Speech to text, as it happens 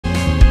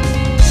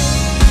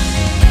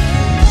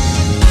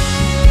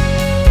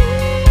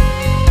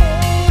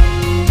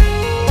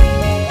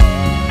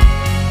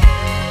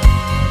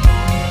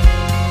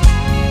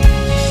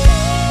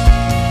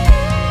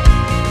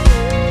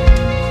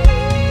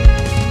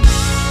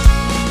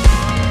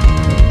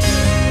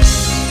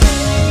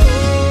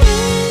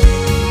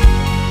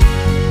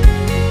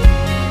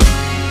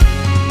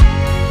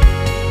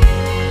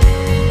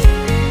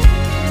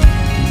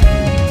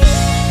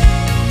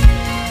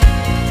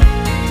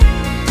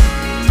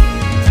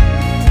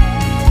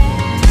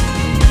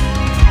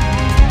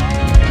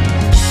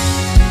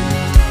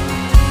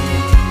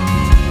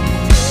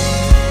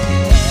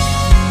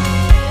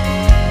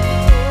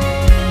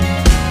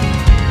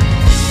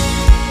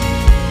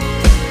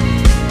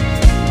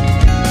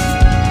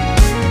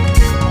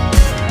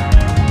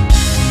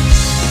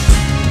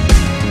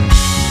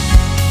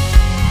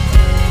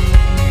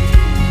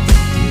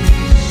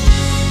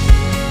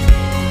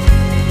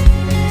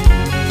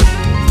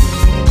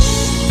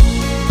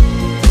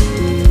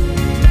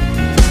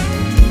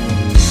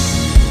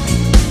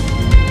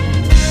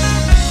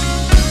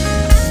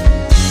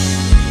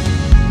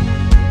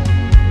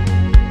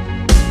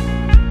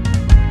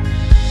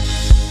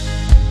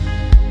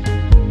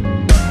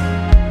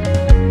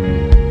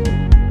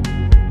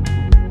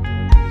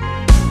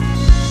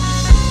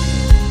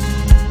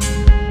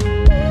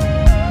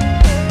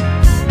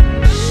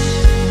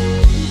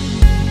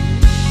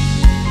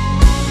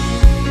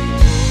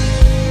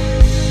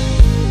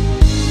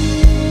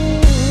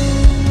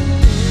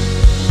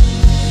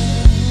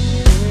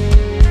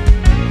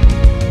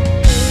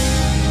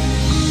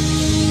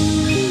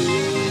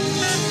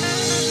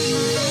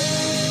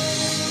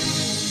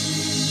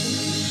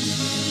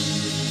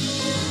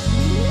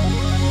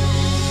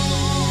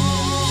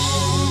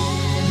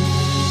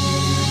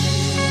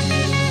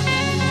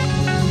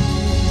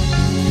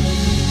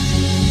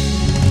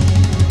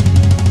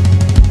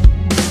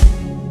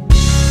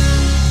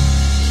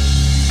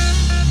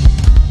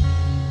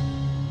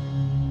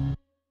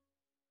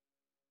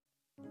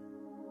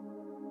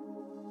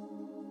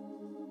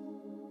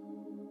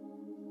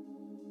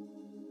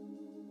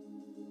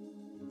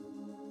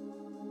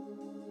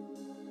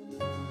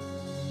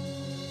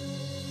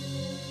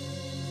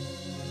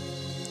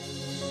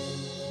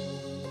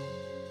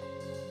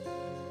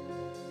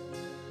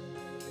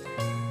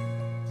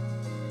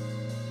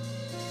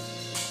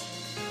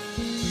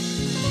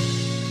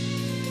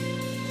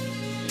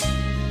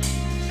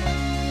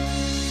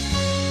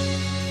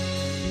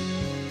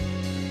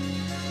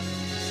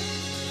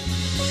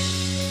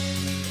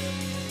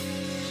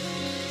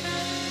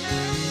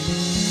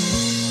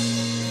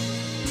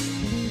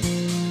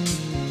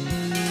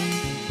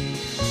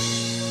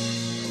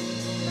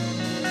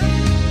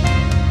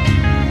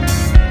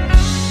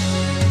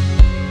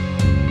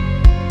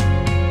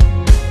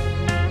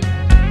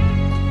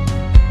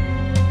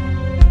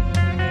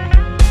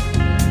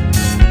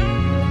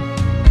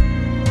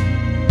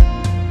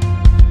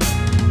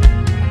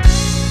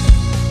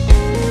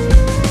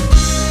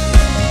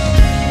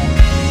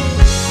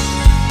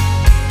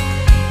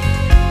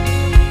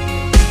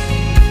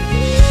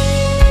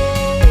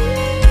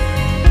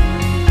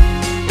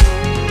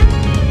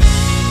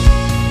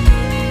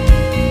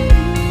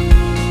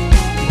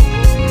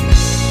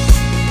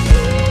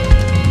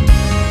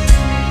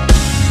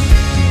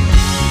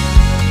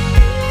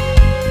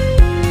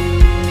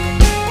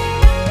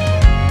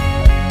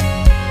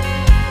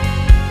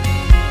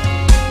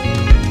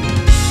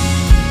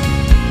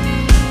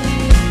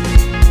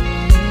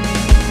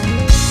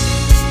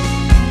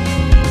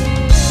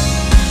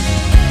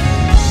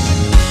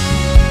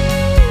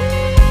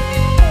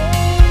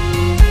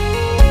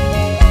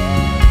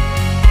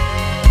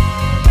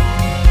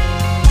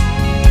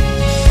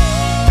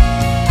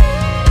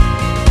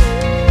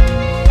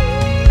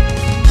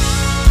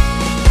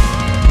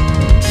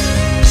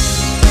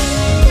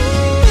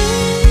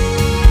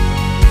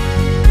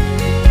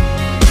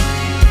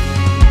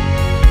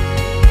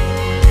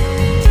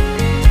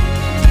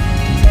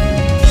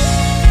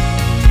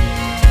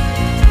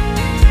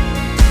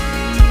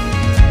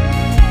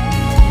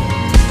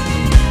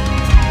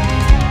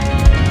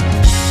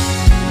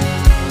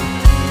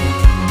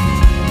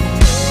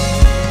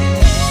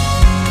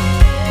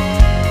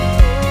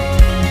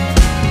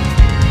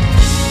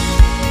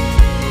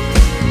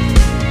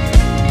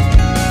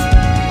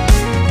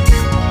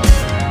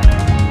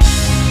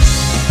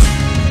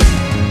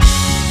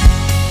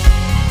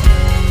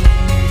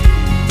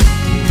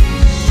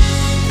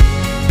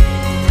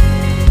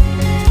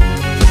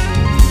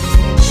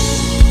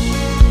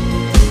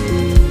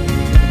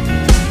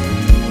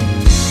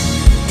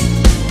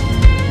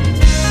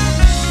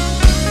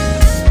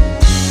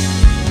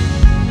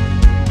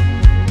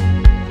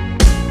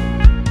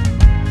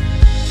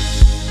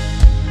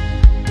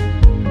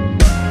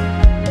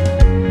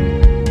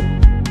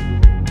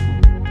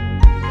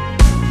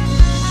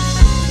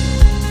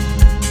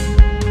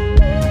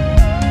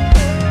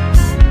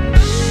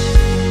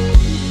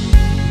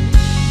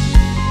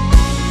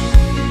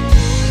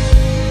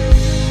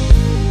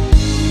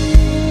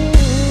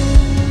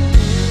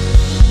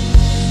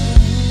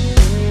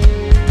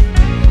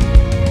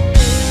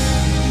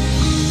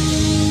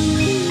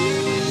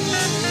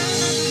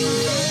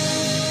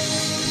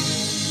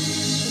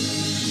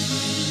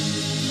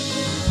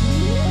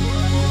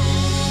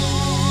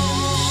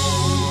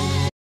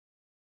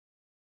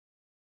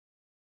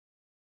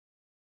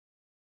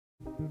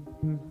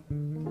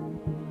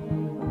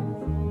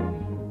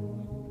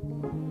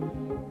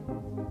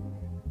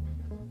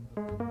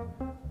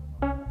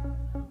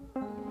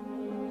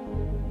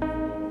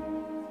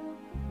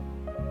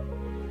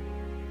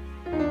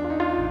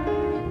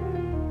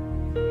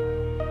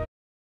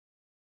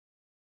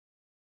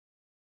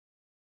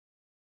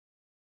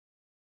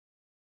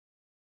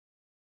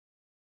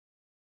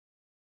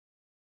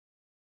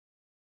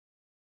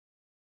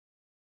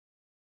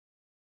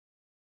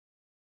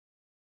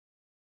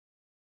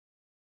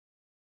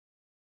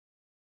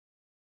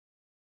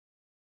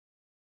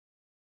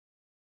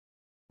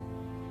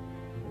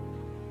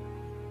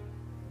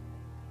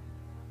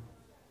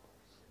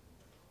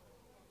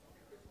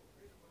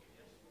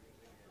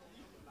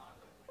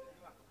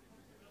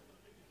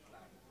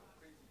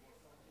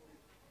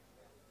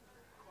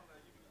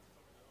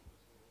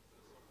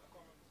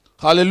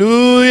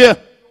Hallelujah.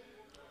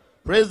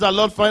 Praise the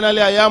Lord. Finally,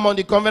 I am on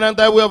the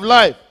covenantal way of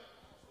life.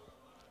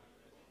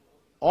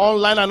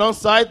 Online and on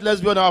site,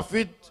 let's be on our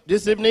feet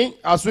this evening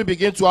as we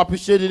begin to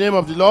appreciate the name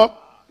of the Lord.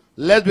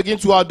 Let's begin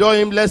to adore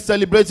him. Let's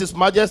celebrate his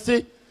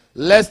majesty.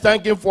 Let's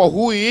thank him for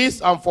who he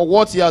is and for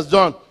what he has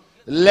done.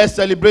 Let's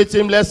celebrate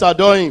him. Let's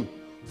adore him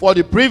for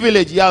the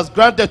privilege he has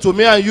granted to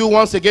me and you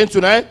once again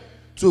tonight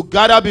to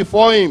gather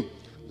before him.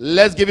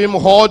 Let's give him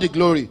all the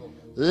glory.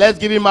 Let's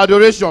give him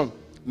adoration.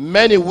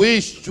 Many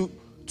wish to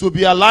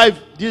be alive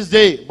this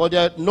day, but they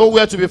are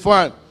nowhere to be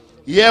found.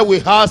 Here we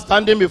are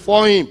standing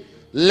before him.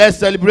 Let's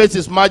celebrate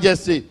his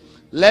majesty.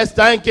 Let's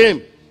thank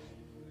him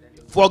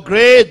for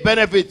great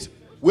benefit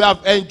we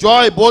have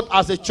enjoyed both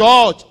as a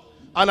church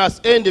and as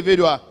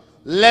individual.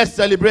 Let's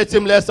celebrate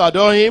him. Let's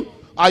adore him.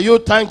 Are you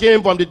thanking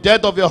him from the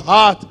depth of your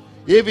heart?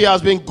 If he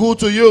has been good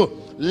to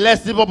you,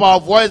 let's lift up our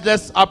voice.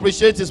 Let's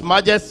appreciate his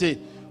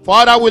majesty.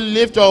 Father, we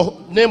lift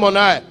your name on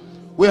high.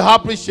 We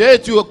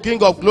appreciate you,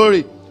 King of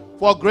glory,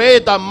 for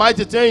great and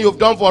mighty things you've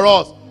done for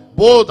us,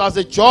 both as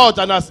a church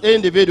and as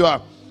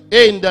individual.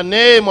 In the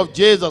name of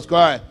Jesus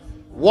Christ.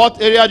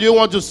 What area do you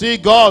want to see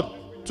God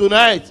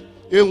tonight?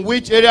 In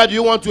which area do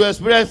you want to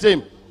experience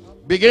him?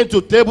 Begin to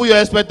table your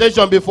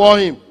expectation before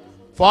him.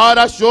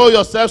 Father, show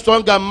yourself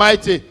strong and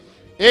mighty.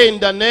 In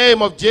the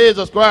name of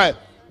Jesus Christ.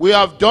 We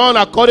have done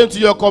according to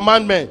your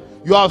commandment.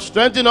 You have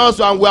strengthened us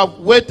and we have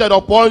waited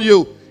upon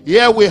you.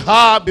 Here we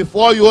are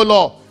before you, O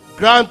Lord.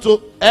 Grant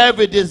to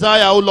every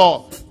desire, O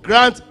Lord.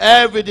 Grant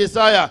every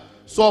desire.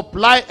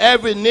 Supply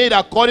every need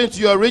according to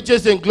your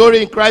riches in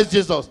glory in Christ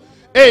Jesus.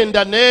 In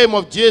the name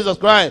of Jesus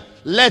Christ.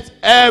 Let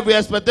every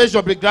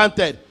expectation be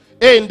granted.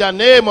 In the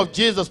name of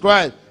Jesus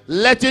Christ.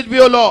 Let it be,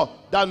 O Lord,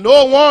 that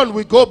no one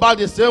will go back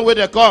the same way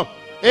they come.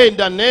 In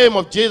the name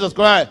of Jesus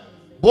Christ.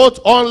 Both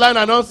online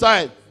and on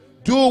site.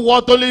 Do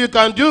what only you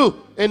can do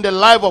in the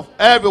life of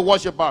every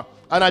worshiper.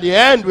 And at the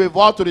end, we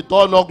vow to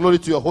return all glory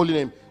to your holy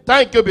name.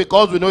 Thank you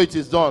because we know it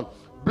is done.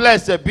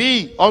 Blessed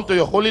be unto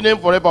your holy name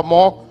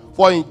forevermore.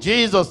 For in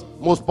Jesus'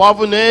 most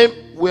powerful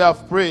name we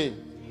have prayed.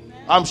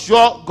 Amen. I'm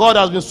sure God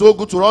has been so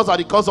good to us at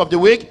the course of the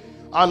week.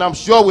 And I'm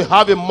sure we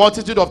have a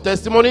multitude of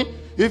testimony.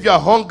 If you are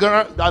hungry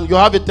and you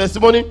have a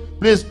testimony,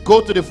 please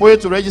go to the foyer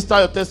to register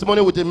your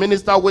testimony with the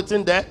minister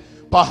waiting there.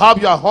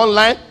 Perhaps you are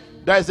online.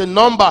 There is a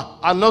number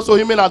and also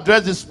email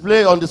address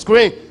displayed on the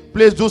screen.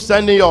 Please do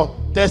send in your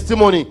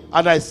testimony.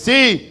 And I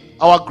see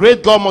our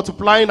great God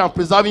multiplying and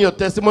preserving your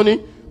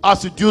testimony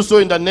as you do so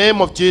in the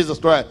name of Jesus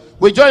Christ.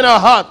 We join our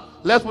heart.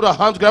 Let's put our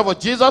hands together for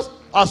Jesus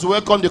as we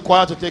welcome the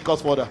choir to take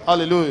us further.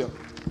 Hallelujah.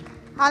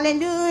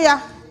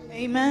 Hallelujah.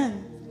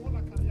 Amen.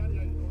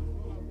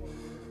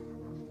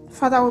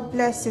 Father, we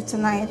bless you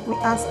tonight. We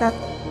ask that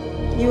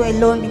you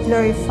alone be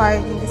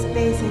glorified in this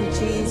place in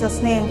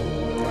Jesus' name.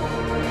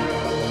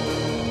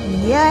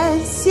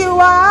 Yes, you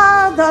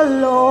are the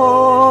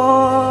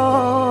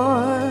Lord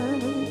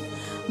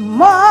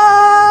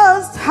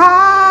Most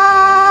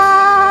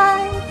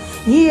High.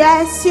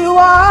 Yes, you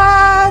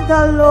are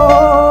the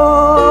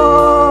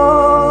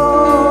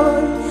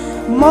Lord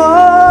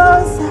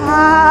Most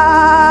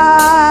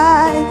High.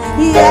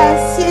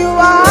 Yes, you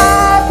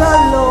are the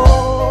Lord.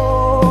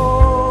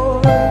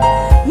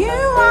 You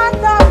are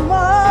the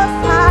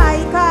Most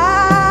High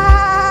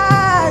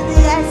God.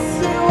 Yes,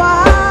 you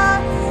are.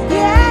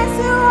 Yes,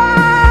 you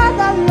are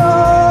the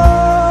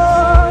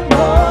Lord.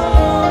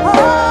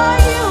 Oh,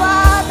 you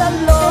are the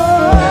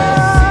Lord.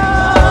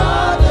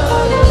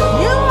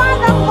 You are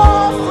the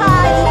Most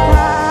High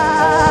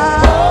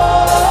God.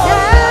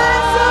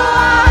 Yes, you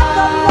are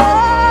the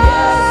Lord.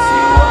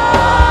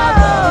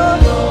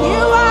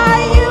 You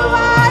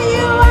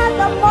are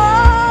the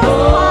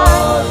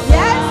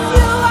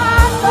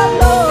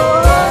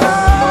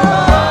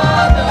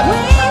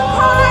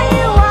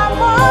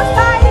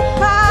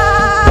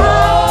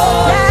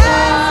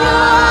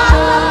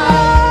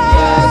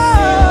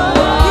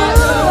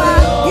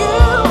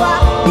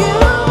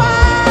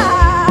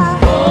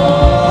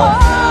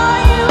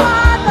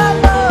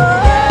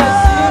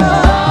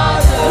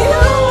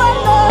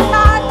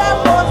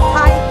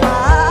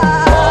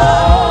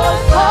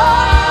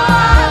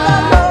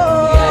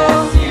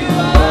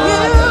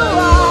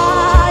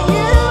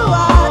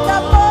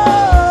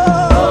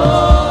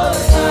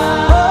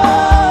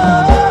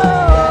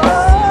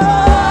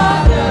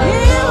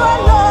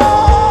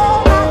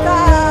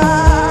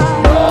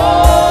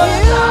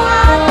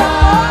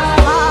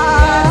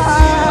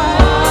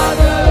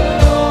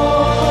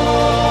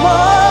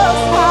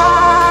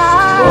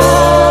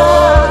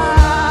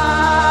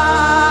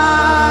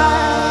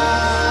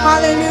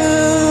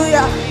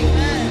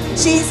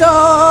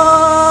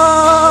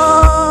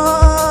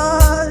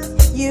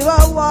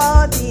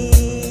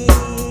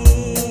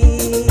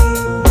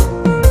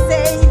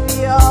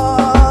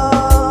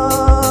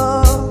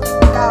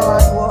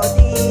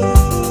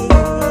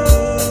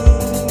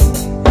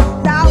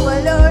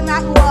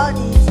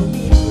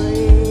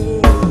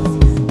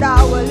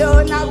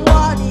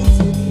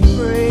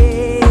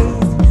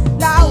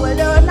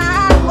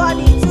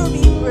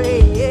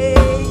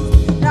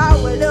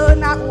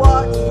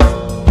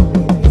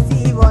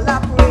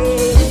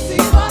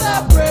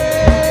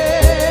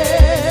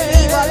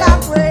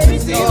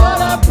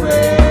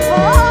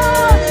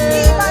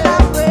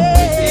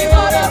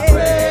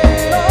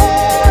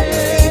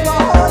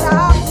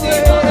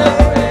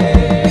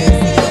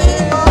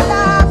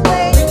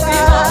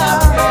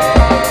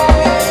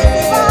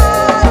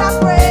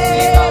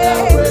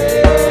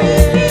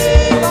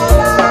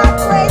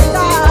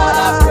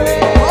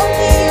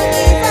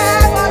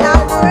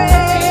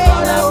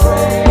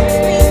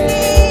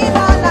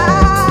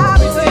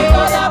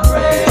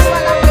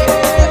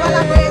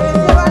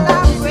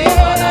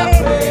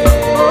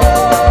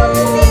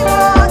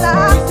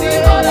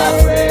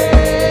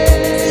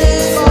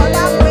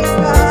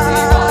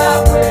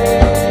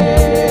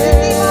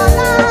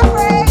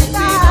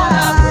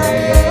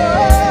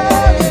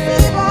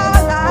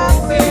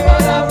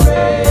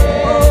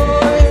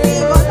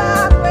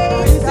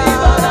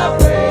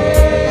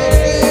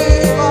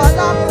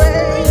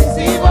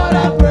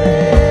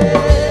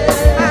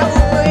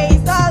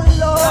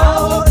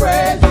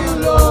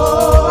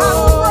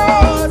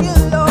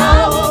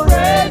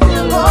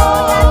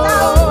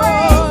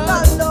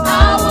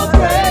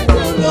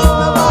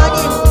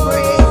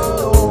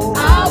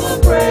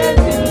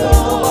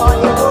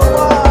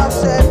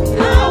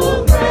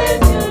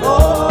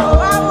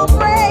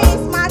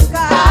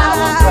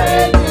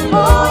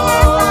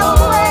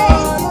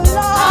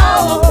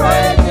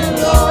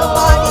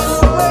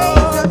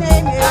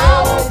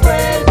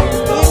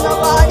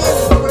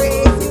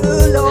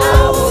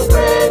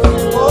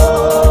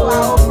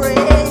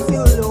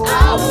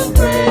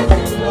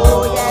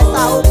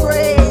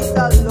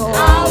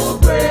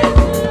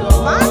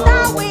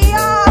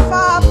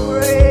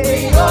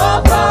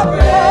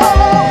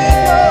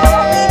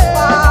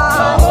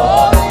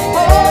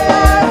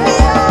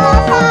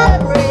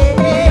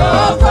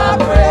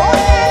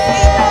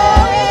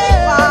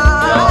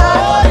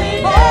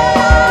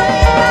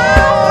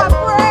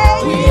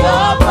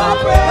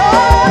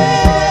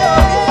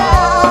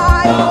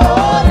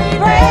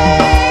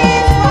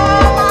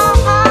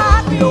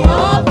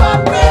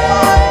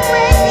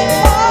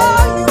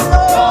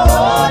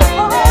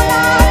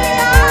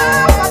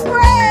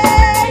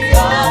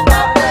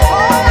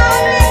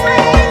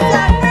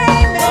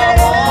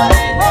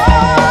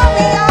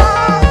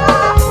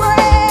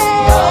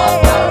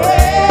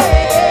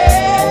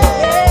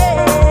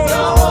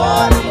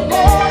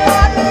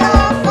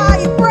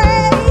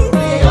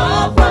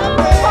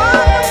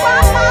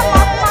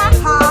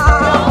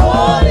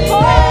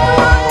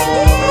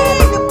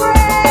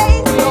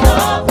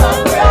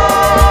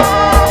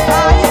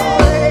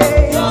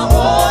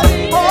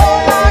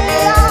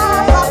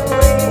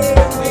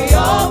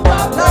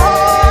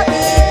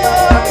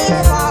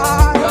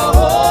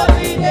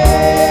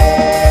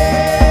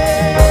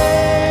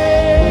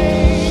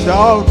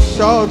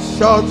shout,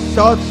 shout,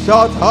 shout,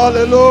 shout,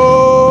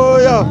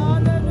 hallelujah.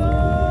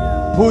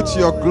 Put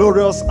your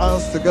glorious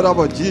hands together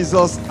for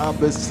Jesus and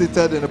be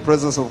seated in the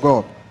presence of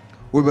God.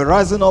 We'll be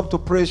rising up to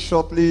pray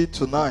shortly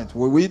tonight.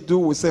 What we do,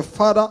 we say,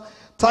 Father,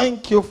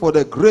 thank you for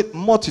the great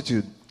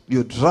multitude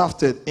you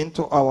drafted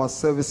into our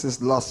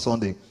services last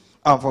Sunday,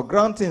 and for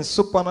granting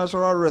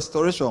supernatural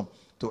restoration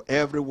to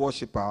every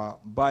worshiper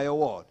by your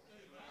word.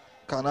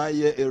 Can I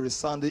hear a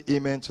resounding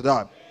amen to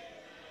that?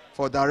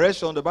 For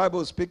direction, the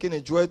Bible is speaking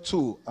in Joel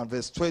 2 and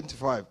verse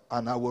 25.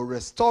 And I will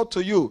restore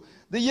to you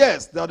the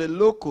years that the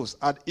locust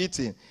had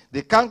eaten,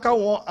 the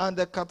cankerworm and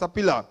the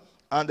caterpillar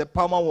and the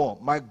palmer worm,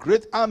 my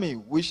great army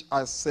which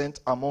I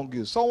sent among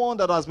you. Someone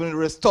that has been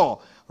restored,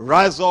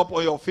 rise up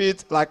on your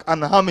feet like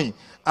an army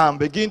and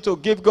begin to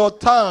give God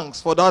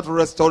thanks for that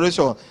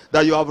restoration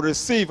that you have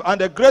received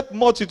and the great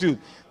multitude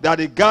that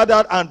he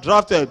gathered and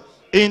drafted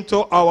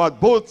into our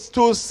both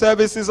two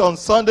services on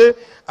Sunday,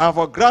 and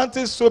for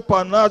granting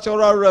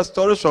supernatural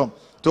restoration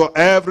to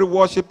every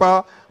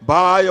worshiper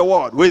by your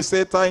word. We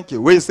say thank you.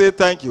 We say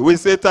thank you. We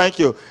say thank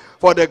you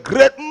for the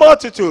great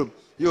multitude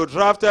you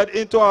drafted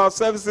into our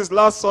services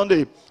last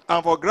Sunday,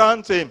 and for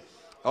granting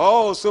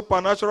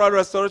supernatural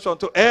restoration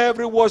to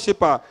every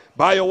worshiper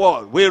by your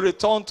word. We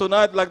return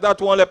tonight like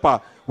that one leper.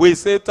 We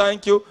say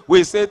thank you.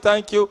 We say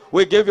thank you.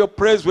 We give you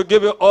praise. We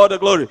give you all the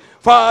glory.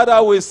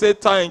 Father, we say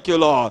thank you,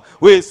 Lord.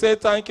 We say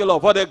thank you,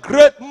 Lord, for the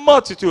great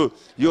multitude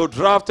you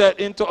drafted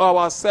into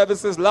our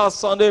services last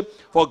Sunday,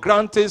 for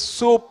granting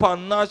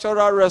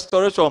supernatural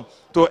restoration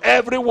to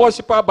every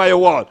worshiper by your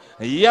word.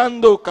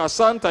 Yando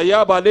kasanta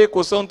yabale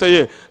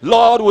kusonte.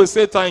 Lord, we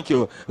say thank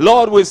you.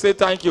 Lord, we say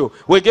thank you.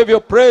 We give you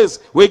praise.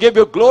 We give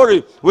you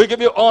glory. We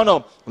give you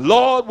honor.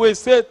 Lord, we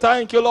say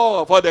thank you,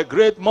 Lord, for the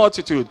great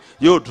multitude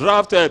you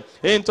drafted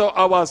into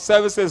our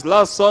services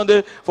last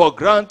Sunday, for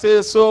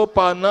granting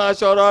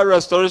supernatural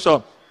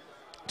restoration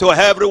to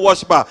every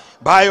worshiper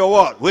by your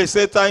word. We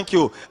say thank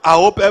you. I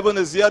hope heaven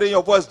is hearing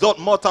your voice. Don't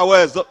mutter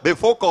words. Be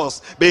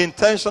focused. Be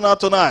intentional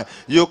tonight.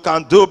 You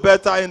can do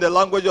better in the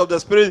language of the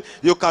Spirit.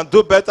 You can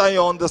do better in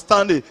your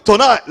understanding.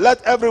 Tonight,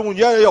 let everyone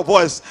hear your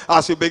voice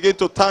as you begin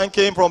to thank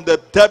him from the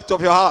depth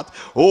of your heart.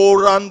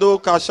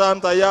 Orando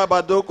kashantaya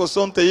badoko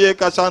sonteye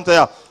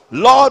kashantaya.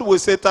 Lord, we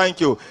say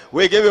thank you.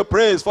 We give you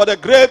praise for the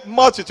great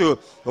multitude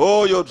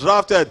you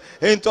drafted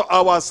into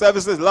our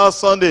services last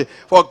Sunday,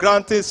 for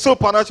granting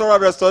supernatural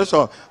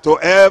restoration to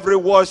every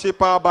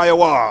worshiper by your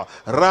word.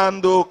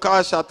 Rando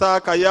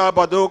kashata kaya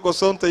badoko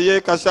sonteye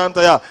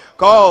kashantaya.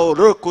 Call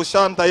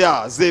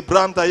rukushantaya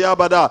zibrantaya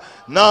bada.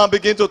 Now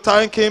begin to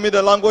thank him in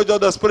the language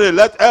of the Spirit.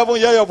 Let everyone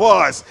hear your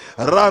voice.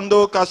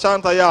 Rando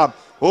kashantaya.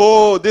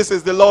 Oh, this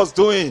is the Lord's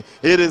doing.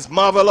 It is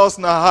marvelous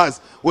in our hearts.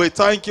 We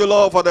thank you,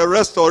 Lord, for the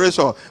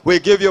restoration. We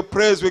give you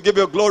praise. We give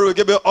you glory. We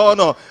give you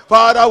honor.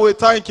 Father, we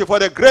thank you for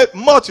the great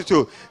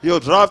multitude you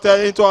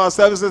drafted into our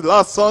services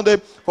last Sunday,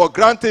 for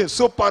granting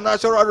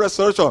supernatural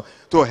restoration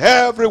to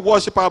every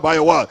worshiper by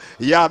your word.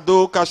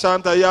 Yadu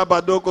kashanta ya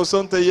badoko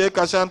sonte ye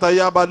kashanta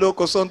ya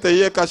badoko sonte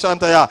ye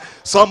kashanta ya.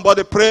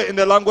 Somebody pray in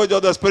the language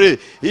of the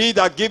Spirit. He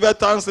that giveth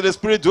thanks to the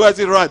Spirit doeth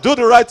it right. Do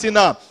the right thing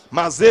now.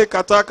 Maze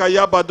kataka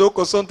ya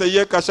badoko sonte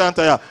ye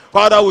kashanta ya.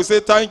 Father, we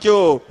say thank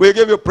you. We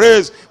give you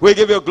praise. We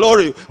give you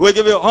glory. We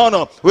give you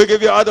honor. We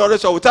give you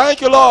adoration. We thank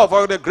you, Lord,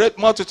 for the great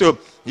multitude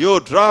you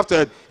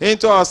drafted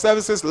into our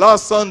services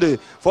last Sunday,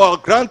 for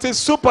granting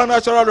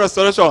supernatural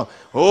restoration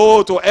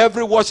to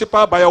every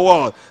worshiper by your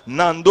word.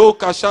 Nando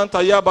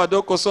kashanta ya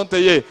badoko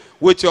sonteye.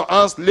 With your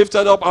hands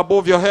lifted up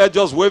above your head,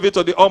 just wave it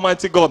to the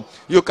Almighty God.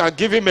 You can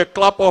give him a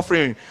clap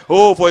offering.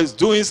 For his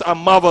doings are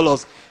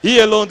marvelous. He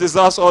alone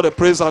deserves all the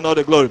praise and all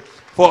the glory.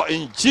 For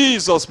in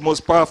Jesus'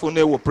 most powerful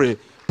name we pray.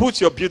 Put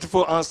your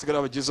beautiful hands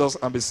together with Jesus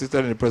and be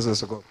seated in the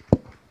presence of God.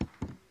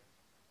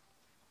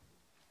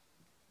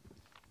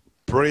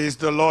 Praise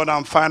the Lord.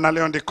 I'm finally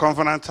on the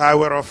covenant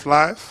highway of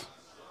life.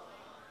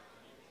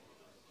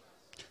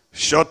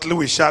 Shortly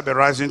we shall be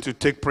rising to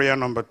take prayer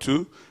number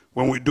 2.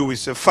 When we do, we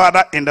say,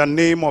 Father, in the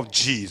name of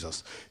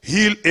Jesus,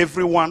 heal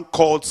everyone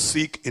called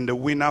sick in the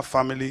Winner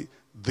family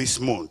this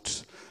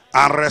month,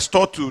 and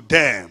restore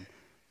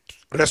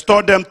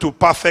them to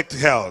perfect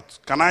health.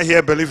 Can I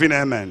hear believing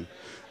amen?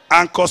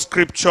 Anchor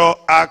scripture,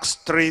 Acts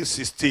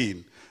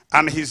 3:16.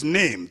 And his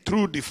name,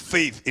 through the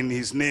faith in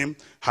his name,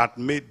 had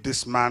made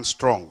this man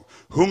strong,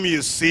 whom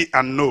you see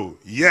and know.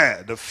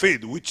 Yeah, the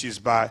faith which is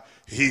by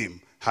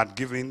him had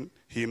given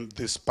him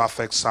this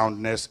perfect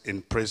soundness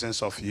in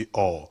presence of ye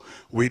all.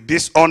 With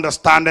this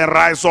understanding,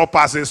 rise up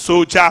as a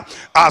soldier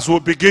as we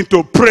begin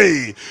to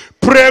pray.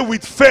 Pray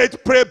with faith,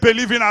 pray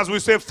believing as we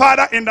say,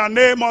 Father, in the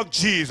name of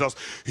Jesus,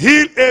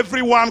 heal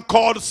everyone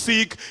called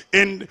sick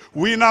in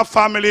Winner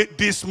family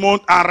this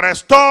month and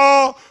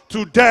restore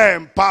to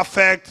them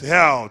perfect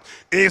health.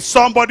 Is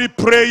somebody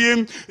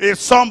praying? Is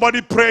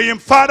somebody praying?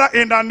 Father,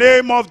 in the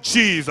name of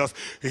Jesus,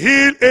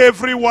 heal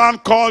everyone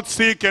called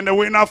sick in the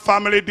Winner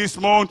family this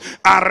month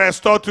and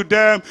restore to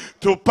them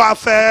to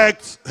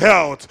perfect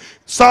health.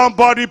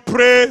 Somebody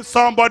pray,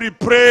 somebody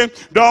pray.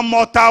 Don't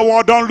mutter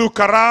word, don't look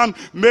around.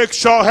 Make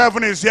sure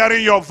heaven is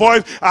hearing your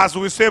voice as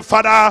we say,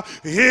 Father,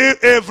 heal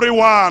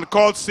everyone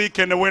called sick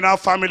in the Winner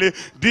family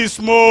this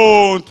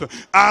month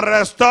and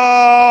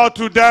restore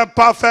to them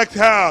perfect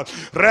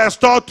health.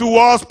 Restore to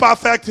us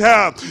perfect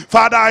health.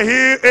 Father,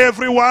 heal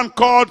everyone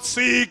called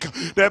sick.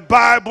 The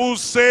Bible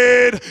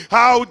said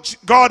how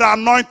God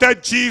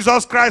anointed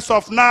Jesus Christ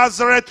of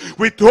Nazareth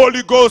with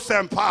Holy Ghost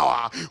and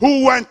power,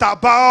 who went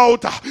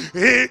about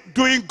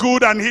doing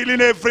good and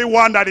healing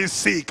everyone that is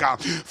sick.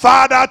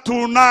 Father,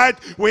 tonight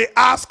we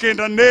ask in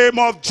the name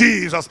of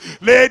Jesus,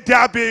 let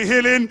there be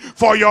healing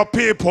for your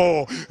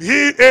people.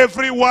 Heal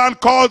everyone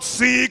called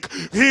sick.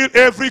 Heal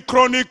every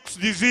chronic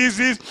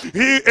diseases.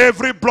 Heal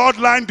every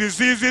bloodline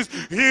diseases.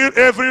 Heal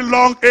every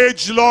long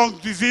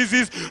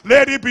diseases.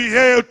 Let it be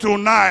healed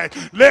tonight.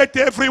 Let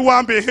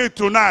everyone be healed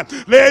tonight.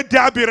 Let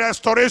there be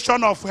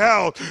restoration of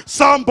health.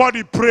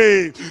 Somebody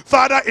pray.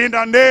 Father, in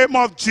the name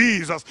of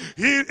Jesus,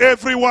 heal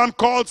everyone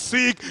called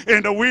sick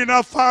in the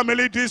Winner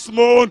family this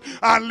month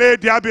and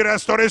let there be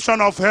restoration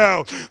of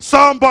health.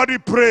 Somebody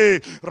pray.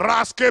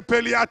 Raske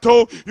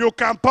Peliato. You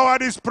can power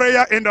this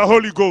prayer in the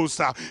Holy Ghost,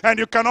 and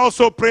you can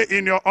also pray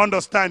in your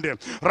understanding.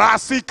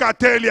 Rasika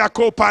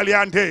Teliako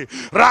Paliande,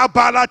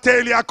 Rabala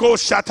Teliako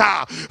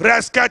Shata,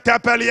 Reskete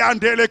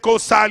Peliandele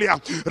Kosalia,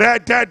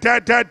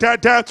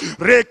 Rededededede,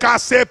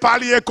 Rekase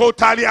Palieko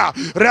Talia,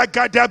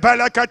 Regade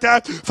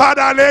Belekate.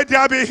 Father, let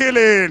there be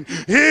healing.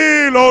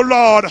 Heal, O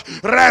Lord.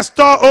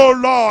 Restore, O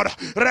Lord.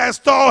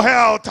 Restore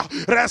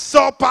health.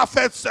 Restore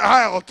perfect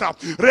health.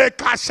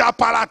 Rekasha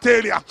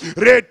Palatelia,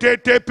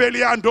 Retete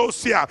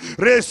Peliandosia,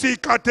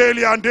 Resika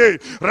Teliande,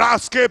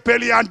 Raske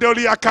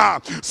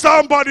Peliandoliaka.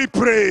 Somebody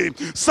pray.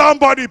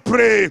 Somebody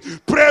pray.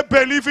 Pray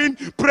believing.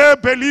 Pray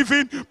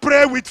believing.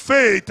 Pray with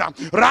faith.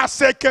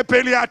 Raseke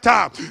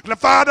Peliata.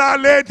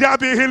 Father, let there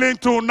be healing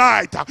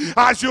tonight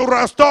as you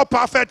restore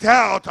perfect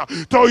health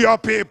to your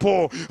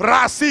people.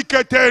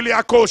 Rasike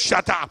Teliako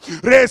Shata.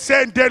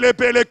 Resendele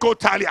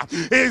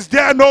Belekotalia. Is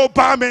there no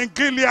balm in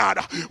Gilead?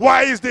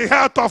 Why is the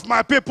health of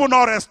my people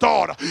not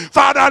restored?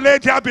 Father,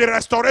 let there be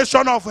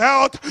restoration of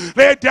health.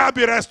 Let there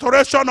be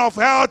restoration of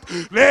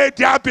health. Let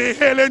there be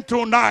healing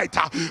tonight.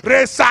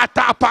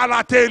 Resata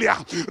Palatelia.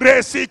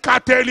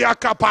 Resikatelia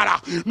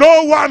Kapara.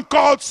 No one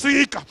called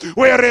sick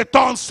will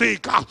return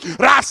sick.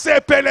 Rase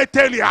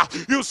Peletelia.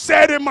 You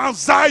said in Mount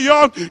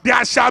Zion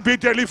there shall be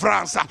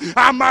deliverance,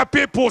 and my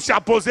people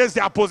shall possess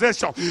their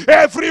possession.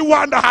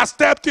 Everyone that has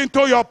stepped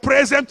into your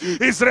presence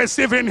is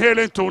receiving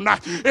healing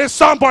tonight. Is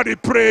somebody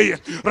praying?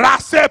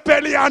 Rase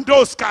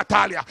Peliandos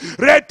Catalia.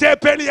 Rete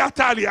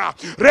Peliatalia.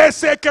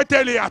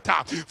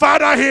 Reseketeliata.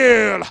 Father,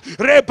 heal.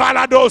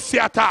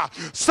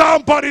 Rebaladosiata.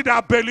 Somebody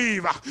that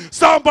believes.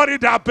 Somebody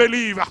that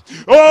believes.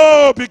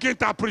 Oh, begin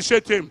to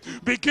appreciate him.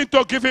 Begin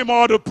to give him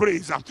all the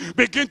praise.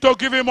 Begin to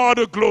give him all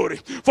the glory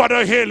for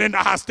the healing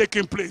that has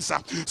taken place.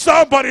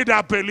 Somebody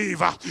that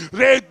believes.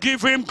 They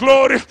give him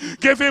glory.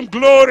 Give him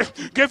glory.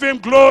 Give him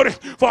glory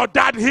for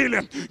that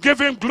healing. Give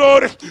him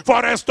glory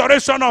for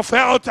restoration of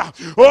health.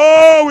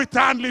 Oh, with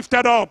hand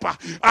lifted up.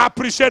 I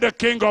appreciate the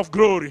King of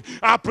glory.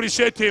 I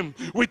appreciate him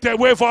with a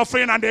wave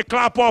offering and a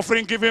clap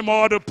offering. Give him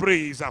all the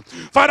praise.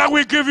 Father,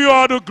 we give you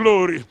all the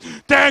glory.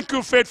 Thank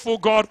you, faithful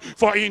God,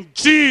 for in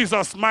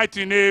Jesus'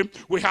 mighty name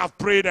we have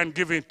prayed and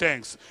given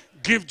thanks.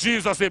 Give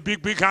Jesus a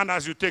big, big hand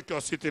as you take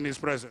your seat in his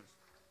presence.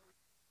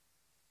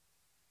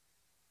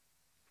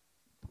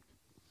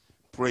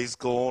 Praise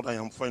God. I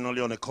am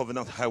finally on a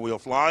covenant highway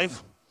of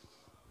life.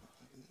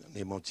 In the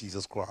name of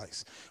Jesus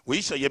Christ.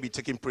 We shall yet be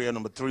taking prayer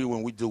number 3.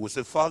 When we do, we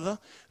say, Father,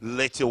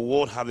 let your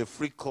word have a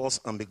free course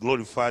and be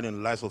glorified in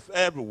the lives of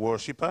every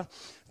worshiper,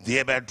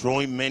 thereby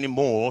drawing many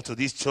more to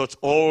this church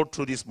all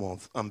through this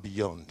month and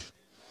beyond.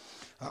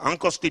 Our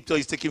anchor scripture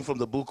is taken from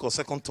the book of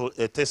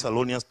 2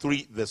 Thessalonians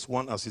 3, verse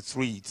 1, as it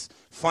reads,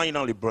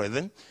 Finally,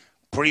 brethren,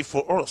 pray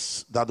for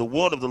us that the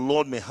word of the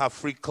Lord may have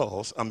free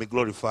course and be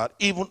glorified,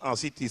 even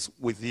as it is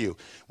with you.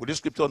 With this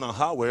scripture on our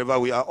heart, wherever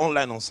we are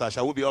online on Sash,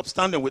 I will be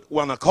upstanding with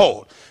one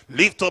accord.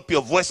 Lift up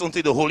your voice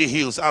unto the holy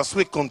hills as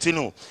we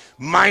continue.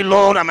 My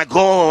Lord and my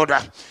God,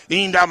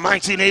 in the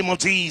mighty name of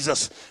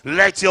Jesus,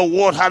 let your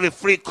word have a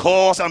free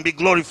course and be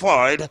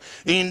glorified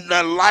in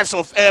the lives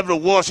of every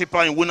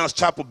worshiper in Winners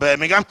Chapel,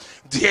 Birmingham,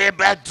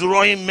 thereby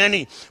drawing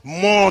many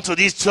more to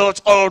this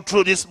church all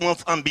through this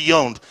month and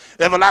beyond.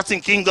 Everlasting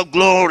King of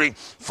glory,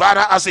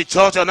 Father, as a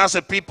church and as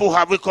a people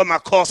have we come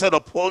across it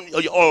upon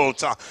your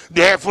altar.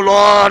 Therefore,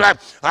 Lord,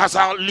 as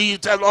I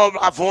lift up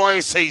our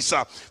voices,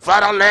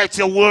 Father, let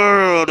your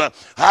word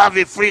have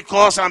a free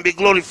course and be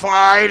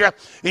glorified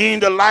in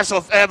the lives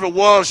of every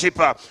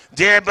worshiper,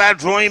 thereby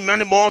drawing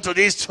many more to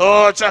this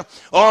church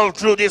all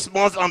through this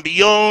month and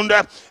beyond.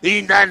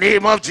 In the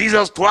name of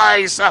Jesus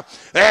Christ,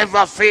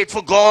 ever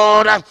faithful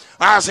God,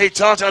 as a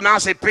church and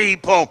as a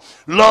people.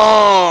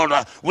 Lord,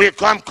 we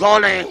come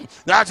calling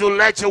that you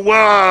let your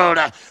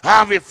word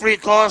have a free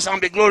course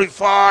and be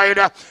glorified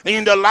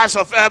in the lives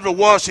of every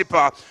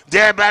worshiper,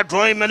 thereby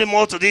drawing many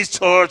more to this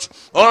church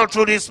all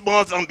through this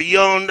month and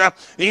beyond,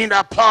 in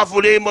the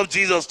powerful name of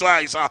Jesus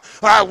Christ.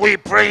 We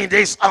pray in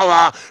this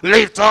hour,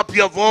 lift up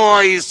your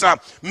voice,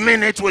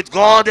 minute with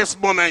God this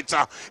moment.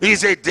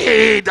 Is a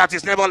day that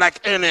is never like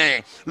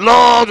any.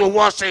 Lord, we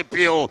worship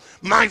you,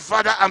 my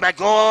Father and my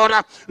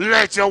God.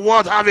 Let your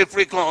word have a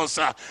free course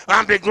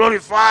and be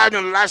glorified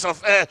in the lives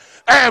of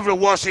every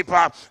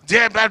worshiper,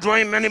 thereby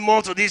drawing many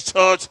more to this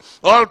church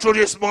all through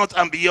this month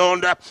and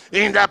beyond,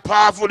 in the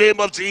powerful name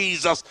of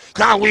Jesus.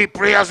 Can we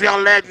pray as we are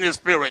led in the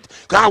Spirit?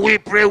 Can we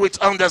pray with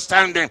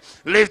understanding?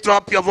 Lift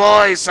up your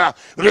voice.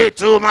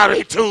 Retuma,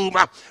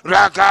 retuma,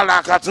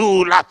 rakala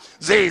katula,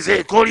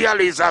 zeze koria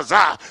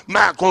lizaza,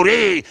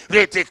 makore,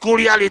 rete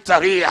koria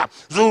litaria,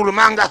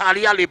 zulmanga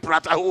halia li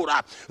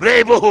pratahura,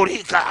 rebo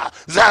horika,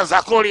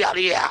 zaza koria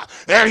lia,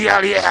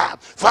 eria lia.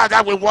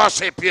 Father, we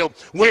worship you.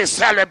 We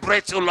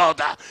celebrate you,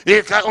 Lord.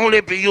 It can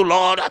only be you,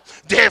 Lord.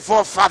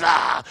 Therefore,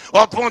 Father,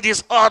 upon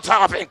this altar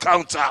of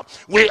encounter,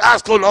 we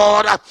ask, O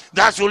Lord,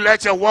 that you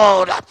let your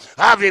word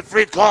have a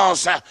free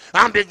course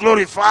and be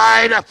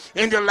glorified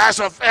in the lives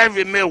of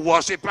every male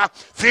worshiper,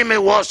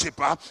 female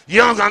worshiper,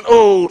 young and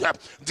old,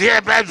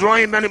 thereby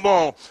drawing many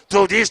more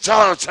to this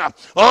church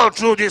all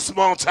through this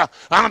month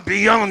and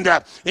beyond,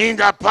 in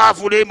the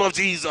powerful name of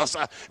Jesus.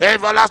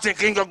 Everlasting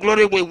King of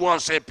glory, we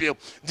worship you.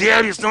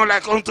 There is none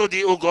like unto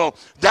thee, O God.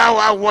 Thou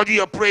art worthy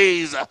of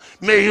praise.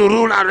 May you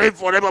rule and reign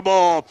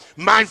forevermore,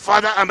 my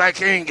Father and my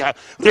King.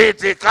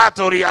 Rete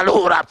katori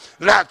alora,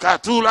 la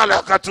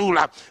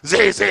katula,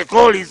 zeze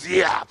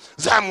kolizia,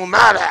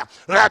 zamumara,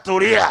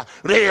 raturia,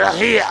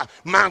 reahia,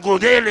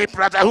 mangodele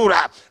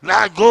pratahura,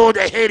 la gode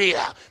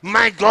heria,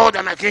 my God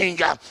and my King.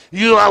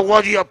 You are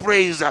worthy of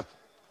praise.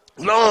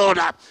 Lord,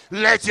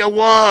 let your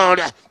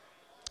word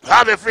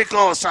have a free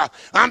course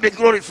and be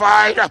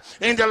glorified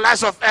in the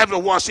lives of every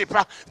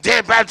worshiper,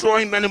 thereby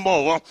drawing many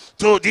more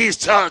to this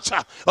church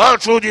all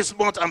through this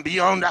month and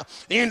beyond,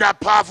 in the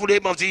powerful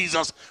name of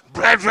Jesus.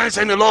 Brethren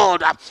in the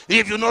Lord,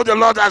 if you know the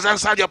Lord has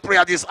answered your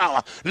prayer this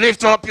hour,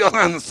 lift up your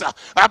hands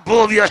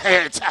above your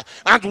head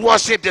and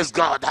worship this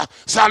God.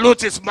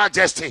 Salute his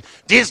majesty.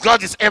 This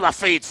God is ever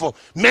faithful.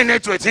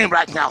 Minute with him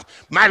right now.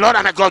 My Lord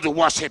and my God, we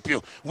worship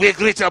you. We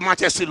greet your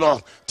majesty,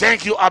 Lord.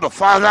 Thank you, Abba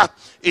Father.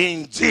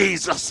 In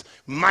Jesus'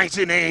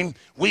 mighty name,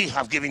 we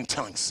have given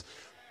thanks.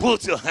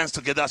 Put your hands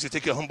together as you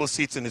take your humble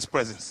seats in his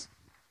presence.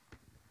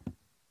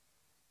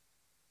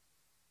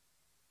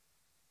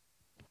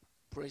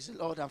 Praise the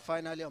Lord. And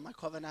finally, on my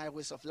covenant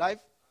highways of life,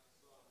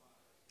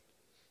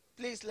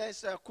 please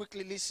let's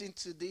quickly listen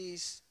to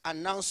this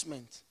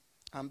announcement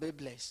and be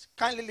blessed.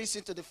 Kindly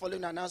listen to the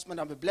following announcement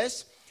and be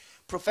blessed.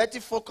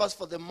 Prophetic focus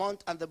for the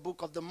month and the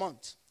book of the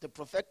month. The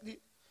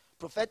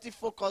prophetic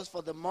focus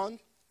for the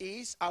month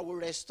is I will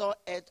restore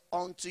it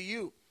unto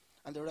you.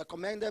 And the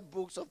recommended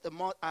books of the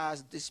month are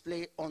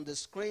displayed on the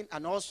screen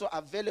and also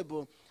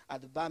available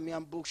at the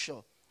Birmingham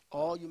bookshop.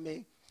 Or you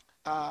may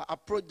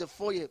approach the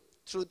foyer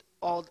through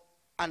all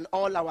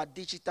our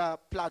digital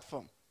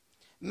platform.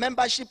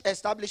 Membership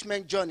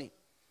establishment journey.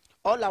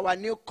 All our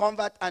new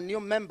converts and new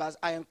members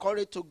are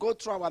encouraged to go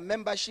through our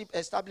membership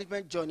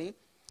establishment journey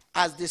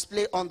as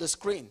displayed on the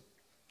screen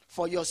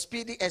for your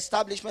speedy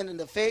establishment in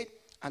the faith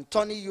and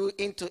turning you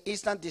into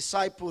instant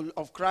disciple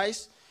of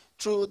Christ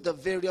through the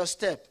various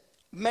steps.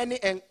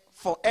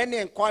 For any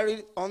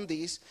inquiry on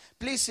this,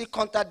 please see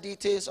contact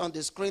details on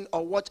the screen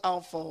or watch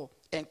out for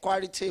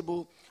inquiry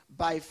table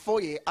by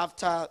foyer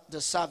after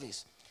the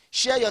service.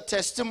 Share your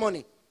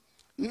testimony.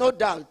 No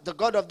doubt, the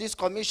God of this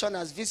commission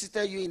has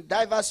visited you in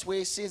diverse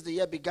ways since the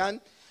year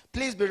began.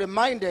 Please be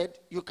reminded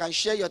you can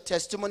share your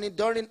testimony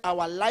during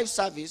our live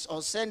service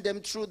or send them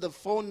through the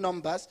phone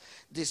numbers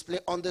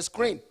displayed on the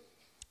screen.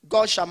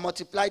 God shall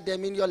multiply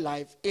them in your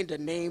life in the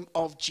name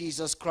of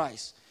Jesus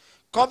Christ.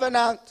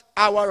 Covenant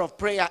hour of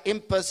prayer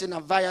in person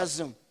and via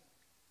Zoom.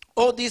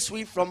 All this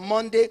week from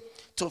Monday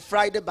to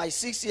Friday by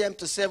 6 a.m.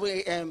 to 7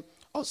 a.m.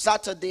 or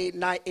Saturday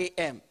 9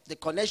 a.m. The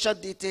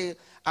connection details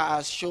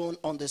are shown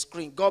on the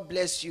screen. God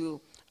bless you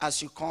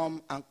as you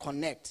come and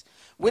connect.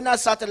 Winner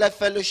Satellite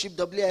Fellowship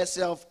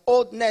WSF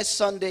Old next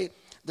Sunday,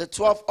 the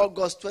 12th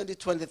August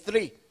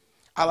 2023.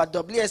 Our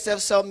WSF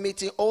cell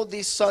meeting all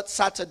this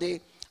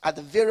Saturday at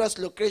the various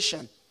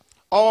locations.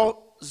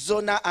 All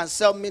zonal and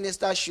cell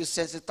ministers should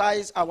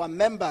sensitize our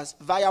members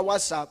via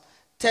WhatsApp,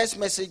 text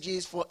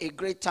messages for a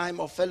great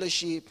time of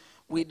fellowship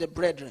with the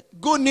brethren.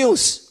 Good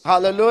news.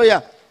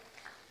 Hallelujah.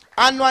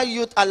 Annual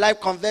Youth Alive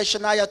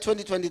Convention year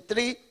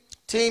 2023.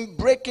 Team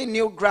Breaking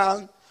New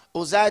Ground,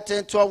 Uzziah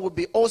 10-12 will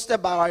be hosted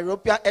by our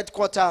European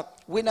headquarters,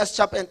 Winners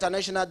Chapel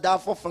International,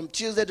 therefore from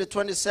Tuesday the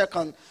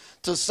 22nd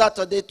to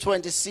Saturday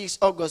 26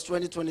 August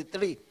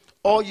 2023.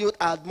 All youth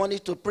are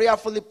admonished to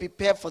prayerfully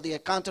prepare for the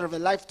encounter of a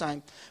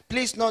lifetime.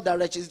 Please note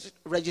that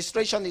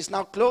registration is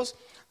now closed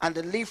and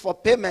the link for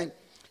payment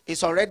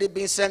is already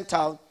being sent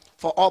out.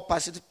 for all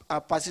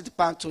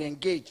participants to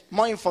engage.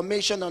 More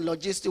information on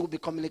logistics will be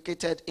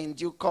communicated in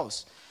due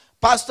course.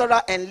 Pastoral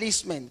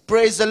enlistment.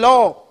 Praise the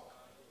Lord.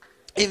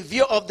 In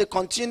view of the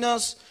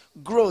continuous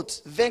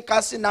growth,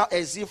 vacancy now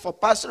exists for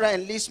pastoral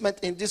enlistment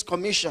in this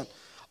commission.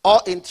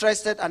 All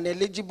interested and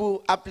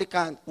eligible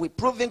applicants with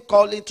proven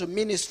calling to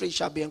ministry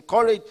shall be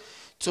encouraged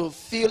to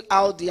fill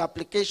out the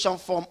application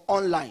form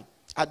online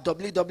at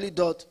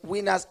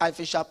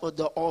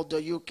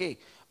www.winners-chapel.org.uk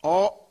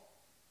or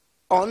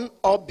on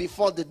or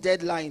before the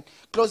deadline.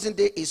 Closing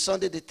day is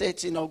Sunday the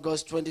 13th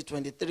August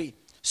 2023.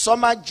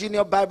 Summer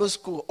Junior Bible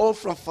School, all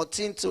from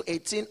 14 to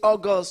 18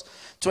 August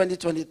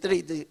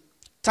 2023. The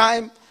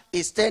time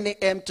is 10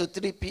 a.m. to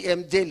 3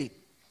 p.m. daily.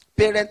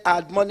 Parents are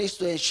admonished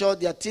to ensure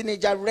their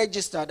teenager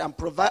registered and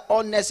provide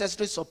all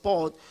necessary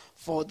support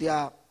for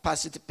their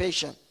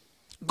participation.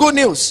 Good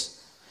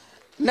news.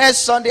 Next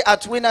Sunday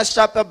at Winners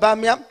Chapel,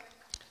 Birmingham.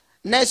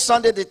 Next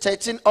Sunday, the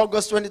 13th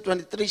August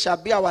 2023, shall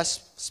be our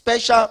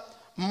special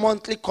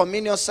monthly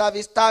communion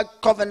service, tag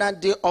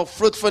Covenant Day of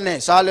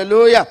Fruitfulness.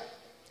 Hallelujah.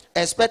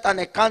 Expect an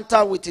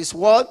encounter with His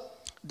word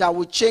that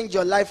will change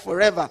your life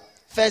forever.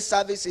 First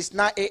service is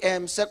 9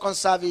 a.m. Second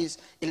service,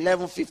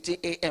 11:50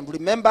 a.m.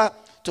 Remember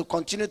to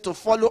continue to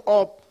follow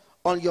up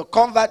on your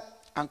convert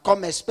and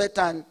come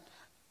expectant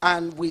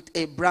and with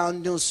a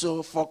brand new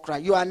soul for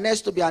Christ. You are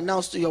next to be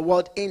announced to your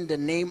word in the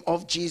name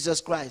of Jesus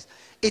Christ.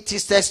 It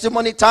is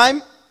testimony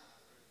time.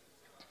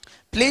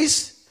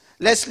 Please,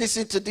 let's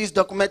listen to this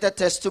documented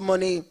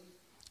testimony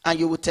and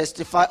you will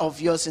testify of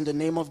yours in the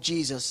name of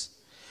Jesus.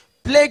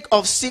 Plague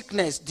of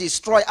sickness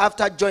destroyed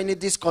after joining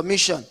this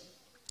commission.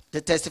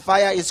 The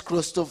testifier is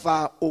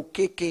Christopher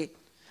Okeke.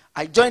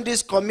 I joined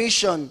this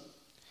commission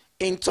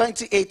in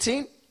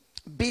 2018,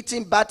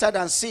 beaten, battered,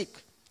 and sick.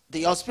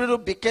 The hospital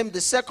became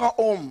the second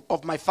home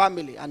of my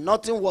family, and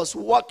nothing was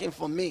working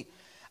for me.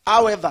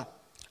 However,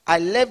 I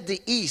left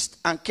the East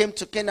and came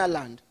to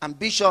Canaanland, and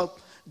Bishop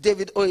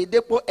David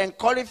Oyedepo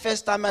encouraged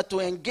first-timer to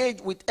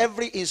engage with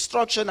every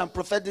instruction and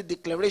prophetic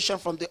declaration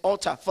from the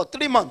altar for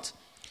 3 months.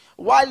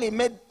 While he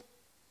made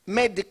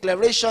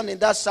declaration in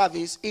that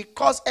service, it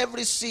caused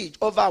every siege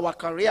over our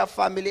career,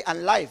 family,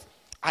 and life.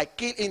 I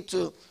keyed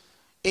into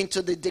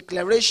the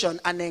declaration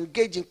and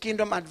engaged in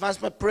kingdom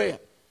advancement prayer.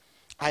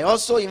 I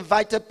also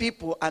invited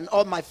people and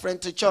all my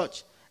friends to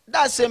church.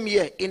 That same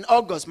year, in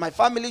August, my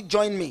family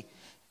joined me.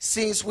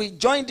 Since we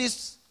joined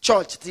this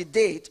church to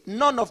date,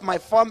 none of my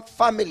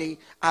family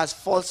has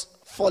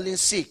fallen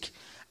sick,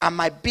 and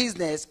my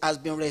business has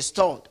been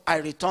restored. I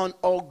return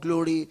all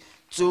glory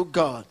to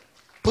God.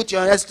 Put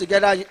your hands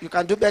together, you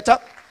can do better.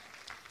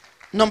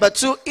 Number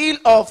 2, heal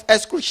of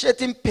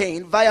excruciating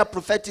pain via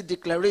prophetic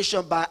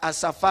declaration by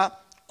Asafa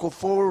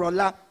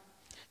Koforola.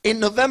 In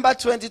November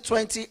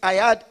 2020, I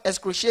had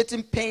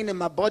excruciating pain in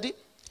my body.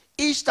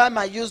 Each time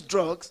I used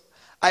drugs,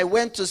 I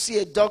went to see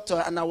a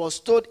doctor and I was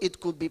told it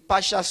could be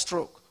partial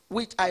stroke,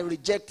 which I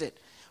rejected.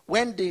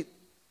 When the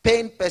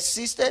pain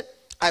persisted,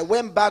 I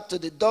went back to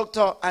the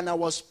doctor and I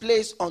was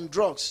placed on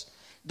drugs.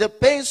 The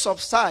pain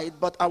subsided,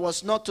 but I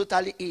was not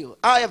totally ill.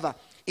 However,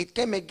 it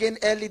came again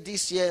early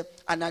this year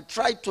and I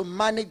tried to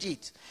manage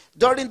it.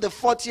 During the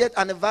 40th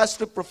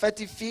anniversary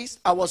prophetic feast,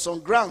 I was on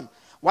ground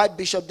while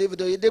Bishop David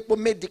Oyedepo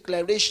made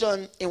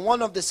declaration in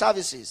one of the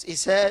services. He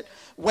said,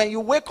 when you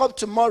wake up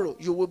tomorrow,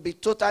 you will be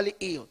totally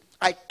healed.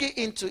 I keyed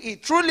into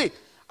it. Truly,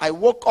 I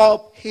woke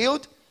up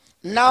healed.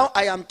 Now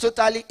I am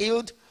totally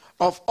healed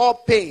of all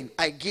pain.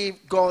 I give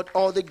God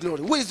all the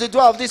glory. Who is the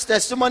doer of this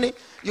testimony?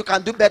 You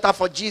can do better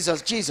for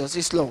Jesus. Jesus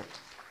is Lord.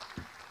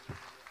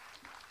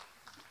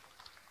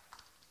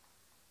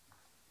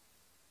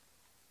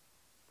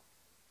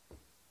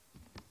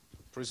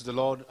 Praise the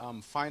Lord.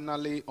 I'm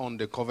finally on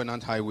the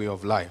covenant highway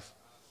of life.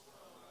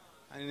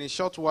 And in a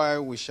short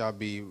while, we shall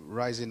be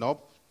rising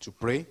up to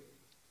pray.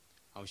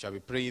 And we shall be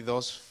praying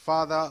thus: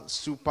 Father,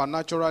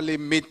 supernaturally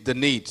meet the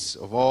needs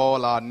of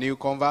all our new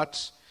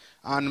converts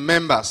and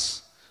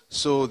members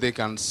so they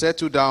can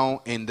settle down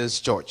in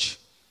this church,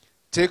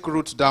 take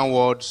root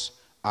downwards,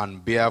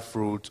 and bear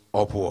fruit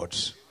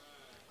upwards.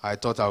 I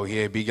thought I would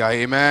hear a bigger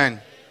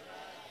amen.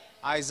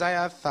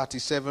 Isaiah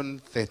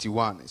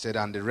 37:31, it said,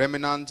 and the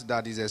remnant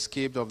that is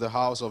escaped of the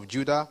house of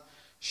Judah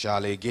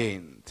shall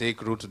again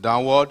take root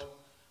downward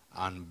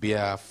and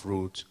bear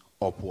fruit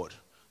upward.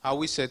 Are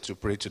we set to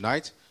pray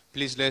tonight?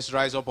 Please, let's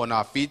rise up on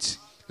our feet.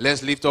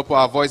 Let's lift up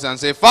our voice and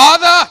say,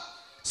 Father,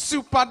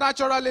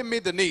 supernaturally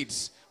meet the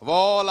needs of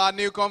all our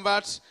new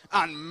converts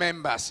and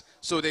members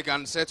so they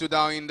can settle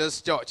down in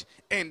this church.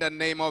 In the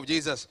name of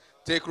Jesus,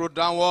 take root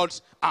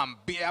downwards and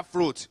bear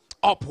fruit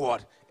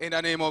upward. In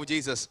the name of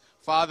Jesus.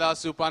 Father,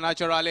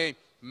 supernaturally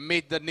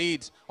meet the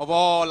needs of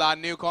all our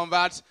new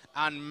converts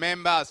and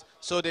members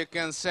so they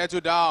can settle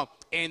down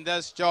in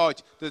this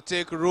church to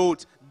take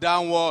root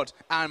downward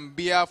and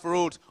bear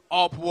fruit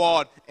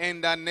upward. In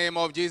the name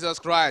of Jesus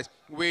Christ,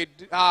 we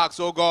ask,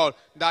 oh God,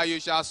 that you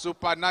shall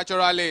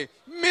supernaturally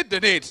meet the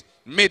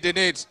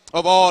needs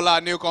of all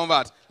our new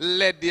converts.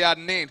 Let their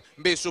need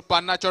be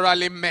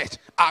supernaturally met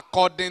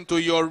according to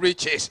your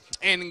riches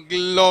in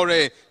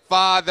glory.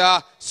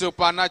 Father,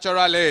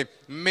 supernaturally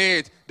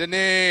meet the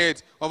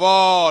needs of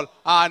all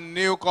our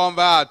new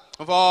converts,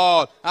 of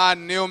all our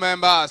new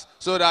members,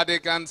 so that they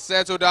can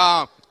settle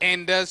down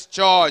in this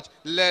church.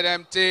 Let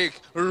them take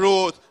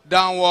root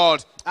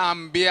downward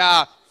and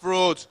bear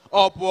fruit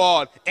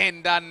upward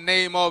in the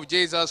name of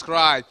Jesus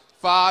Christ.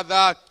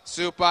 Father,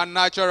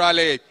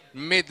 supernaturally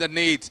meet the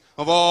needs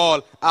of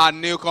all our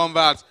new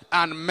converts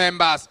and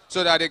members,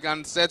 so that they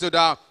can settle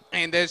down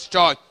in this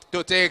church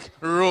to take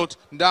root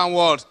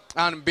downward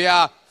and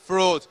bear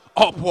fruit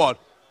upward.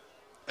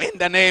 In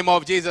the name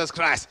of Jesus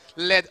Christ,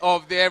 let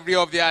every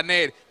of their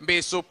need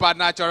be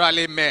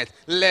supernaturally met.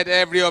 Let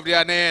every of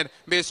their need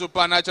be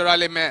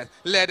supernaturally met.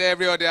 Let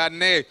every of their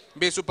need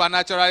be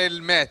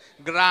supernaturally met.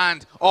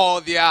 Grant all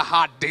their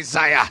heart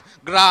desire.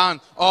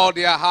 Grant all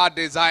their heart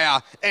desire.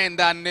 In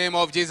the name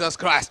of Jesus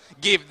Christ,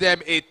 give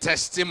them a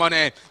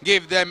testimony.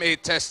 Give them a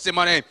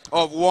testimony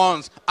of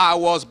once I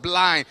was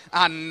blind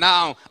and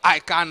now I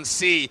can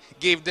see.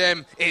 Give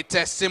them a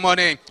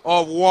testimony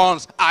of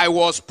once I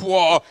was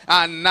poor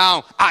and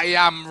now I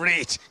am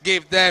rich.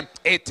 Give them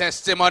a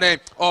testimony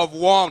of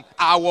one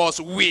I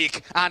was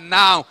weak and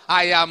now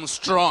I am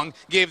strong.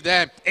 Give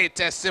them a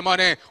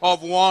testimony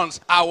of once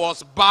I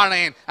was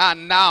barren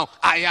and now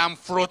I am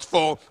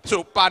fruitful.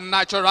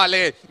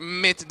 Supernaturally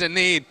meet the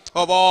need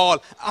of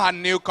all our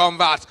new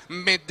converts.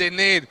 Meet the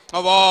need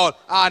of all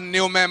our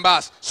new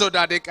members, so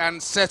that they can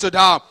settle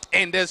down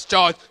in this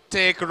church,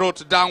 take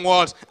root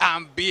downwards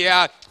and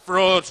bear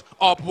fruit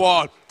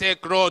upward.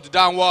 Take root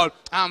downward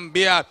and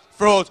bear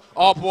fruit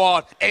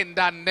upward in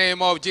the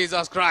name of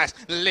Jesus Christ.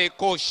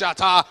 Leko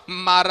shata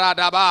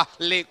maradaba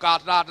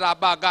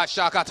lekatarabaga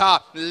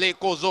shakata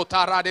leko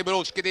zotara de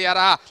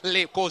broshkidiara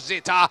leko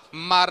zeta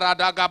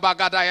maradaga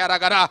bagada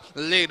yaragada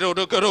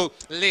ledodukuru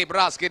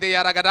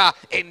lebraskidiyaragada.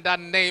 In the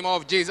name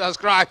of Jesus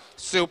Christ,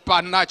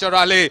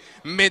 supernaturally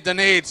meet the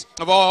needs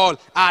of all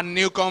our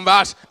new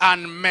converts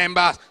and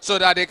members, so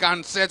that they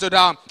can settle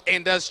down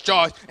in this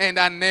church. In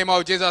the name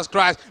of Jesus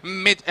Christ,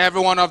 meet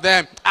every one of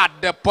them at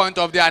the point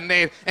of their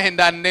need. In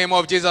the name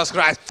of Jesus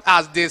Christ,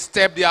 as they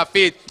step their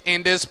feet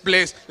in this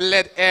place,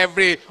 let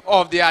every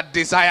of their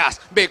desires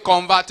be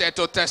converted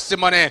to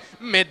testimony.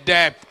 Meet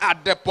them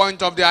at the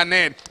point of their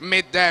need.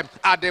 Meet them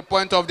at the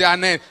point of their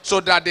need, so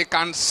that they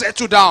can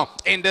settle down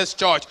in this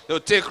church, to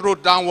take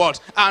root downwards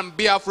and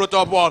bear fruit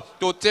upward,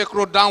 to take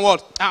root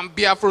downwards and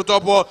bear fruit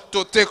upward,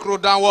 to take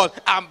root downward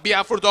and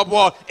bear fruit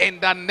upward. In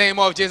the name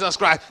of Jesus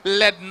Christ,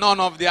 let none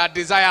of their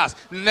desires,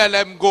 let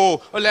them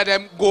go, let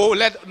them go,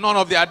 let none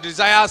of their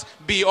desires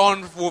be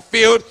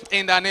unfulfilled.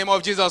 In the name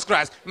of Jesus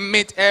Christ,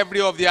 meet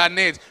every of their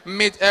needs,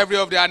 meet every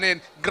of their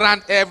needs,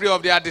 grant every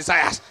of their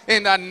desires.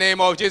 In the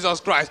name of Jesus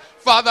Christ,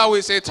 Father,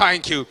 we say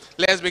thank you.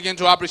 Let's begin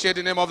to appreciate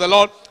the name of the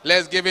Lord.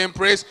 Let's give him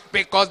praise,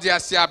 because there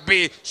shall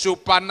be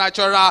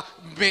supernatural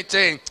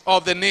meeting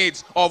of the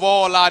needs of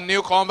all our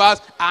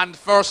newcomers and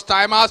first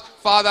timers.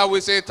 Father,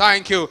 we say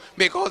thank you,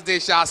 because they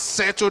shall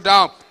settle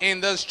down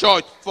in this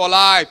church for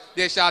life.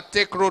 They shall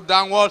take root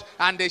downward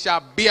and they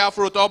shall bear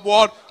fruit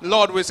upward.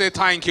 Lord, we say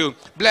thank you.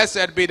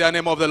 Blessed be the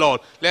name of the Lord.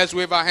 Let's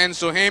wave our hands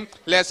to him.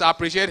 Let's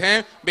appreciate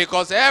him,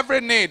 because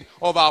every need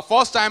of our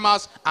first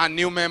timers and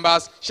new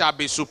members shall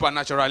be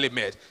supernaturally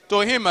met.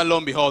 To him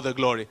alone be all the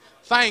glory.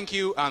 Thank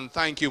you, and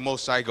thank you,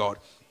 Most High God.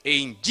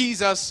 In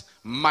Jesus'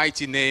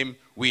 mighty name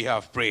we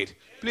have prayed.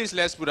 Please,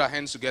 let's put our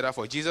hands together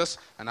for Jesus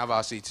and have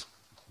our seat.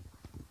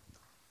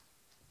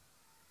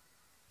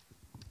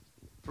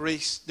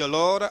 Praise the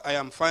Lord. I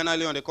am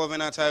finally on the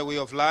covenant highway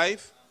of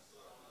life.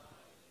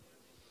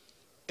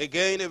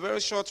 Again, a very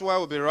short while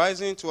we'll be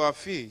rising to our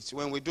feet.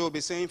 When we do, we'll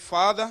be saying,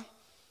 Father,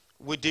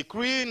 we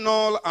decree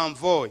null and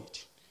void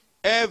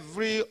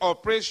every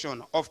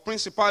operation of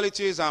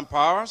principalities and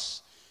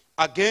powers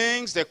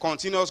against the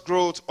continuous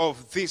growth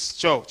of this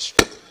church.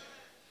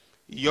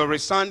 Your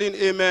resounding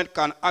amen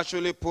can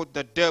actually put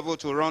the devil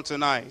to run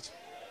tonight.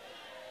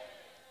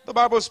 The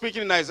Bible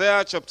speaking in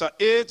Isaiah chapter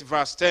 8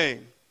 verse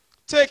 10.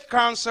 Take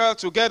counsel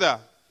together,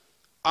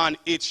 and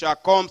it shall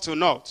come to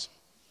naught.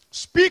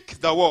 Speak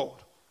the word,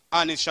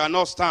 and it shall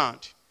not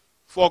stand.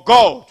 For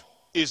God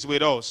is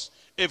with us.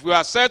 If we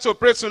are set to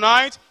pray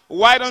tonight,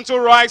 why don't you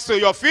rise to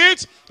your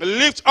feet,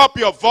 lift up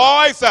your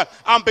voice,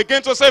 and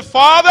begin to say,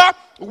 Father,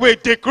 we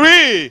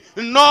decree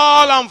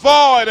null and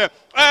void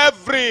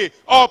every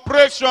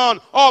operation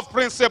of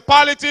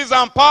principalities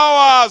and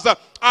powers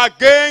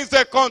against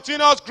the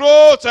continuous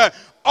growth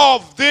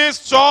of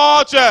this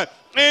church.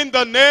 In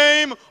the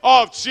name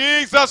of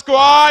Jesus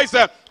Christ,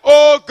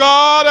 oh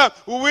God,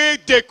 we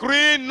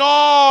decree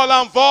null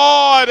and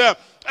void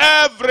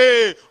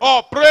every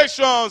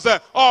operations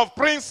of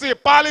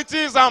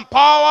principalities and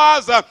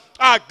powers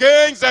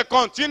against the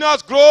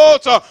continuous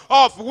growth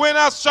of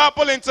Winners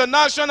Chapel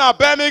International,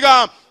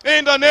 Birmingham.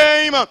 In the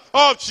name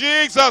of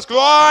Jesus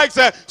Christ,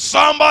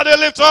 somebody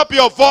lift up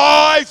your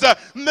voice.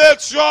 Make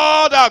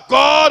sure that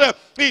God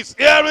is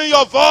hearing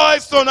your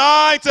voice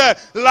tonight.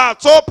 La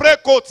topre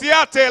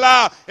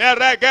kotiatela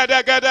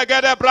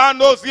eregede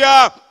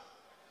brandosia.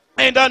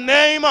 In the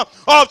name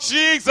of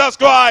Jesus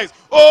Christ,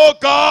 Oh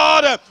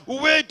God,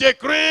 we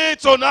decree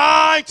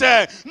tonight,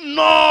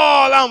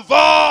 null and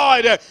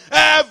void,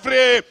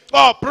 every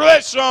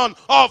operation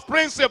of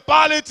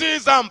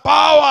principalities and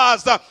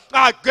powers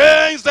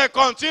against the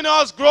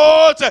continuous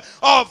growth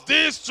of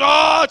this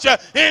church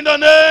in the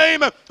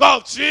name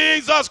of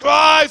Jesus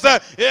Christ.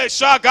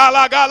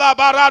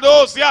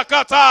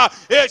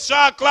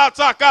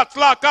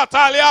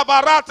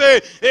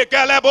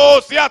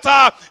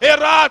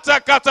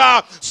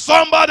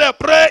 Somebody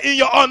pray in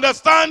your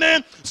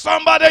understanding.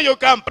 Somebody, you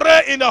can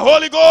pray in the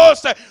Holy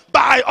Ghost.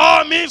 By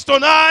all means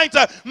tonight,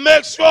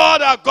 make sure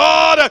that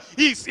God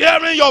is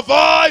hearing your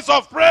voice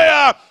of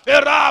prayer.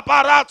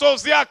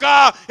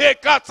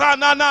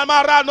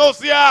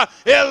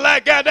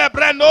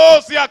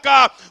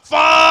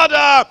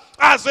 Father,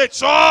 as a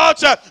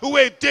church,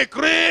 we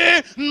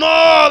decree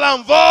null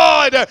and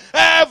void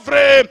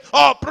every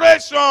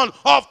operation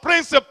of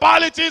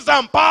principalities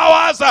and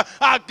powers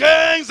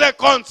against the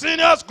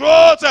continuous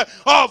growth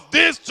of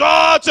this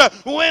church,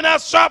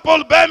 Winners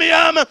Chapel,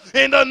 Birmingham,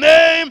 in the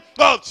name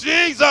of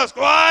Jesus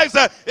Christ.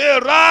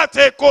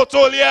 Erate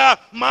kotolia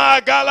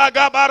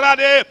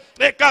magalagabarade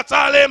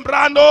ekatale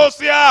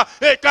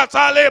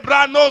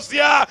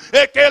branosia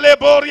ekele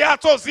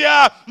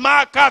boriatosia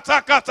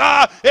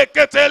makatakata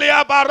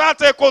eketelia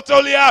barate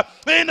kotolia,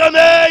 in the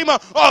name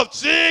of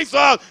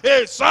Jesus.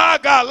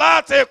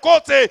 Esagalate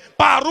kote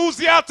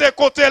paruziate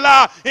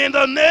kotela, in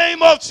the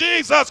name of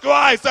Jesus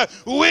Christ,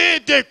 we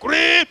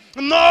decree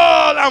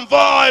null and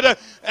void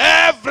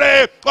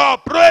every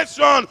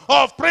operation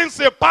of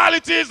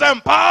principalities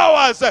and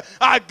powers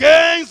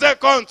against the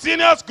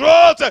continuous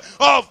growth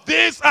of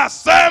this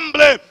assembly.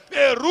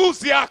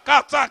 Erusia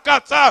kata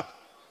kata.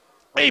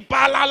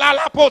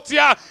 Ipalalala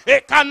potia,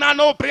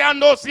 ekanano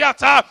briando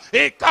siata,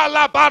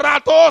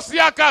 ekalabarato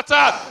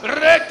siakata,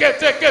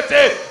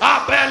 reketekete,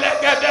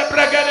 apelegede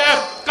bregede,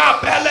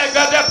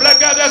 kapelegede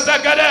bregede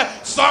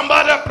zegede.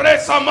 Somebody pray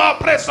some more,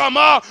 pray some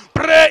more.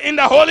 Pray in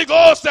the Holy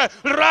Ghost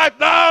right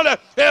now.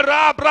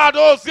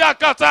 Erabrado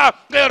ziakata,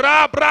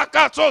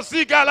 erabrakato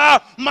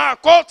zigala,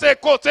 makote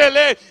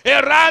kotele,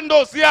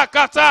 erando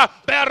ziakata,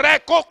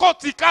 bereko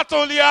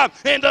kotikatolia,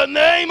 in the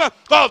name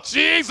of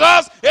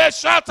Jesus.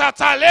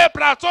 Eshatatale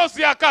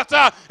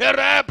pratosiakata,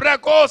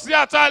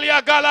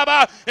 erebregosiatalia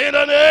galaba, in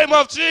the name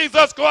of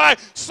Jesus Christ.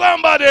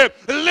 Somebody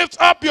lift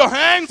up your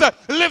hands,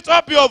 lift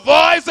up your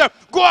voice.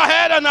 Go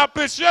ahead and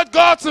appreciate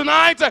God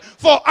tonight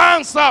for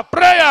answer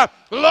prayer.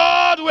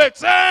 Lord, we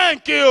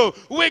thank you.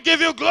 We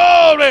give you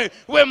glory.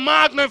 We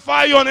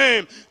magnify your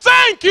name.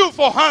 Thank you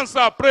for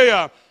answer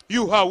prayer.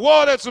 You are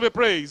worthy to be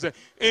praised.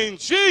 In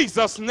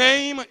Jesus'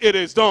 name it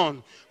is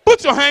done.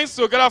 Put your hands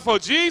together for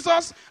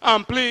Jesus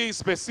and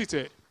please be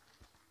seated.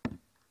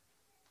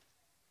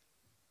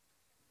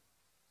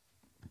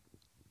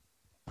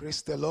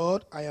 Praise the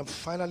Lord. I am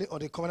finally on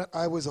the covenant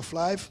highways of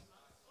life.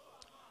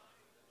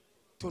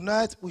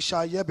 Tonight we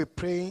shall here be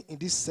praying in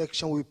this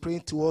section. We're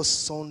praying towards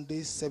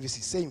Sunday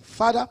services, saying,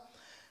 Father,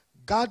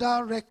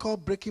 gather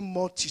record-breaking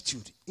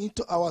multitude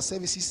into our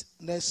services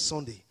next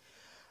Sunday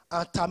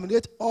and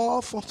terminate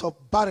all forms of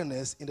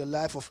barrenness in the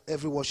life of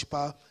every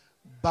worshiper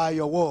by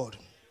your word.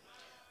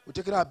 We're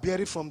taking our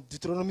bearing from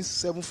Deuteronomy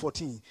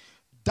 7:14.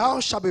 Thou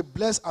shalt be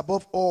blessed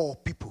above all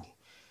people.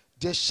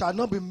 There shall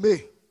not be male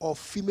or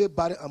female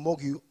barren among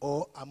you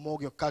or among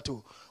your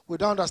cattle.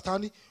 Without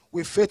understanding,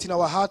 with faith in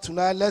our heart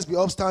tonight, let's be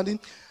upstanding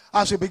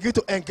as we begin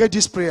to engage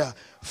this prayer.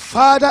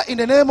 Father, in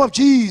the name of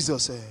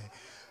Jesus,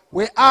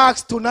 we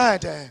ask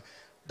tonight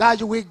that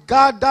you will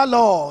gather,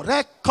 Lord,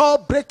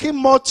 record-breaking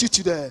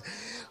multitude,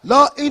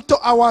 Lord, into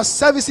our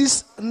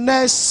services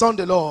next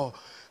Sunday, Lord.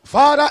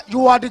 Father,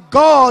 you are the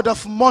God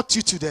of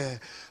multitude.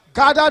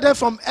 Gather them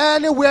from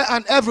anywhere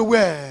and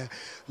everywhere.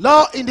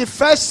 Lord, in the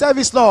first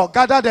service, Lord,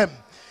 gather them.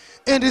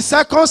 In the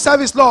second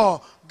service,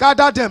 Lord,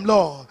 gather them,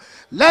 Lord.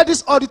 Let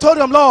this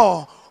auditorium,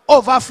 Lord,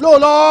 overflow,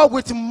 Lord,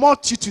 with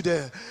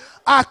multitude.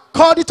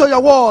 According to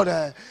your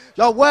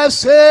word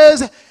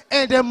says,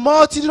 and the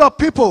multitude of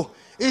people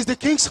is the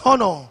king's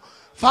honor.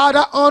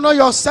 Father, honor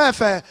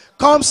yourself.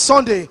 Come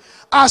Sunday,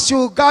 as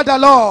you gather,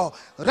 Lord,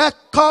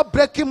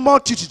 record-breaking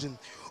multitude,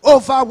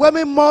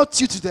 overwhelming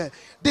multitude,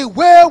 the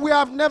way we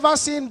have never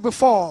seen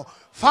before.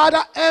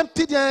 Father,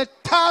 empty the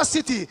entire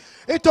city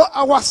into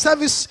our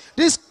service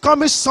this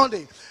coming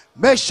Sunday.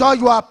 Make sure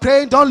you are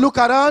praying. Don't look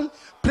around.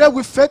 Pray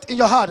with faith in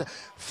your heart.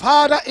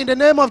 Father, in the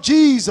name of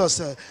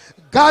Jesus,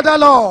 gather,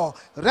 Lord,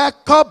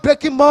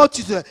 record-breaking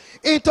multitude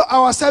into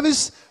our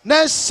service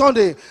next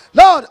Sunday.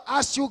 Lord,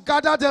 as you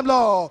gather them,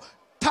 Lord,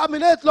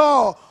 terminate,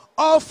 Lord,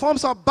 all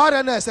forms of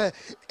barrenness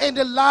in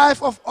the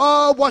life of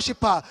all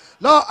worshippers.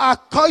 Lord,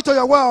 according to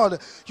your word,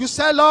 you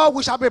say, Lord,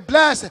 we shall be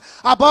blessed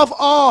above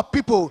all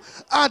people,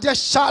 and there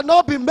shall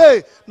not be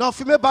male nor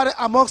female barren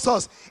amongst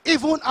us,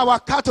 even our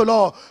cattle,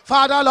 Lord.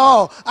 Father,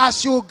 Lord,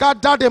 as you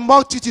gather the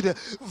multitude,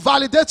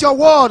 validate your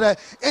word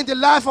in the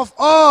life of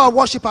all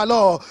worshippers,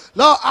 Lord.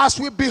 Lord, as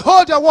we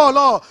behold your word,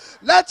 Lord,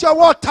 let your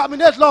word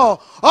terminate, Lord,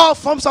 all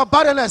forms of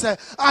barrenness,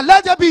 and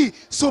let there be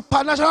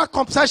supernatural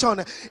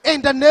compensation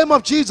in the name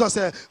of Jesus.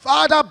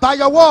 Father, by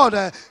your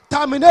word,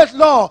 terminate,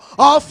 Lord,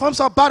 all forms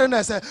of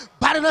barrenness,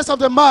 barrenness of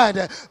the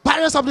mind,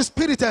 barrenness of the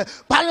spirit,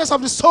 barrenness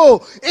of the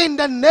soul, in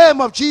the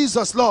name of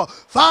Jesus, Lord.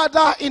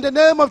 Father, in the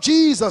name of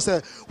Jesus,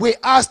 we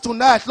ask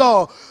tonight,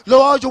 Lord,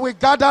 Lord, you will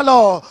gather,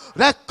 Lord,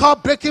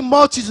 record-breaking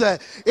multitudes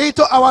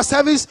into our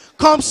service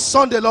come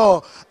Sunday,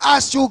 Lord.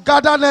 As you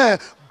gather there,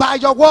 by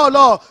your word,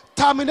 Lord,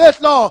 terminate,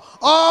 Lord,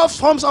 all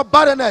forms of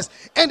barrenness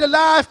in the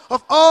life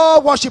of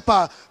all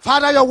worshippers.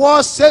 Father, your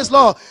word says,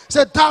 Lord,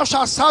 say, thou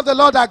shalt serve the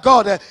Lord thy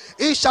God.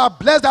 He shall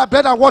bless thy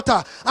bread and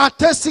water, and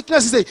take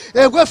sicknesses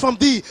away from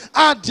thee,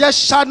 and there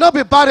shall not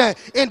be barren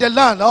in the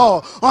land.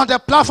 Lord, on the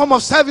platform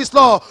of service,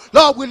 Lord,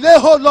 Lord, we lay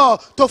hold, Lord,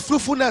 to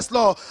fruitfulness,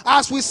 Lord,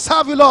 as we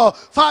serve you, Lord.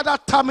 Father,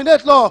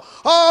 terminate, Lord,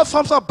 all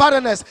forms of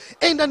barrenness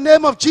in the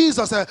name of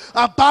Jesus.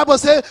 Our Bible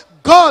says,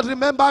 God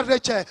remembered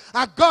Rachel,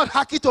 and God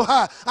hearkened to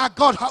her, and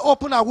God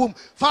opened her womb.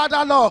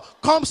 Father, Lord,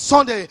 come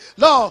Sunday,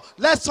 Lord,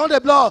 let Sunday,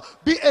 Lord,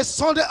 be a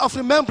Sunday of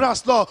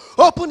remembrance, Lord.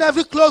 Open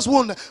every closed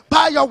wound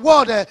by your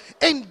word,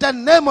 in the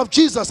name of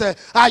Jesus.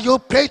 Are you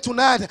pray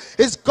tonight?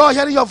 Is God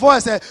hearing your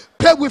voice?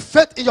 Pray with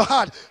faith in your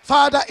heart.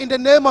 Father, in the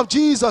name of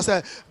Jesus,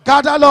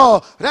 gather,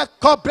 Lord,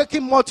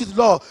 record-breaking multitude,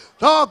 Lord.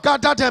 Lord,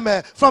 gather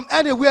them from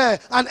anywhere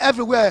and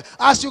everywhere.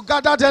 As you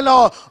gather them,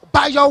 Lord,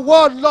 by your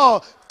word,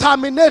 Lord,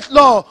 terminate,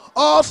 Lord,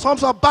 all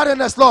forms of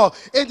barrenness, Lord,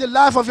 in the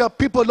life of your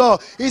people,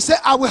 Lord. He said,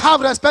 I will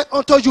have respect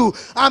unto you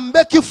and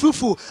make you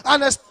fruitful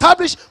and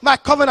establish my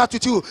covenant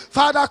with you.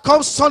 Father,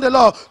 come Sunday,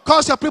 Lord,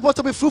 cause your people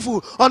to be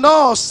fruitful on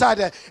all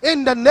sides,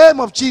 in the name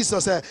of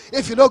Jesus.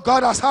 If you know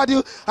God has heard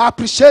you,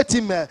 appreciate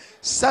him,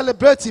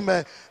 celebrate him,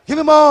 give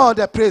him all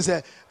the praise,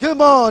 give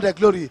him all the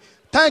glory.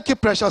 Thank you,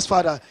 precious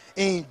Father.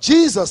 In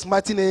Jesus'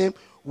 mighty name,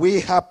 we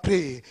have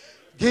prayed.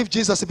 Give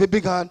Jesus a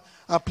big hand,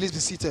 and please be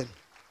seated.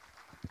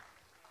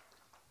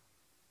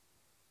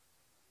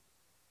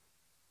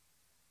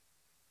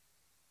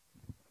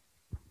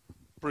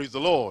 Praise the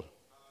Lord.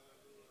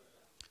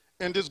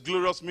 In this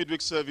glorious midweek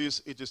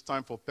service, it is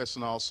time for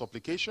personal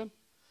supplication.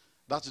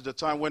 That is the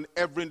time when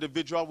every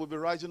individual will be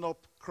rising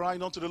up,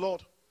 crying unto the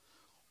Lord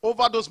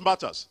over those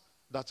matters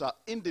that are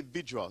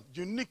individual,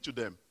 unique to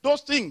them.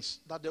 Those things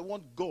that they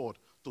want God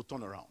to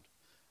turn around.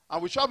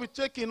 And we shall be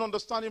taking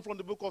understanding from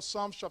the book of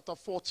Psalms chapter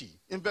 40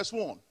 in verse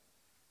 1.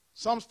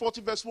 Psalms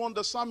 40 verse 1,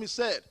 the psalmist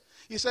said,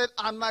 he said,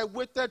 and I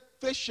waited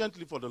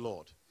patiently for the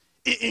Lord.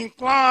 He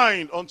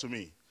inclined unto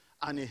me,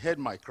 and he heard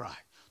my cry.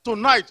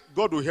 Tonight,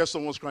 God will hear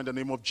someone's cry in the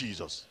name of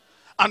Jesus.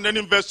 And then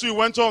in verse 2, he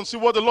went on, see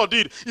what the Lord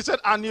did. He said,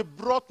 and he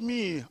brought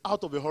me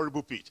out of a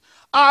horrible pit,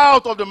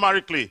 out of the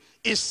miry clay.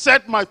 He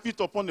set my feet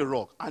upon the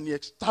rock, and he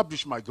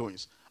established my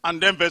goings.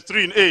 And then verse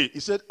 3 in A, he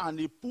said, and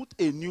he put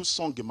a new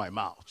song in my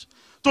mouth.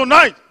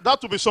 Tonight,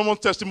 that will be someone's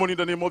testimony in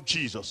the name of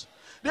Jesus.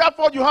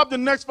 Therefore, you have the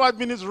next 5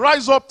 minutes.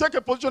 Rise up, take a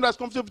position that's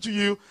comfortable to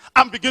you,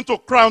 and begin to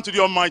cry unto the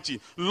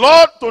Almighty.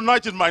 Lord,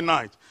 tonight is my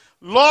night.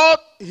 Lord,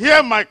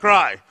 hear my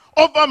cry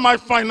over my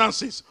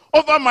finances,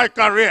 over my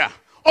career,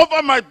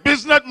 over my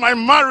business, my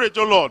marriage,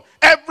 oh Lord.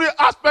 Every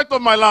aspect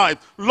of my life,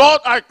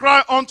 Lord, I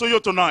cry unto you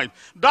tonight.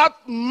 That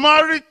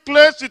miry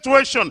clay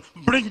situation,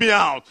 bring me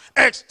out.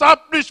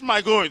 Establish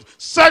my goings.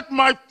 Set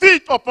my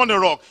feet upon the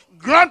rock.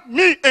 Grant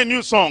me a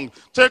new song.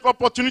 Take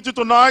opportunity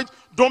tonight.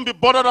 Don't be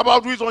bothered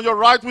about who is on your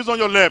right, who is on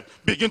your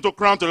left. Begin to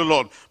cry unto the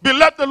Lord. Be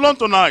left alone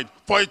tonight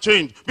for a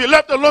change. Be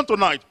left alone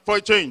tonight for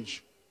a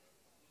change.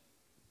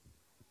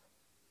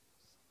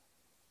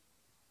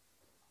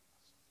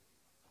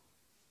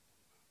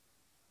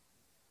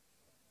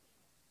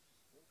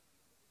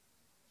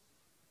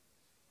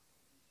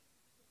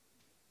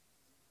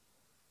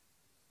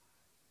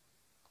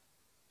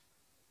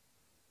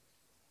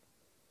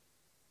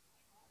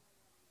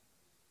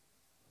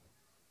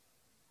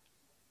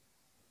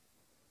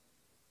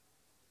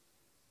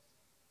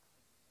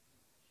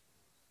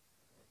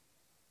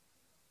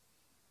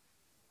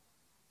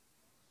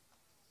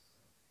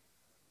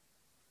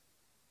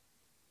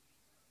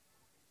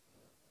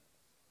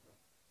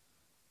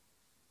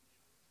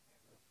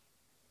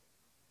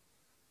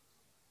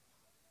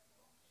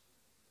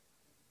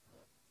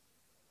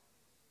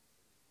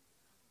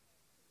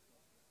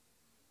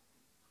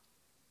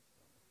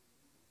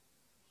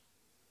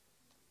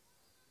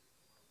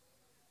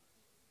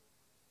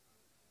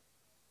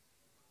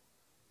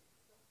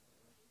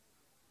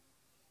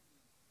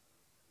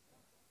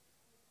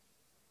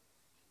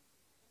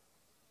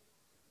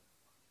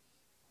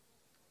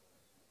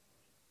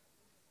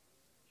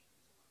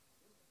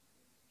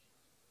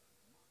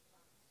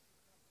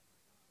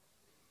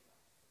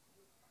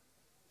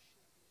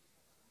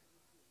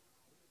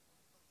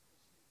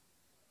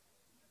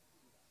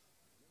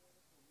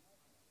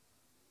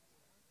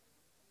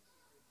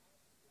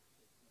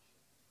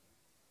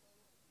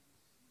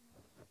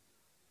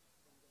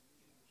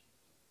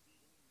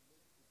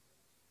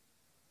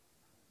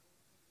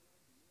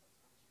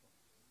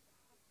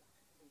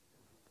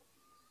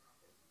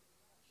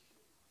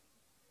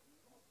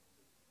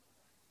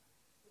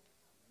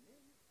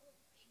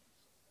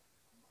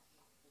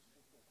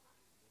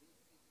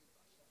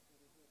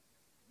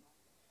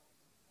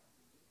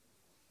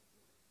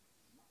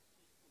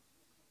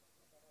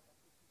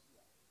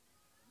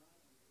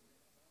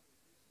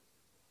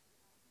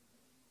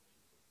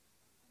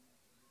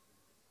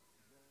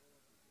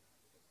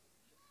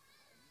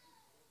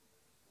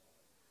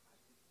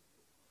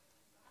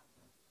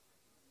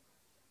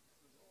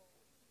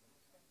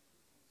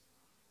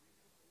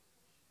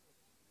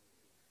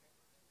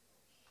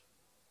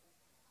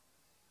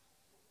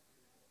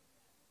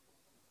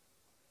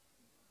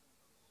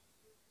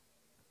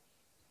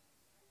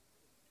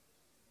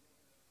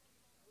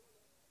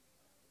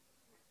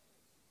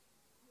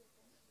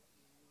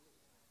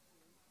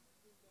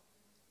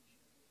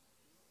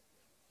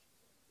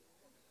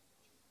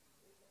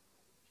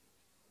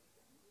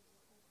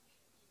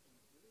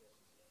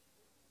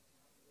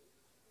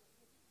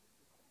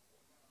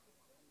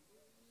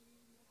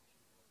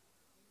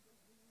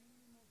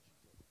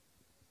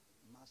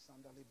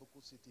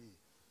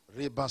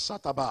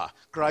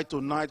 Cry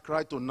tonight,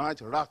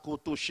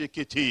 Rakoto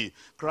Shekiti.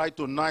 Cry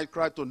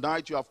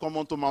tonight, you have come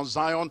onto Mount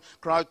Zion.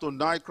 Cry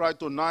tonight,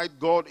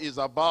 God is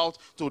about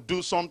to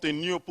do something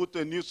new. Put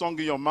a new song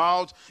in your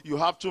mouth. You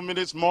have 2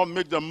 minutes more,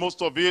 make the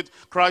most of it.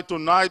 Cry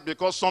tonight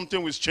because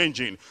something is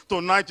changing.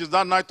 Tonight is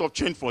that night of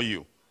change for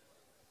you.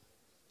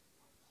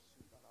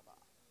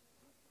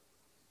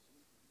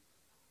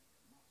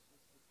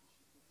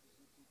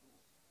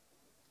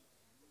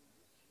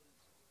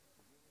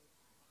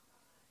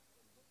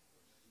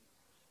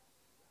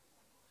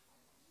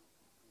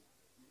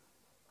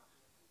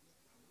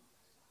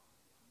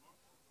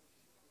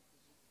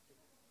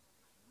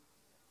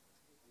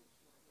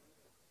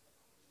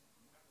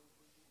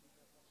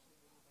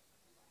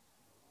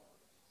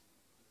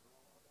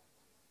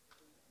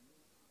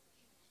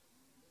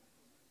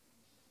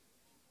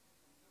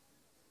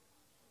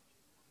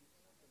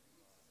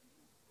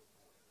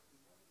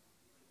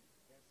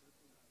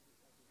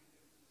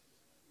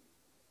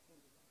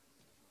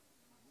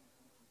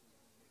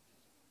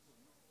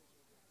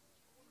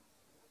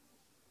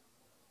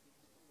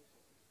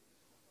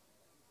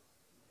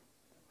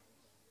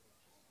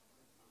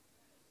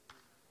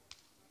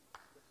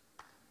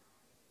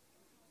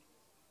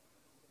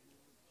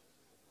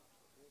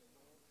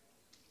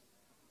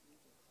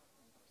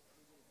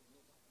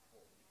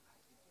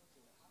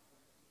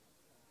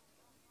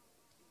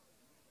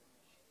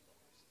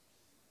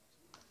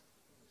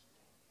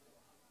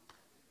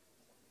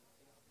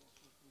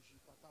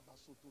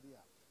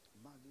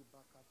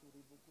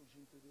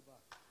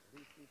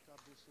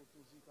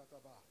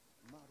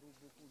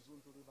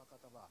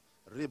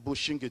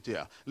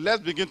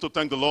 Let's begin to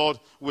thank the Lord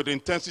with the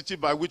intensity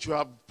by which you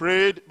have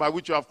prayed, by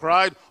which you have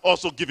cried.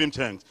 Also give him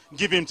thanks.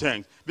 Give him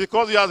thanks.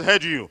 Because he has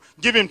heard you,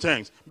 give him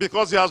thanks.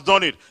 Because he has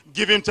done it,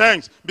 give him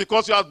thanks.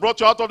 Because he has brought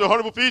you out of the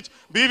horrible pit,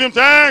 give him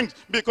thanks.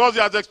 Because he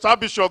has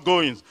established your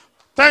goings.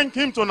 Thank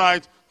him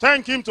tonight.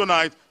 Thank him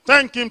tonight.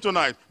 Thank him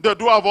tonight. The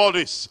doer of all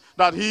this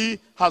that he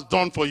has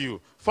done for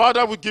you.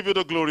 Father, we give you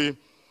the glory.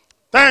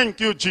 Thank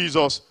you,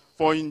 Jesus.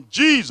 For in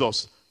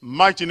Jesus'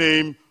 mighty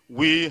name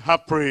we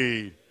have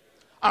prayed.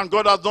 And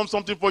God has done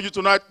something for you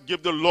tonight.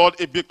 Give the Lord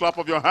a big clap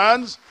of your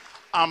hands.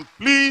 And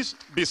please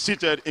be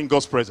seated in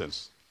God's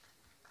presence.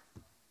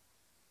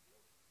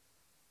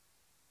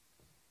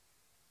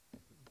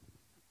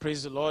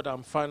 Praise the Lord.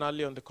 I'm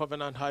finally on the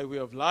covenant highway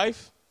of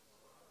life.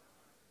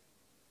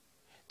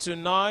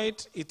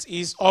 Tonight it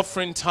is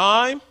offering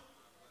time.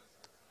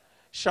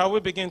 Shall we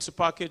begin to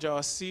package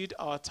our seed,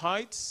 our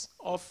tithes,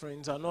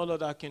 offerings, and all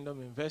other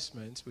kingdom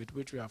investments with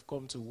which we have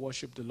come to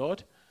worship the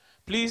Lord?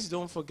 Please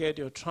don't forget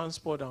your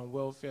transport and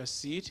welfare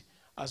seed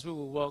as we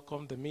will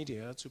welcome the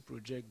media to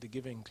project the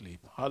giving clip.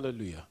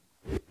 Hallelujah.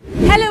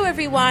 Hello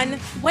everyone.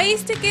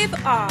 Ways to give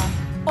are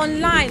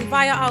online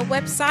via our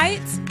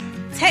website,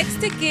 text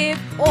to give,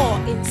 or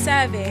in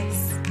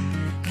service.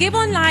 Give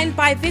online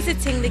by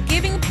visiting the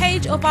giving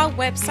page of our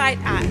website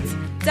at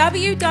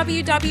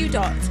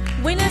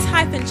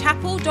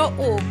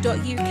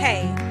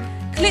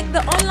www.winners-chapel.org.uk. Click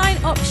the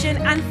online option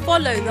and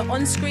follow the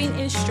on-screen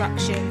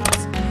instructions.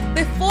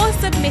 Before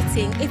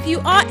submitting, if you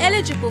are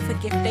eligible for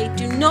gift aid,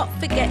 do not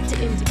forget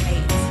to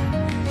indicate.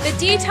 The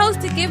details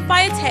to give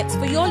via text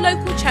for your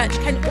local church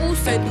can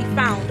also be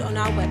found on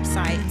our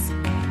website.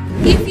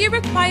 If you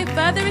require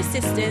further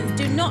assistance,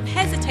 do not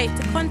hesitate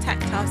to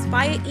contact us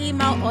via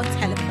email or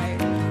telephone.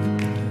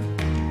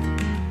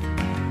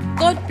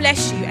 God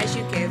bless you as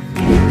you give.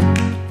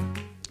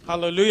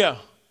 Hallelujah.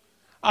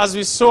 As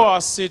we sow our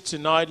seed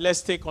tonight,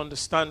 let's take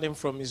understanding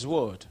from his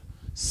word.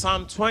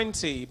 Psalm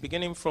 20,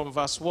 beginning from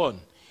verse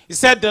 1. He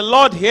said, "The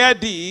Lord hear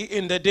thee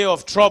in the day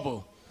of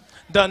trouble.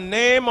 The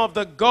name of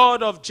the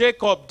God of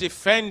Jacob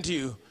defend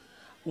you.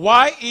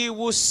 Why? He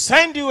will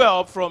send you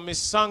help from his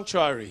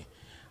sanctuary.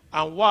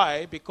 And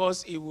why?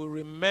 Because he will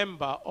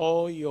remember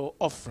all your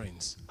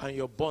offerings and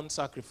your burnt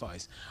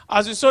sacrifice."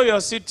 As you sow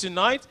your seed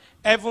tonight,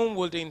 heaven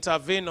will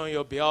intervene on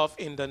your behalf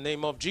in the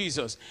name of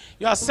Jesus.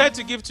 You are set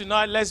to give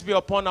tonight. Let's be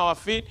upon our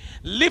feet.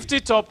 Lift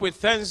it up with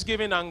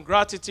thanksgiving and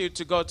gratitude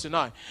to God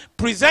tonight.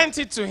 Present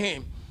it to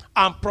him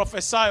and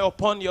prophesy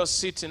upon your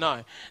seed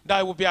tonight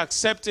that it will be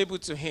acceptable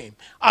to him.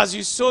 As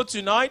you sow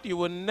tonight, you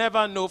will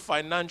never know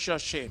financial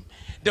shame.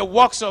 The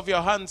works of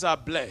your hands are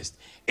blessed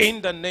in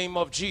the name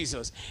of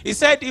Jesus. He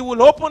said he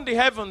will open the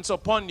heavens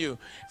upon you.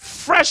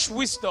 Fresh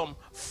wisdom,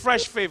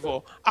 fresh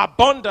favor,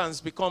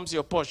 abundance becomes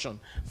your portion.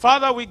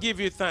 Father, we give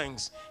you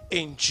thanks.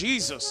 In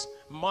Jesus'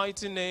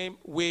 mighty name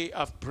we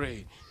have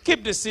prayed.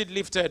 Keep the seed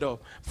lifted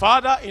up.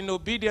 Father, in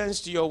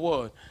obedience to your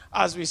word,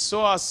 as we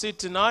sow our seed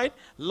tonight,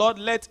 Lord,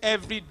 let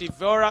every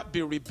devourer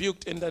be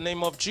rebuked in the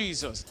name of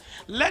Jesus.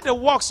 Let the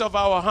works of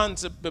our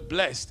hands be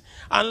blessed.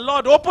 And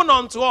Lord, open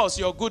unto us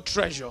your good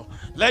treasure.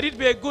 Let it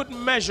be a good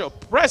measure,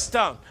 pressed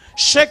down,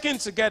 shaken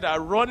together,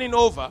 running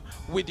over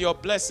with your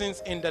blessings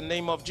in the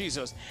name of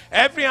Jesus.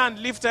 Every hand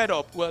lifted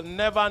up will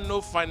never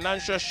know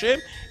financial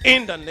shame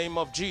in the name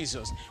of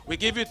Jesus. We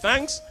give you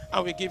thanks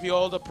and we give you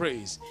all the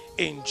praise.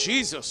 In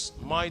Jesus'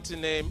 mighty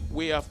name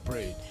we have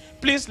prayed.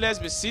 Please, let's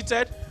be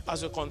seated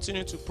as we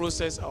continue to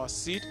process our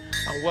seed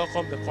and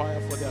welcome the choir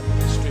for the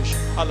administration.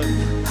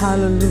 Hallelujah.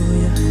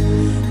 Hallelujah.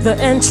 The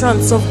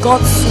entrance of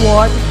God's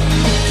word,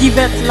 He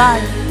giveth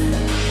life,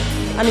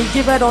 and He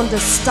giveth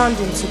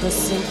understanding to the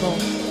simple.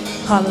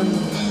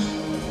 Hallelujah.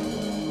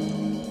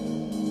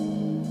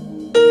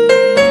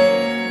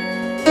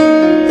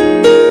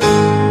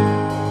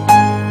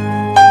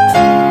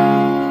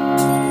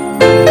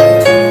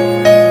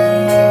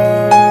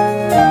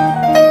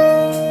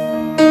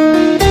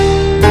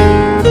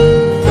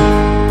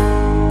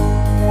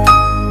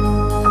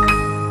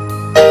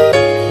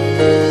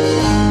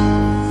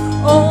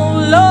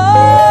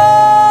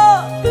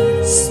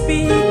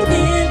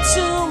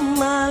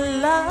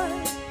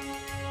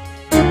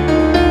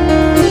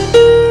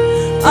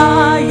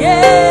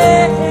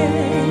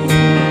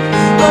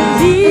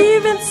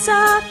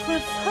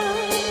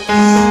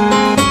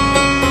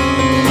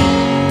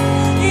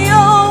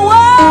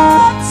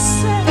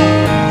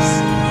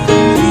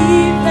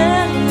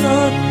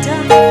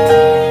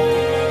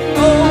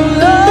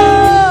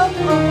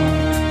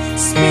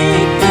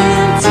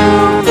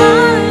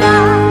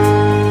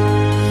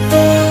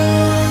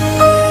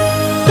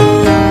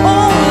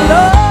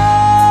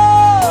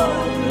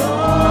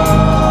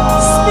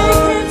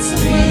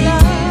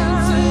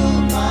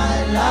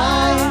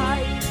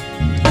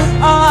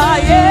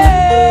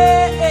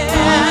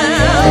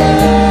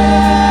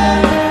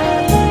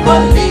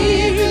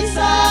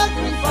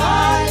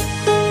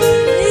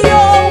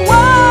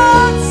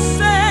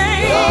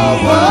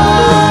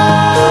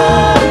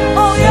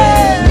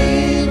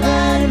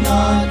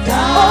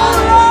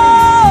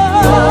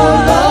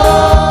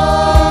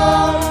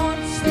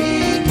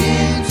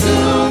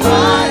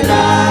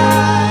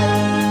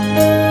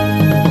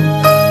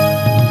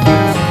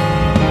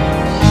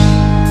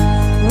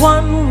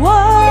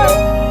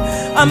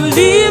 I'm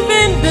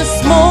leaving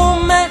this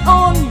moment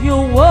on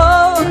your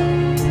word,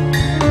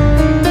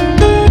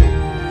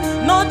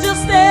 not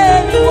just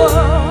any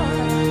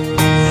word,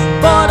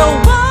 but a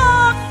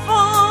word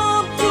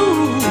from you.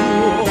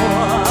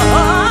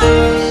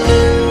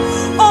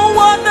 Oh,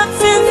 what that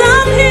says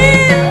I'm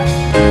here,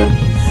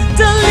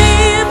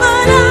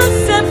 delivered and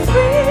set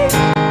free.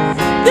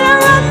 There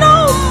are no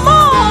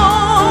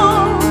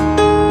more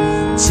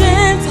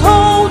chains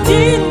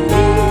holding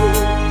me.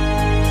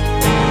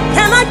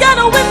 Can I get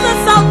a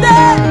witness out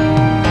there?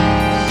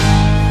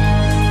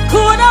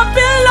 Could I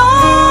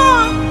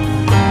belong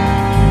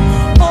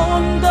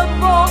on the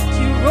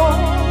rocky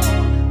road?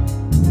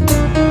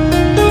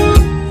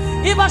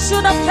 If I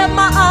should have kept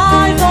my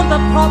eyes on the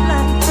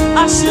problem,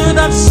 I should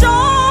have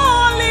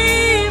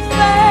surely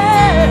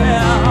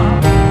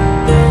failed.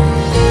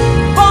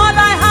 But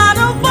I had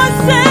a voice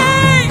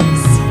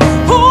says,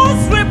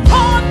 whose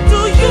report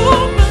do you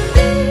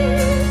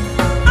believe?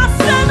 I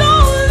said,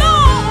 oh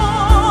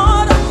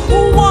Lord,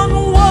 one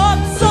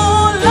word's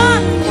all I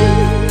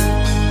need.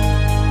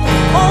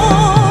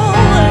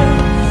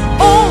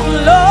 Oh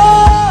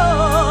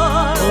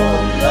Lord,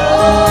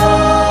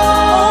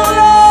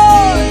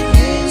 speak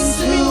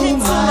into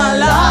my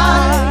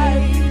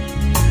life.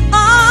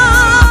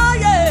 Ah,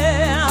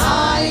 yeah.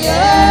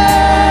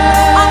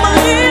 I'm a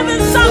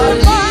living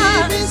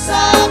sacrifice.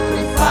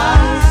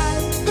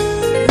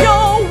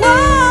 Your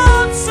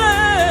word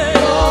says,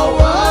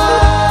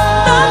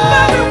 that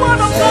very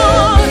word of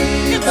God,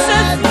 it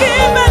says,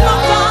 give and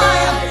not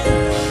die.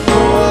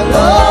 Oh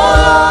Lord,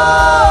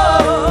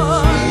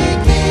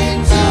 speak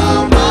into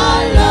my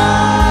life.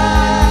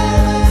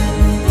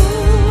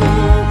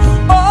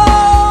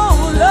 Oh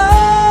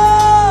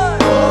Lord,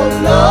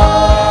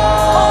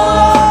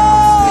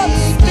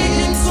 speak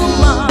into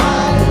my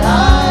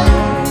life.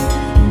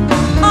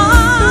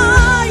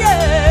 Ah,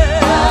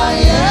 yeah.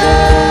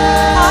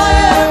 I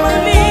am a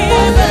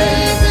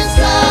living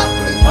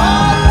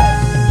sacrifice.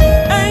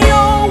 And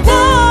your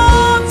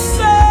word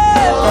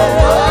says,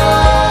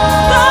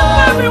 that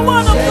very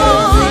word of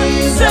God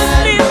says,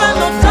 live and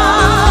not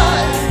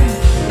die.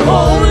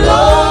 Oh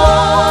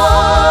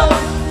Lord,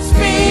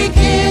 speak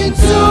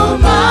into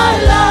my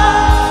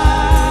life.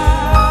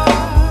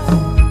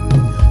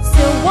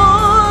 Say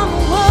one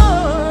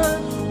word,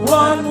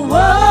 one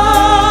word,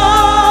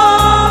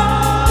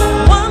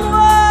 one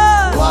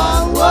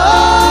word,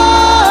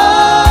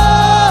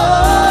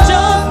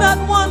 just that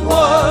one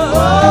word,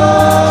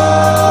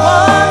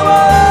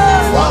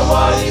 one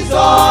word is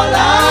all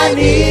I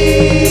need.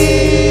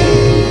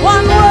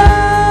 One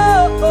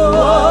word,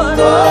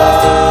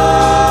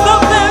 the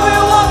very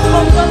word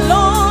from the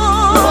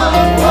Lord,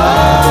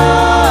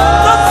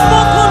 the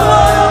spoken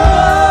word of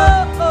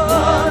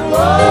God.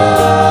 One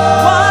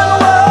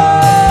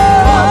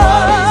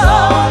word is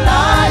all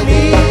I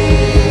need.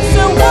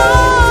 Say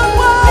one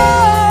word,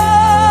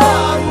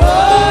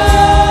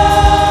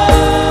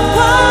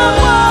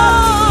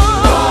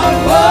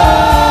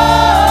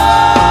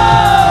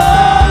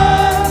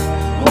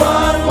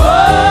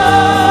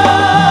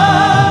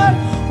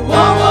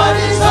 one word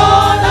is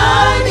all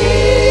I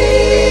need.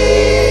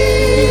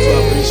 Begin to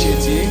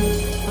appreciate Him.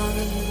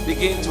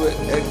 Begin to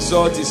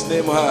exalt His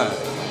name high.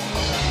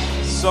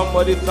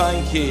 Somebody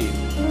thank Him.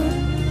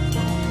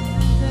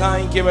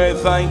 Thank him and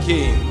thank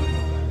him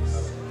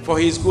for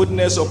his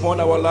goodness upon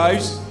our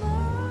lives,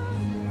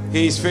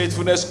 his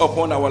faithfulness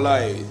upon our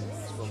lives.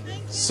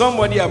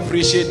 Somebody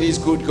appreciate this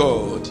good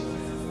God.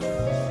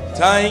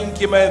 Thank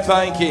him and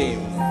thank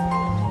him.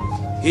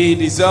 He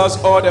deserves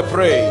all the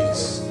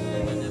praise.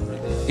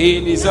 He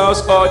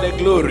deserves all the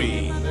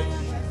glory.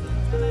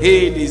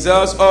 He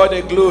deserves all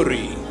the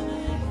glory.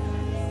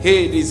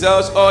 He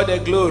deserves all the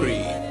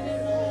glory.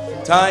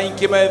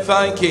 Thank him and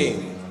thank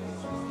him.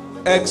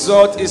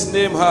 Exalt his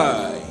name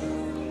high.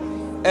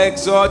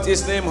 Exalt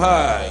his name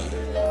high.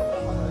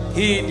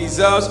 He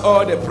deserves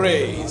all the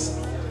praise.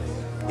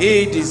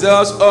 He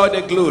deserves all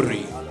the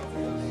glory.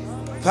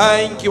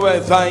 Thank you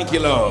and thank you,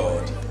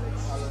 Lord.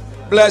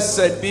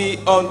 Blessed be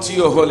unto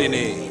your holy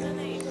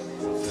name.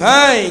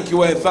 Thank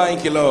you and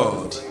thank you,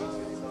 Lord.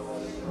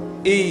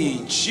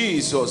 In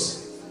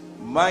Jesus'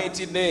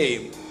 mighty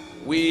name,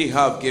 we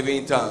have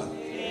given thanks.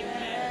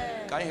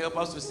 Can you help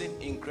us to sing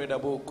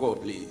Incredible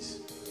God, please?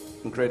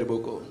 Incredible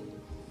God.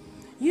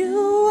 You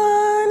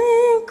are an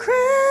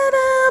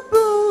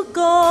incredible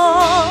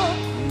God.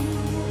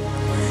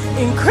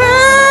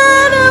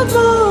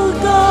 Incredible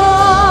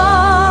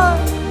God.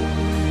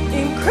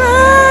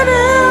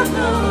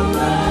 Incredible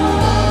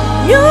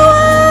God. You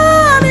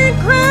are an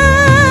incredible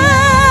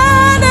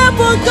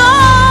God.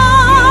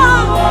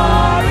 You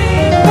are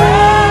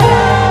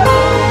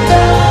incredible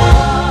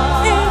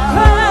God.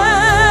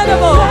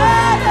 Incredible.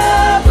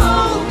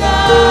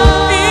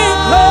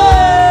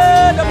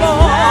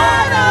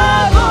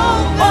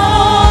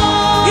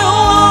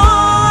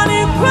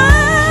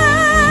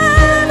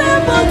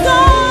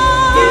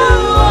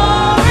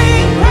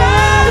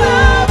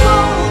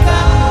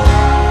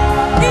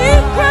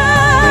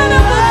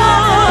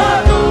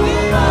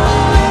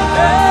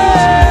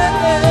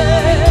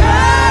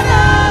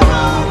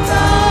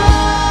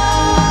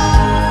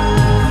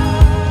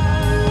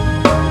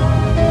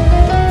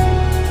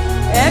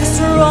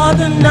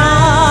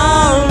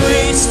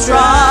 Extraordinary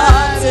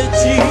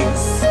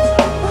strategies,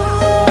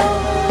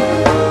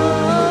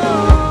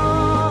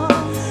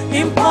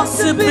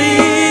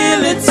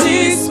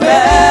 impossibilities,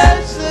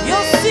 special.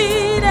 You're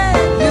seated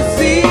in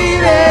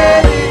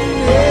it.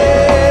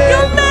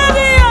 You may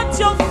be at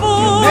your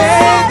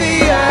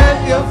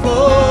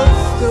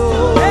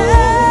footstool.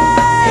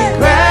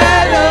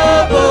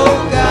 Incredible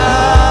God.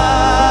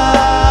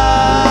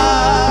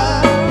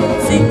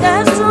 Sing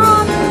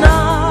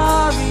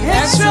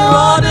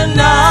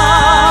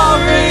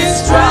extraordinary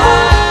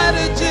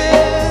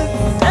strategies,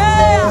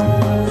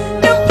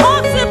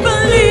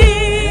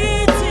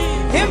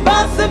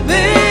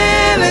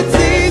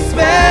 impossibilities,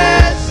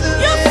 special.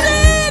 You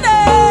see that.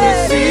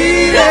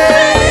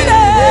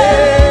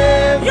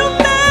 You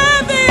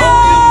made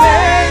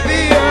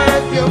the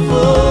earth your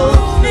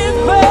foot.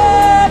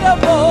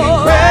 Incredible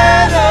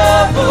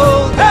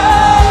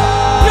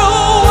God. You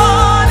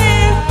are an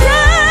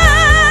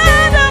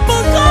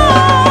incredible God.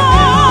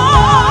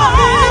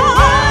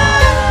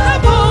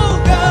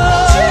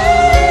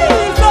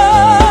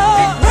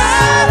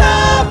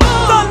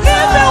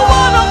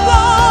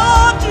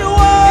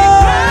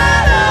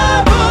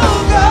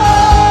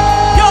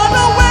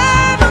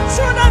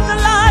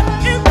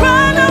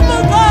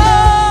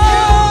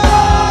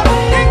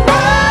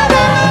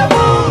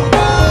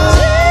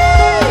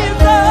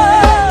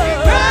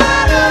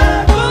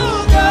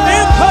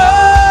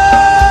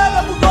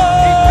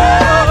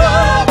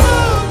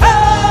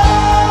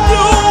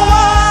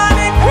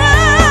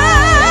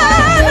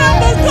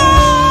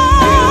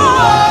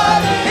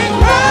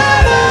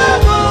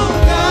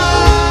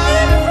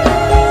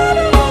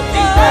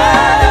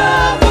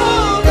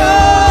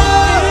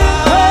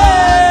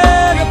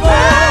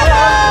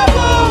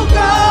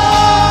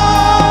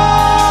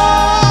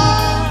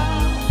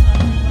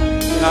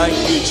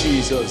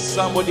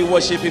 Somebody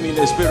worship him in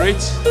the spirit.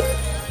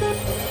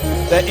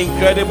 The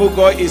incredible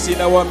God is in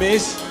our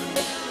midst.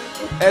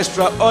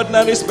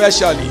 Extraordinary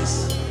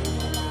specialist.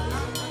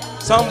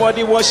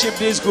 Somebody worship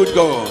this good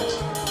God.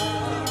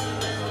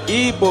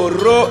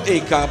 Iboro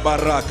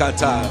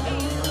ekabarakata.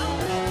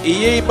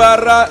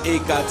 Ibara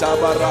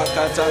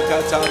ekatabarakata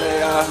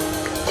katalea.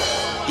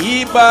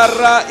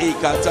 Ibara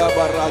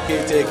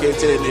ekatabarakete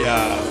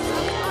ketelea.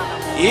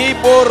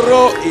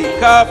 Iboro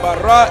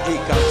ekabara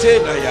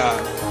ekatenaya.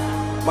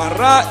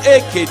 Mara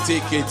ekete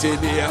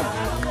ketelea.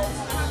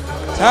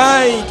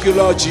 Thank you,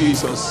 Lord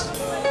Jesus.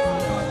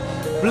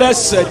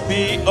 Blessed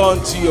be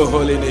unto your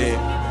holy name.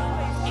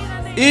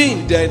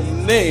 In the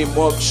name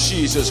of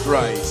Jesus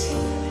Christ.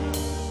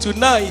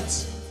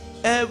 Tonight,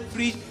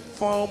 every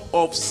form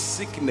of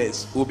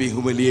sickness will be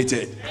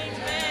humiliated.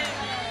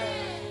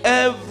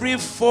 Every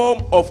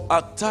form of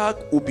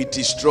attack will be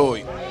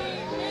destroyed.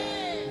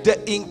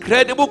 The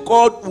incredible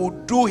God will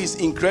do his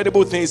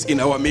incredible things in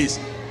our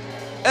midst.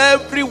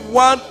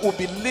 Everyone will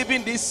be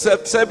leaving this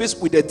service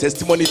with a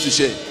testimony to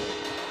share.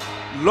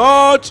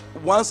 Lord,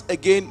 once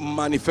again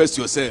manifest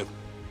yourself.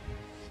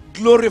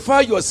 Glorify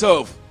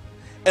yourself.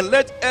 And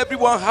let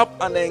everyone have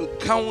an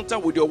encounter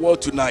with your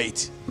word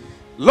tonight.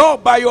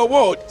 Lord, by your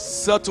word,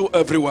 settle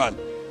everyone.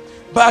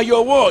 By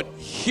your word,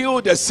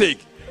 heal the sick.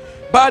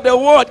 By the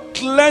word,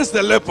 cleanse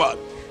the leper.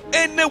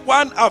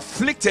 Anyone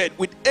afflicted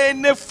with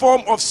any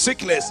form of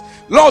sickness,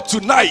 Lord,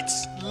 tonight,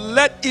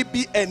 let it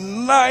be a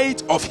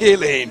night of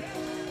healing,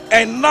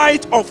 a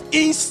night of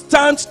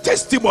instant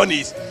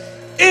testimonies,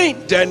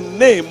 in the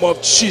name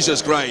of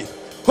Jesus Christ.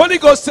 Holy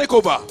Ghost, take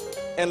over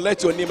and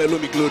let your name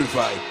alone be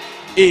glorified.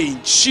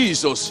 In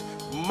Jesus'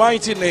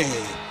 mighty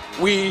name,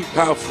 we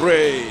have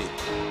prayed.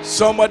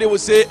 Somebody will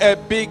say a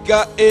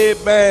bigger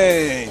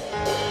amen.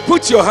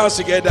 Put your hands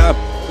together.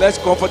 Let's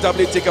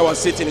comfortably take our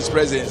seat in His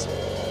presence.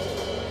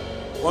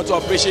 I want to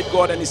appreciate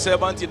God and His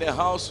servant in the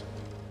house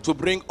to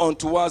bring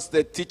unto us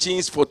the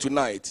teachings for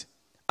tonight.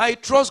 I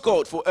trust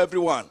God for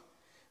everyone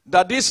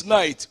that this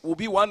night will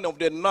be one of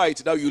the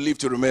nights that you live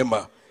to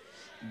remember.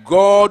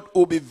 God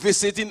will be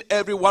visiting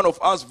every one of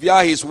us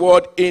via His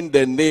word in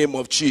the name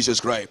of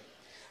Jesus Christ.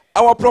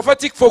 Our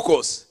prophetic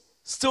focus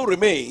still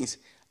remains,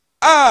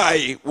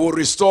 I will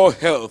restore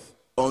health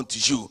unto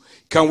you.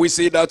 Can we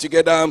say that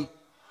together?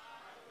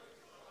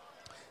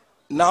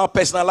 Now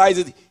personalize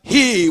it.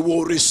 He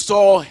will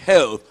restore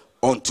health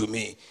unto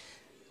me.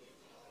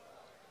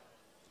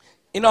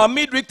 In our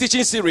midweek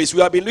teaching series,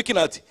 we have been looking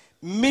at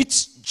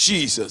Meet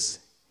Jesus,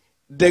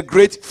 the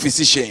great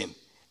physician,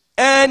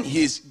 and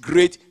his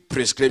great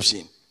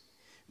prescription.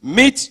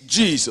 Meet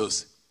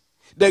Jesus,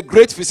 the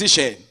great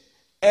physician,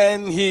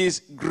 and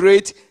his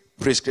great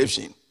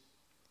prescription.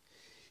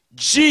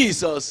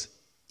 Jesus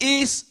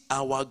is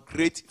our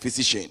great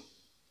physician.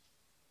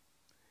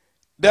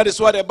 That is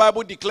what the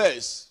Bible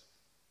declares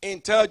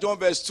in 3 John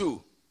verse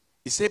 2.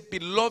 It said,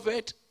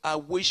 Beloved, I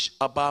wish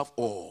above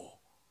all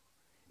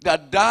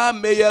that thou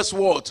mayest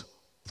what?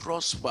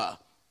 Prosper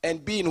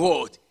and be in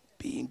what?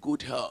 Be in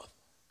good health.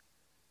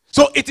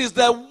 So it is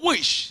the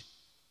wish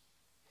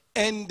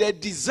and the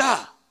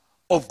desire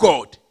of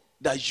God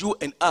that you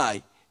and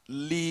I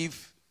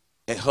live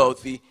a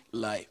healthy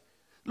life.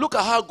 Look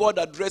at how God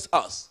addressed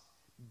us.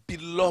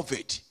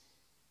 Beloved.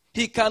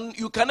 You can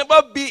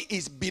never be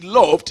His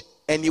beloved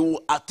and He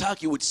will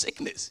attack you with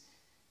sickness.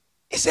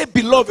 He said,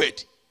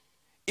 Beloved,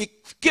 in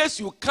case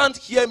you can't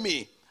hear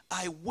me,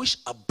 I wish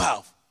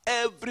above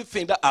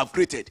everything that I've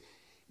created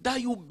that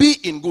you be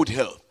in good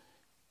health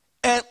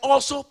and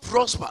also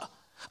prosper.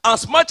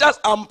 As much as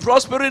I'm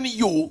prospering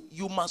you,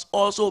 you must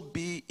also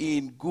be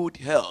in good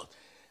health.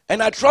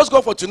 And I trust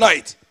God for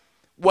tonight.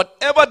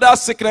 Whatever that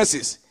sickness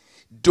is,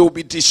 they'll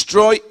be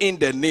destroyed in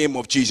the name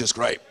of Jesus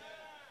Christ.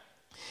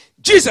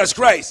 Jesus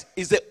Christ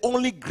is the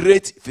only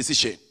great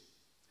physician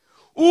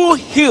who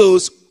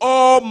heals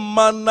all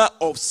manner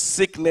of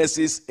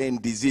sicknesses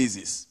and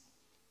diseases.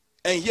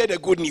 And hear the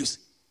good news.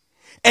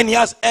 And He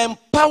has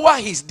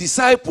empowered His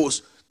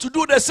disciples to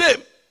do the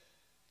same.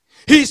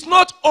 He is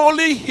not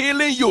only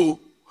healing you,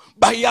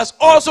 but He has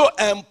also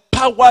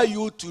empowered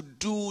you to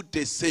do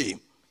the same.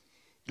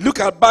 Look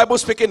at Bible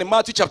speaking in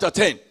Matthew chapter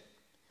 10,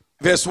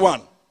 verse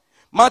 1.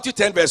 Matthew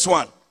 10, verse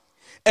 1.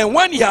 And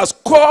when He has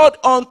called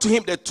unto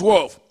Him the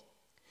 12,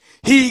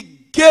 He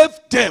gave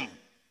them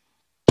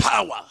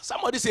power.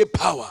 Somebody say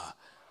power.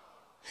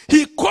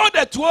 He called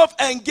the 12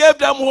 and gave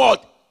them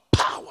what?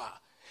 Power.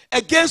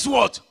 Against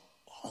what?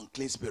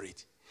 Unclean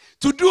spirit.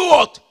 To do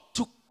what?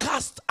 To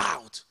cast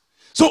out.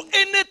 So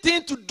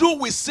anything to do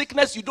with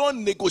sickness, you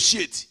don't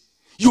negotiate.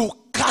 You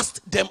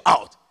cast them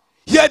out.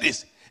 Hear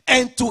this.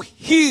 And to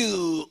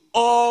heal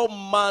all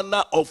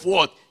manner of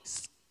what?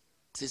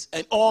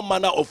 And all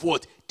manner of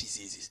what?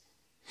 Diseases.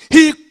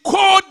 He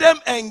called them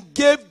and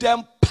gave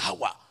them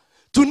power.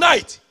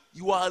 Tonight,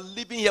 you are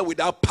living here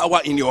without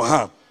power in your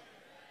hand.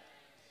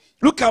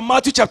 Look at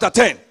Matthew chapter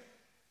 10,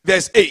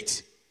 verse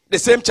 8. The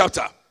same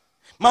chapter.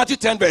 Matthew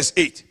 10, verse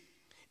 8.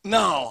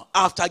 Now,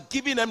 after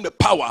giving them the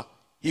power,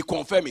 He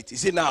confirmed it. He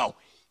said, now,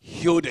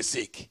 heal the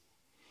sick,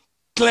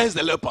 cleanse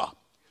the leper,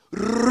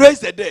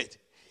 raise the dead,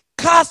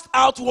 cast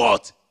out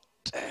what?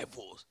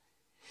 Devils.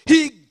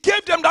 He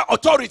gave them that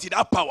authority,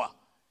 that power.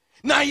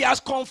 Now, He has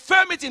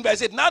confirmed it in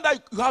verse 8. Now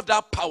that you have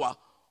that power,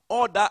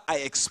 all that I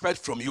expect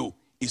from you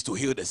is to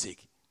heal the sick.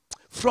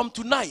 From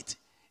tonight,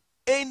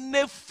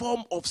 any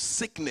form of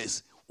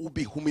sickness will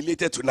be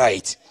humiliated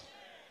tonight.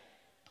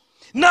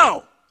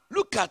 Now,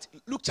 look at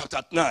Luke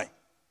chapter 9.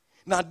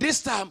 Now,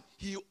 this time,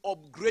 He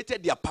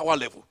upgraded their power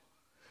level.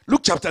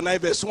 Luke chapter 9,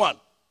 verse 1.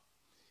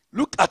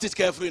 Look at it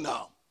carefully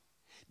now.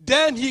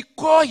 Then He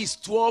called His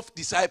 12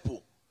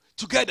 disciples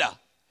together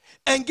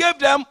and gave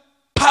them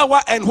power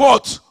and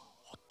what?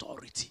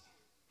 Authority.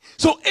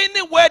 So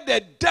anywhere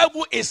the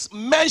devil is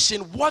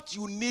mentioned, what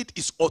you need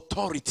is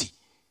authority.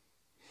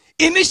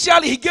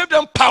 Initially, He gave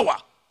them power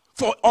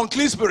for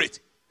unclean spirit.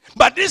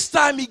 But this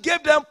time, He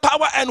gave them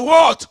power and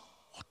what?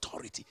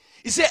 Authority.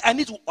 He said, I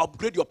need to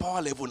upgrade your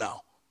power level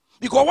now.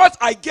 Because what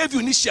I gave you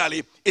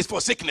initially is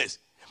for sickness.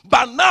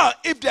 But now,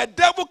 if the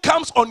devil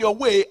comes on your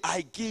way,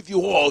 I give you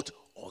what?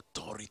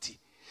 Authority.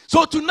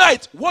 So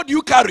tonight, what do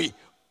you carry?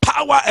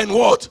 Power and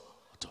what?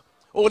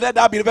 Oh, let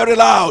that be very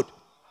loud.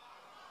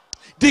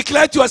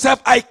 Declare to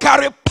yourself, I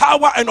carry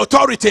power and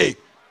authority.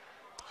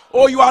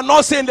 Oh, you are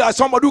not saying that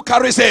somebody who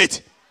carries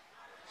it.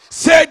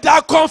 Say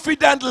that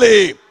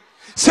confidently.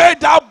 Say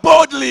that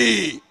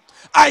boldly.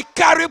 I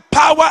carry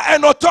power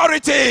and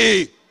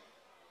authority.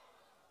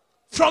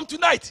 From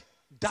tonight,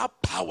 that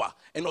power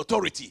and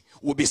authority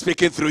will be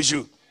speaking through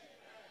you.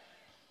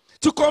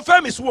 To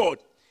confirm his word,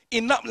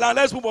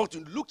 let's move on to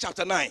Luke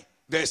chapter 9,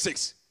 verse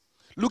 6.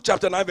 Luke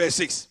chapter 9, verse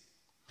 6.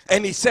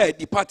 And he said,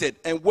 departed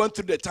and went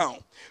through the town,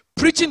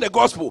 preaching the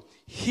gospel,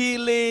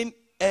 healing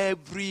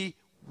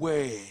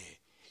everywhere.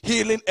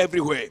 Healing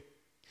everywhere.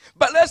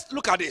 But let's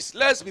look at this.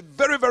 Let's be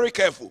very, very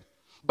careful.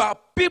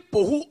 But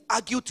people who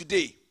argue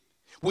today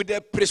with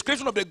the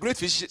prescription of the great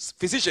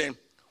physician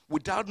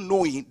without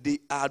knowing they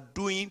are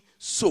doing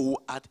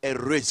so at a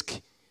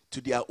risk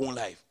to their own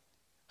life.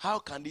 How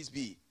can this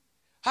be?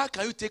 How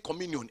can you take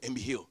communion and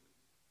be healed?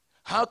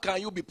 How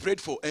can you be prayed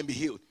for and be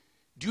healed?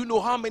 Do you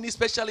know how many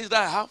specialists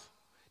that I have?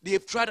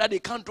 They've tried that, they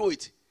can't do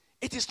it.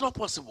 It is not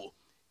possible.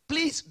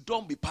 Please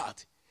don't be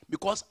part.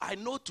 Because I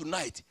know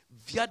tonight,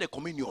 via the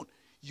communion,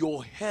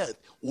 your health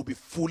will be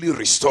fully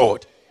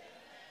restored.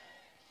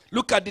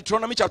 Look at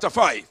Deuteronomy chapter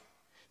 5,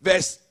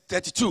 verse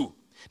 32.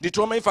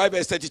 Deuteronomy 5,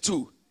 verse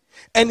 32.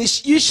 And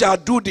ye shall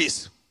do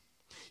this.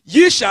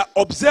 Ye shall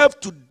observe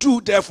to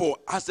do, therefore,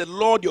 as the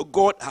Lord your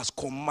God has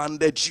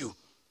commanded you.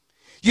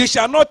 Ye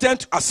shall not turn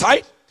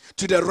aside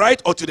to the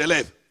right or to the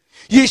left.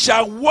 Ye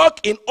shall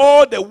walk in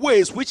all the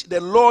ways which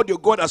the Lord your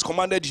God has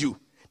commanded you,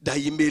 that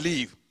ye may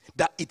live,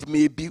 that it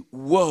may be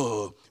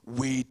well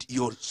with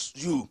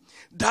you,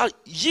 that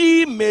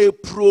ye may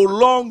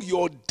prolong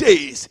your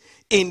days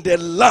in the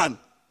land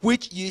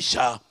which ye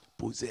shall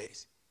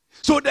possess.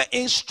 So the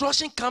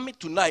instruction coming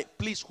tonight,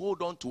 please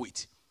hold on to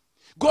it.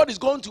 God is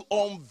going to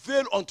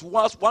unveil unto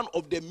us one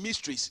of the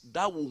mysteries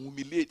that will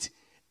humiliate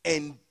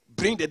and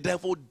bring the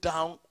devil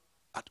down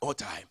at all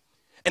time.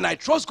 And I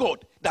trust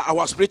God that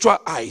our spiritual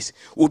eyes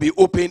will be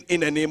open in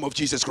the name of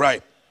Jesus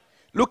Christ.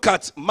 Look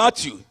at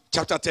Matthew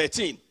chapter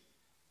 13,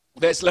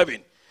 verse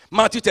 11.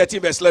 Matthew 13,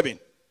 verse 11.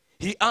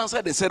 He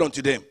answered and said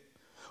unto them,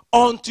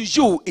 unto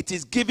you it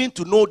is given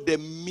to know the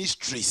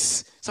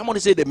mysteries.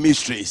 Somebody say the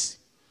mysteries.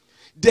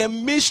 The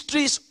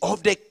mysteries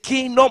of the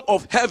kingdom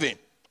of heaven.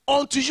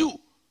 Unto you.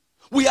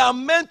 We are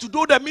meant to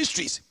do the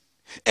mysteries.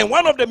 And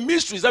one of the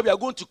mysteries that we are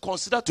going to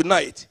consider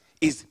tonight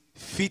is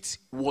feet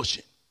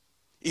washing.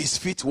 Is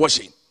feet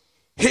washing.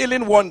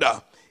 Healing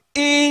wonder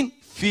in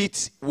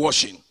feet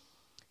washing.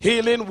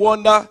 Healing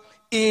wonder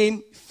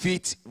in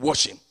feet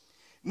washing.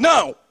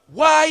 Now,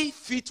 why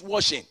feet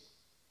washing?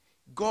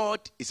 God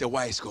is a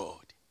wise God.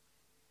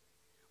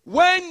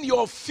 When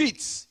your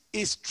feet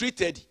is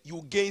treated,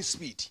 you gain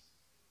speed.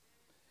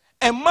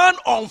 A man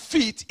on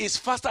feet is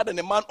faster than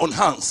a man on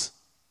hands.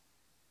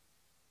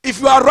 If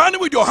you are running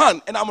with your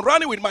hand and I'm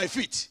running with my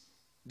feet,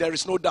 there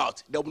is no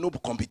doubt there will be no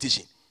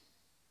competition.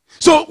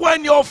 So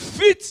when your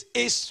feet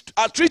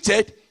are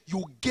treated,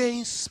 you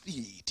gain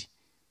speed.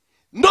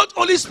 Not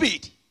only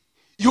speed,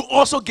 you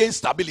also gain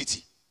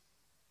stability.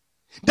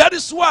 That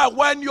is why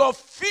when your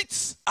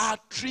feet are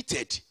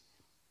treated,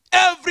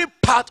 every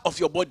part of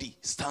your body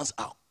stands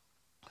out.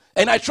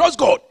 And I trust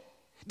God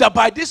that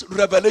by this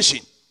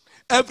revelation,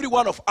 every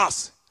one of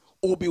us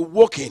will be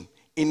walking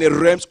in the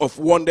realms of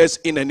wonders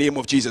in the name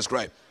of Jesus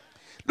Christ.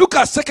 Look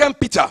at 2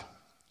 Peter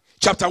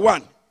chapter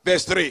 1,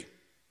 verse 3.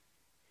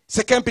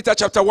 2 Peter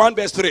chapter 1,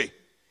 verse 3.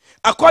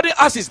 According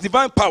as his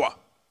divine power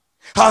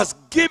has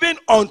given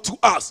unto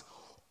us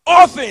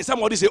all things,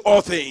 somebody say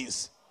all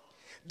things,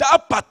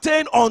 that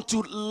pertain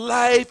unto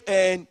life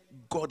and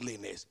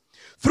godliness,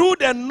 through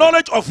the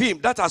knowledge of him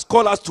that has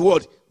called us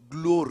toward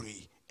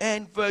glory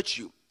and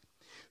virtue.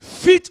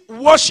 Feet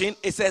washing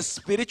is a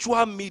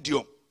spiritual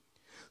medium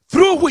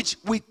through which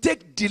we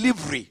take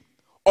delivery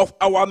of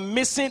our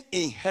missing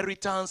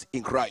inheritance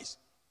in Christ.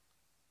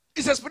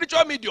 It's a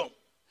spiritual medium.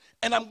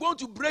 And I'm going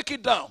to break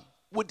it down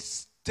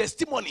with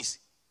testimonies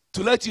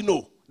to let you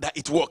know that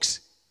it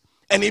works.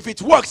 And if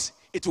it works,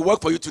 it will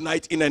work for you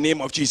tonight in the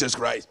name of Jesus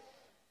Christ.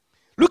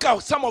 Look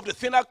at some of the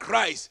things that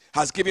Christ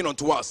has given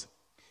unto us.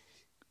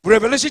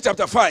 Revelation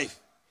chapter 5,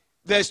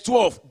 verse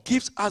 12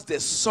 gives us the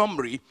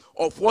summary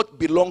of what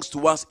belongs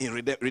to us in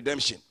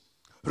redemption.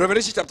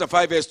 Revelation chapter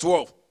 5, verse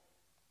 12.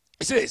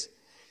 It says,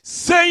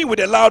 saying with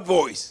a loud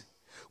voice,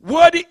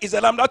 worthy is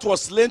the Lamb that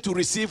was slain to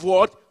receive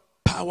what?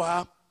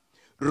 Power,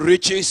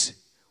 riches,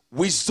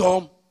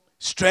 wisdom,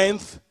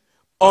 strength,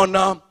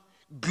 honor,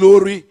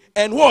 glory,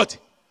 and what?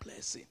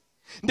 Blessing.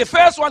 The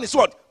first one is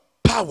what?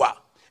 Power.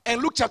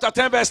 And Luke chapter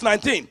 10, verse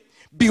 19.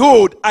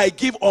 Behold, I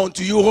give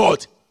unto you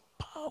what?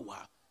 Power.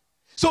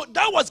 So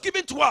that was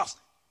given to us.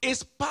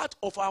 It's part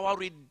of our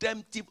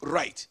redemptive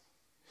right.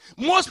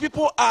 Most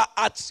people are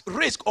at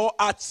risk or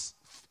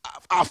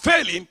are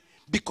failing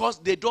because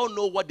they don't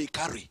know what they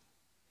carry.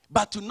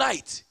 But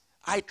tonight,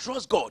 I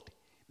trust God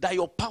that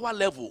your power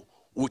level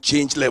will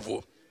change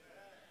level.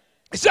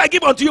 He said, I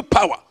give unto you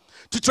power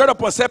to tread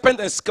upon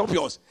serpents and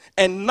scorpions,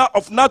 and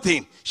of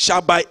nothing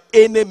shall by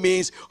any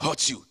means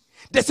hurt you.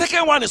 The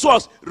second one is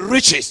what?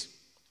 Riches.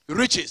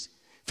 Riches.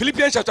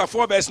 Philippians chapter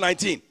 4, verse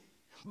 19.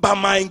 But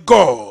my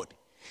God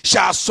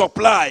shall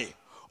supply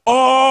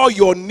all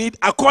your need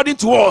according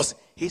to us,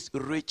 his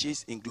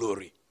riches in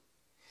glory.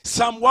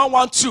 Psalm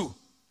 112,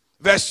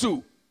 verse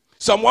 2.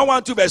 Psalm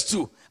 112 verse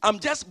 2. I'm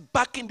just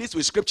backing this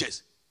with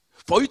scriptures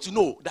for you to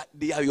know that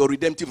they are your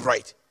redemptive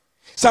right.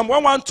 Psalm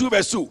 112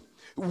 verse 2.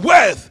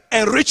 Wealth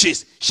and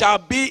riches shall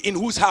be in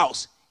whose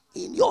house?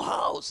 In your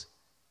house.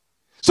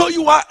 So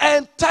you are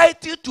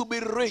entitled to be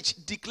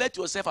rich. Declare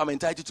to yourself, I'm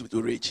entitled to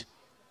be rich.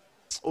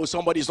 Oh,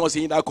 somebody is not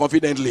saying that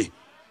confidently.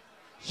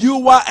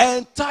 You are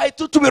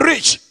entitled to be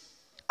rich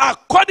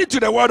according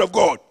to the word of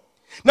God.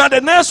 Now the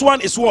next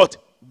one is what?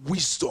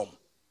 Wisdom.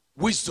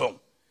 Wisdom.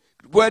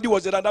 Worthy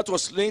was the Lamb that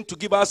was slain to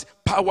give us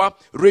power,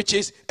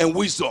 riches, and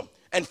wisdom.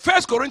 And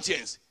 1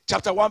 Corinthians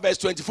chapter 1 verse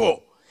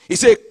 24. He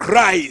said,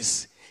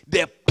 Christ,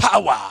 the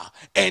power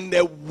and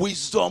the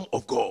wisdom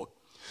of God.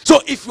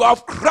 So if you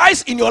have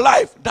Christ in your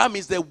life, that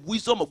means the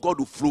wisdom of God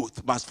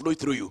must flow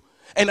through you.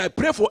 And I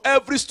pray for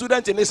every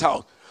student in this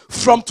house.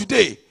 From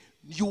today,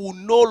 you will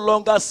no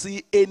longer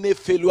see any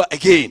failure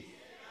again.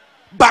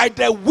 By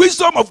the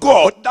wisdom of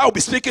God that will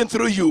be speaking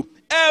through you,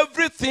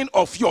 everything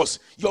of yours,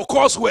 your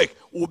coursework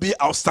will be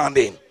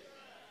outstanding.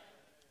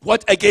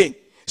 What again?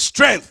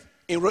 Strength.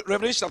 In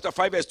Revelation chapter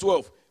 5 verse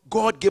 12,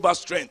 God gave us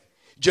strength.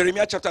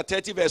 Jeremiah chapter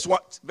 30 verse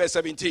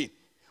 17.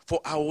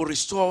 For I will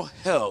restore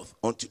health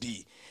unto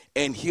thee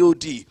and heal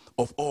thee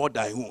of all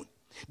thy wound.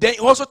 Then he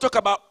also talk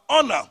about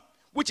honor,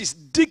 which is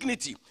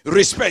dignity,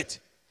 respect.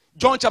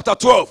 John chapter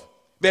 12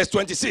 verse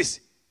 26.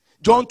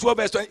 John 12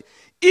 verse 20.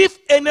 If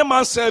any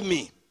man serve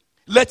me,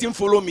 let him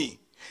follow me.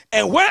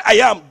 And where I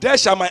am, there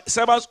shall my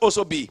servants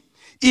also be.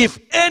 If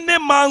any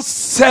man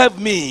serve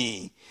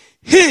me,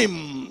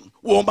 him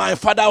will my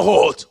Father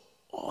hold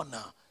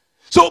honor.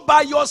 So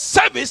by your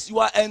service, you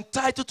are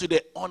entitled to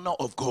the honor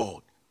of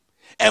God.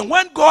 And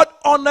when God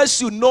honors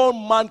you, no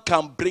man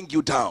can bring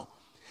you down.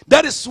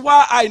 That is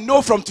why I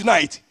know from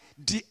tonight,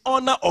 the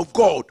honor of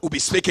God will be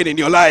speaking in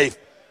your life.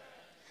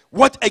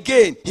 What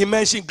again? He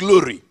mentioned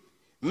glory.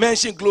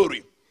 Mentioned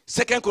glory.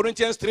 2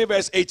 Corinthians 3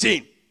 verse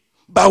 18.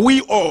 But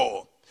we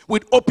all,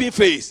 with open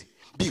face,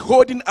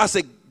 beholding as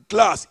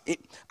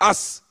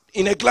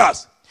in a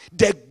glass,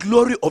 the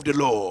glory of the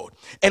Lord,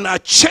 and are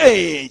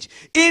changed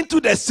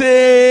into the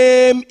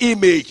same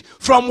image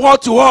from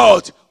what to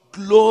what?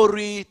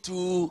 Glory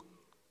to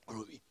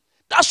glory.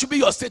 That should be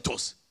your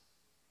status.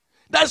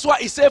 That's why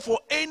he said, for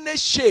any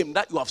shame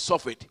that you have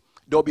suffered,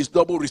 there will be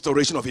double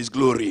restoration of his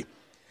glory.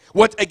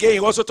 What again? He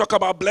also talk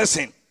about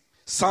blessing.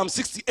 Psalm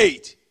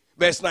 68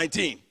 verse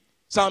 19.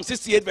 Psalm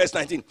 68 verse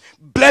 19.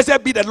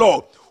 Blessed be the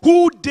Lord,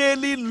 who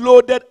daily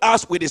loaded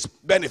us with his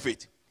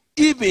benefit,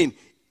 even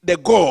the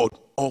God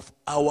of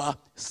our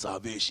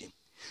salvation.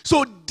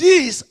 So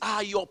these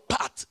are your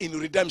parts in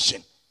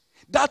redemption.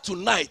 That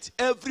tonight,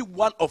 every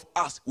one of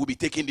us will be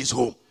taking this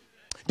home.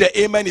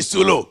 The amen is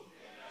too low.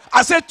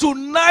 I said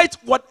tonight,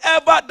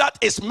 whatever that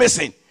is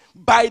missing,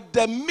 by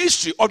the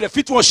mystery of the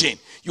feet washing,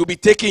 you'll be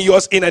taking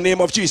yours in the name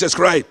of Jesus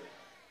Christ.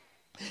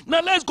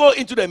 Now let's go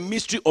into the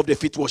mystery of the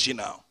feet washing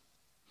now.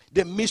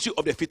 The mystery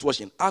of the feet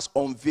washing as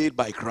unveiled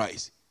by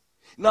Christ.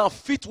 Now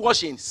feet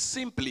washing,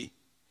 simply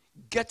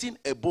getting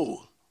a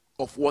bowl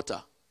of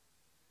water,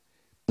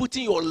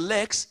 putting your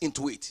legs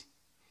into it,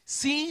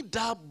 seeing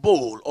that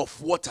bowl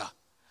of water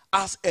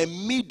as a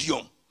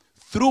medium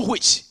through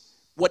which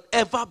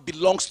whatever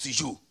belongs to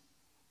you,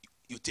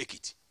 you take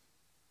it.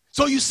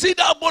 So you see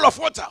that bowl of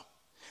water.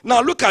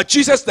 Now look at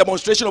Jesus'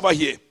 demonstration over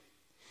here.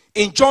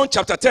 In John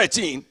chapter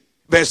 13,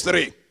 verse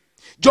 3.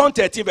 John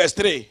 13, verse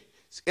 3.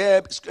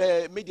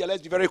 Media,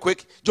 let's be very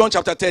quick. John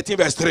chapter 13,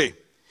 verse 3.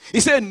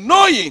 He said,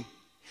 knowing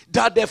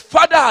that the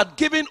Father had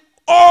given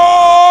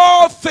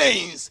all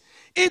things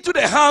into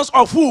the hands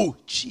of who?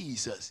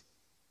 Jesus.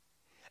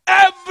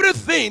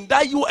 Everything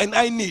that you and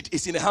I need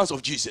is in the hands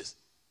of Jesus.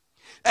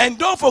 And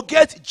don't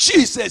forget,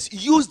 Jesus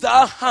used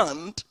that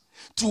hand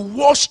to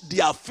wash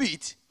their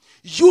feet,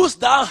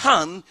 used that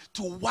hand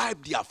to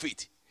wipe their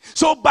feet.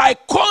 So by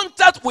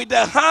contact with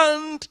the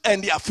hand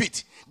and their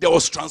feet, there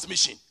was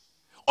transmission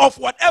of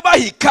whatever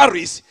he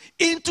carries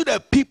into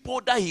the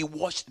people that he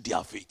washed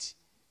their feet.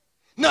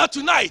 Now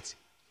tonight,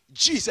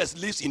 Jesus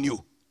lives in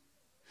you.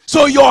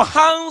 So your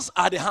hands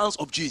are the hands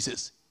of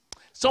Jesus.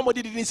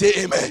 Somebody didn't say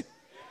amen.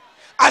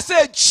 I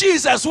said,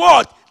 Jesus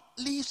what?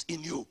 Lives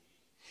in you.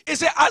 He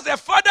said, as the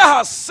Father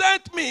has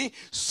sent me,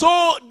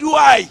 so do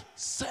I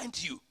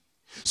send you.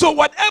 So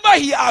whatever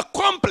he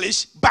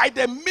accomplished by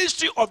the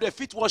mystery of the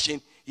feet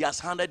washing, he has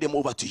handed them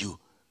over to you.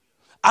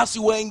 As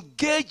you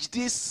engage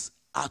this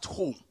at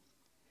home,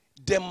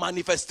 the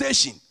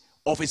manifestation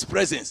of his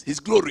presence, his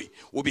glory,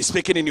 will be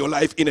speaking in your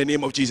life in the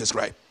name of Jesus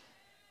Christ.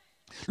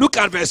 Look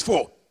at verse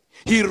 4.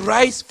 He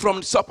rose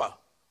from supper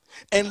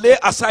and laid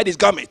aside his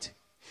garment,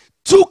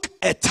 took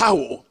a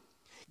towel,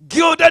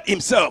 girded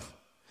himself.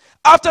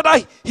 After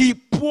that, he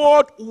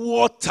poured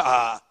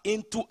water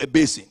into a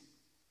basin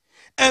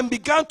and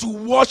began to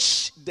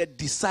wash the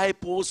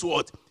disciples'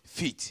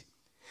 feet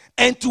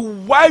and to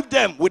wipe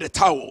them with a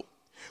towel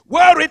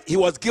wherein he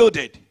was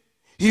girded.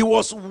 He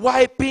was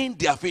wiping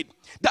their feet.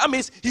 That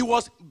means he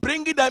was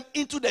bringing them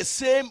into the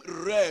same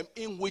realm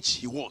in which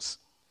he was.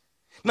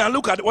 Now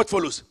look at what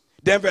follows.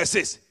 Then verse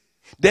 6.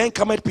 Then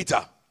cometh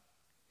Peter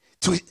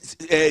to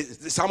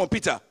Simon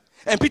Peter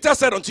And Peter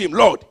said unto him,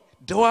 Lord,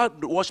 thou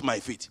wash my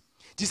feet.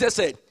 Jesus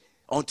said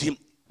unto him,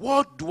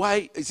 what do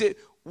I, he said,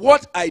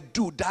 what I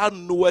do thou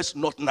knowest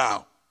not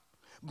now,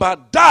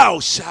 but thou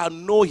shalt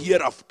know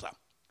hereafter.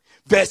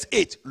 Verse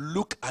 8,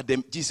 look at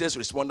them. Jesus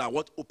responded,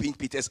 what opened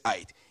Peter's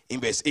eyes in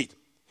verse 8.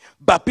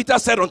 But Peter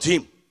said unto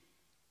him,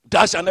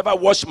 thou shalt never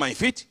wash my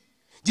feet.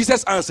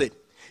 Jesus answered,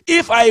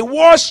 if I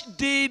wash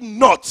thee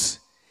not,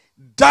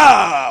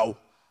 thou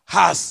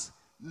hast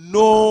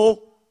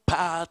no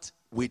part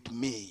with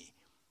me.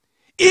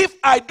 If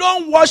I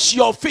don't wash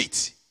your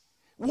feet,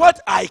 what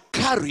I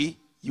carry,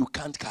 you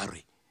can't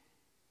carry.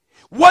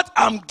 What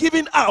I'm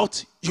giving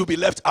out, you'll be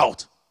left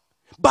out.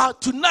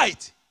 But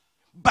tonight,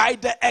 by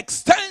the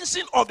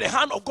extension of the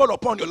hand of God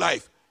upon your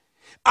life,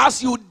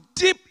 as you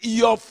dip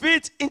your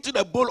feet into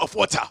the bowl of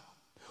water,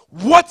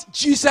 what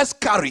Jesus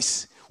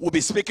carries will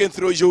be speaking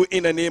through you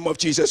in the name of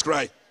Jesus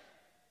Christ.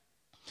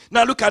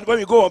 Now look at when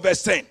we go on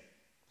verse 10.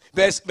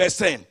 Verse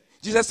 10.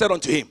 Jesus said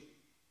unto him,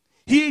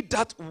 he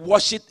that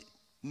washeth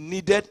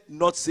needed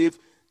not save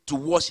to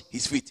wash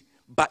his feet,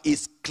 but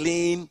is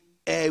clean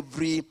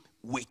every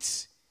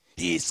whit.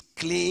 He is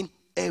clean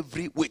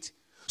every whit.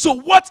 So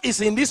what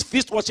is in this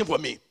feet washing for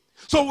me?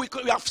 So we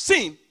have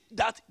seen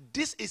that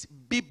this is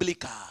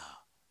biblical.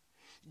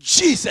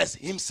 Jesus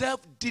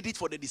himself did it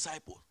for the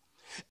disciples.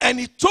 And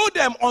he told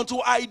them,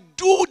 until I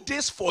do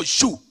this for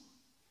you,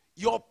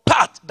 your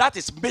part that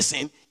is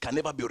missing can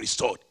never be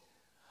restored.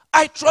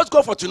 I trust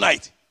God for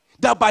tonight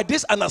that by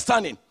this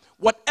understanding,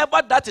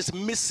 whatever that is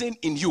missing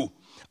in you,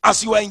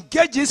 as you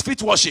engage in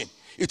feet washing,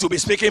 it will be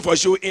speaking for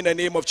you in the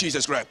name of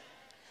Jesus Christ.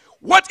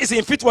 What is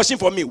in feet washing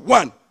for me?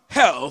 1,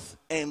 health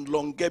and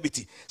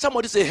longevity.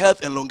 Somebody say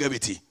health and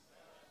longevity.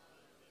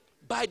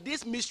 By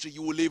this mystery,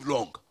 you will live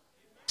long.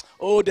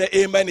 Oh, the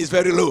amen is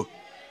very low.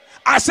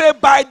 I say,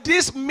 by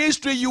this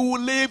mystery, you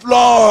will live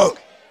long.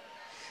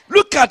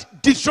 Look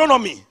at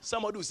Deuteronomy.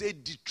 Somebody will say,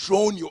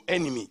 dethrone your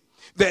enemy.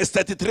 Verse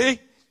 33,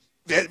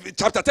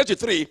 chapter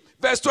 33,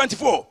 verse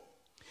 24.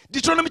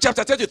 Deuteronomy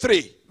chapter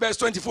 33, verse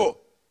 24.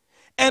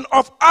 And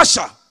of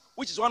Asher,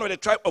 which is one of the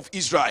tribe of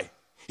Israel,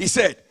 he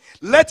said,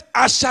 let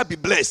Asher be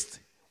blessed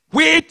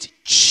with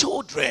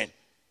children.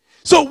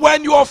 So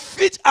when your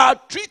feet are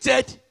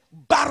treated,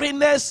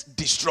 barrenness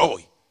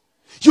destroy.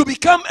 You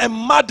become a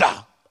mother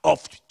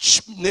of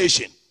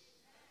nation.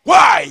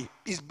 Why?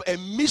 It's a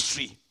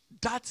mystery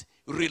that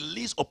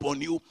release upon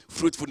you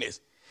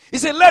fruitfulness. He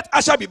said, let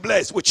Asher be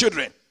blessed with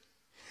children.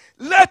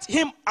 Let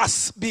him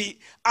be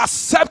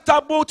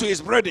acceptable to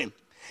his brethren.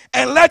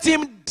 And let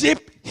him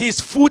dip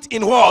his foot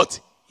in what?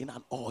 In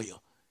an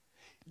oil.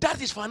 That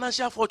is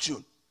financial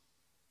fortune.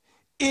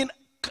 In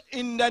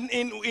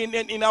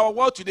our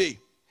world today,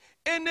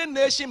 any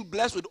nation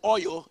blessed with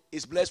oil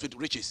is blessed with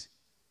riches.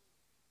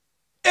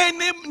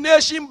 Any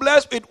nation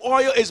blessed with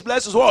oil is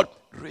blessed with what?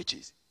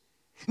 Riches.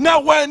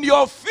 Now, when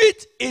your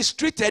feet is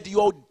treated,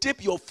 you'll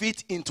dip your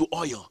feet into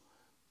oil.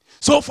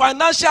 So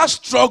financial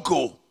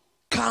struggle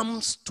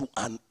comes to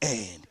an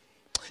end.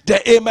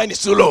 The amen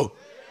is too low.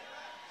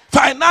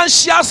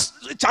 Financial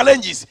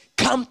challenges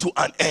come to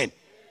an end.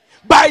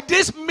 By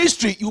this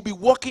mystery, you'll be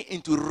walking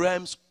into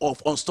realms of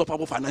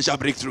unstoppable financial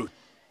breakthrough.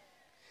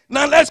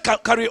 Now let's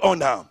carry on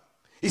now.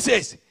 He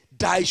says,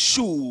 thy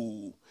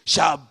shoe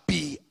shall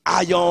be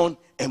iron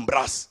and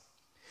brass.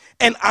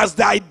 And as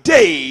thy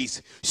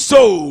days,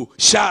 so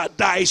shall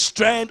thy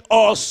strength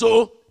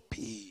also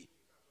be.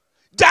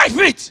 Thy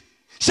feet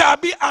shall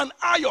be an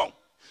iron.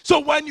 So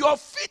when your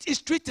feet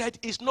is treated,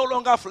 it's no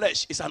longer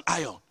flesh, it's an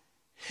iron.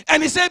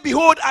 And he said,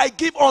 behold, I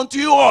give unto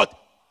you what?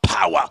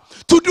 Power.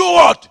 To do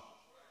what?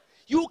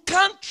 You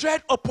can't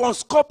tread upon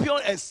scorpion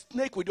and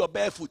snake with your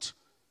bare foot.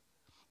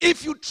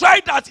 If you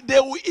try that, they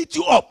will eat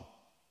you up.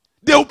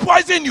 They will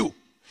poison you.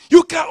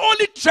 You can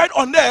only tread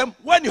on them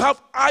when you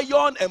have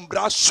iron and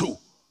brass shoe.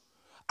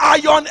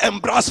 Iron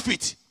and brass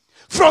feet.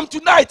 From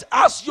tonight,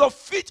 as your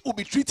feet will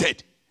be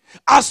treated,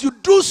 as you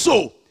do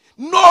so,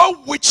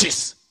 no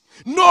witches,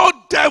 no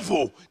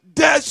devil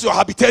dares your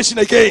habitation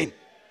again.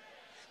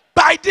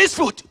 By this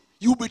foot,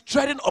 you'll be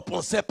treading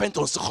upon serpent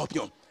or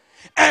scorpion.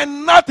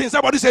 And nothing,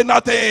 somebody say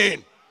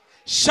nothing,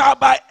 shall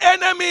by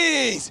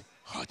enemies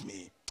hurt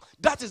me.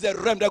 That is the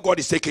realm that God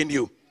is taking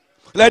you.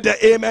 Let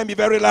the amen be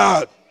very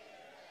loud.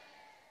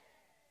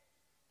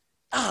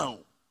 Now,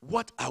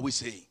 what are we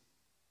saying?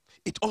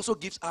 It also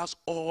gives us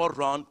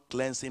all-round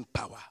cleansing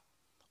power.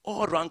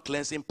 All-round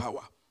cleansing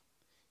power.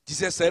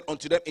 Jesus said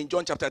unto them in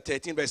John chapter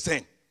 13 verse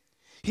 10,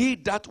 he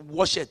that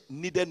washeth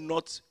needed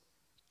not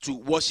to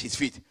wash his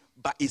feet,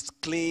 but is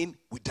clean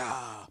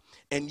without.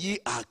 And ye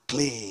are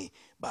clean,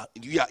 but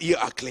ye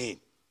are clean.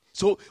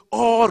 So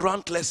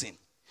all-round cleansing.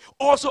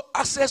 Also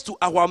access to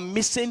our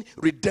missing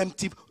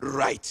redemptive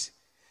right.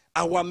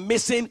 Our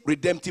missing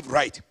redemptive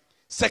right.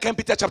 2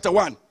 Peter chapter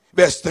 1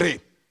 verse 3.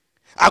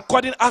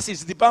 According as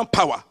his divine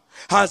power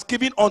has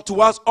given unto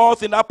us all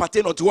things that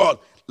pertain unto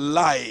all,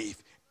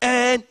 life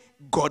and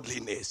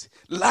godliness.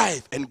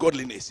 Life and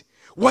godliness.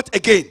 What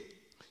again?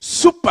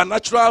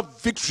 Supernatural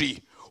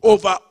victory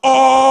over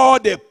all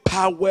the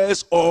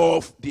powers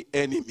of the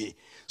enemy.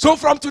 So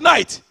from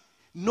tonight,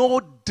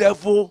 no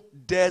devil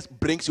dares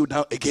brings you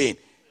down again.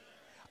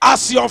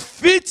 As your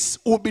feet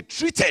will be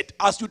treated,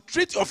 as you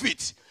treat your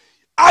feet,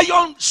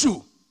 iron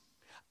shoe,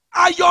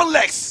 iron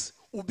legs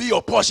will be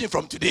your portion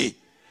from today.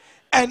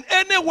 And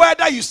anywhere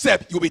that you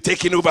step, you'll be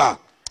taken over.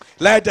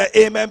 Let the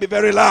amen be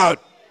very loud.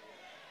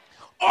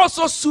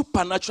 Also,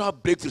 supernatural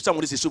breakthrough.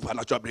 Somebody say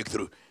supernatural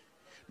breakthrough.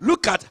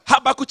 Look at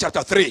Habakkuk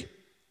chapter 3,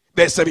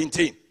 verse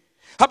 17.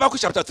 Habakkuk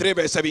chapter 3,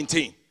 verse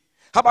 17.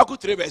 Habakkuk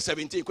 3, verse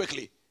 17,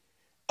 quickly.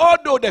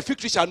 Although the fig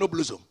tree shall not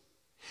blossom,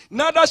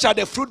 neither shall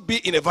the fruit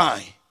be in the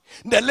vine,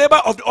 the labor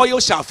of the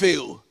oil shall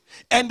fail,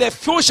 and the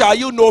field shall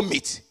yield no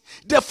meat.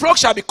 The flock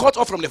shall be cut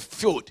off from the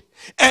field,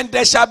 and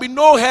there shall be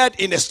no head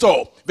in the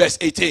store. Verse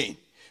 18.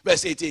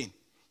 Verse 18.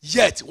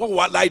 Yet, what will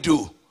I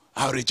do?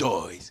 I'll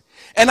rejoice.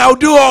 And I'll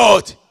do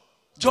what?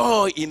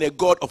 Joy in the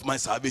God of my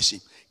salvation.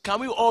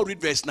 Can we all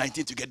read verse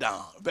 19 together?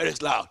 Very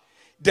loud.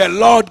 The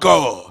Lord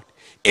God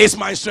is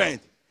my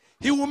strength.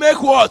 He will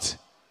make what?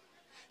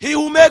 He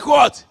will make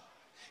what?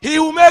 He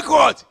will make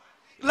what?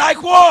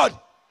 Like what?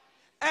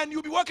 And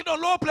you'll be working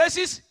on low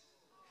places?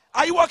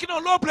 Are you working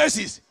on low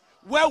places?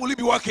 Where will you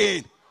be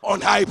working? On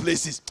high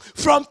places.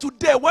 From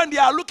today, when they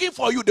are looking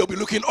for you, they'll be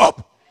looking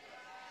up.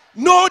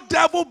 No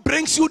devil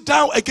brings you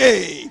down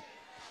again.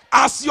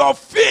 As your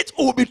feet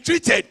will be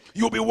treated,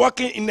 you'll be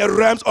walking in the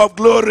realms of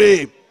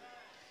glory.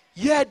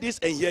 Hear this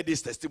and hear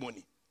this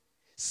testimony.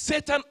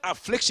 Satan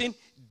affliction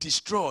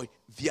destroy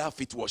via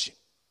feet washing.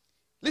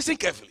 Listen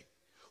carefully.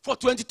 For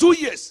 22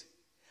 years,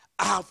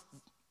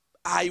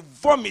 I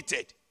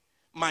vomited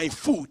my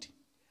food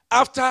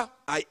after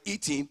I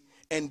eat it,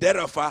 and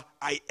thereafter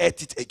I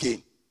ate it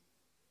again.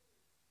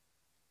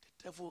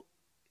 The devil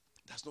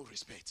does not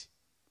respect.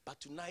 But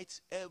tonight,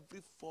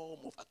 every form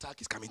of attack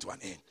is coming to an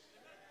end.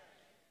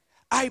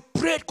 I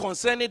prayed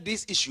concerning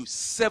this issue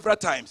several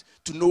times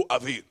to no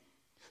avail.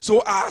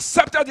 So I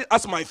accepted it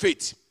as my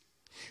faith.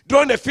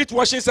 During the feet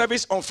washing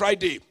service on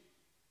Friday,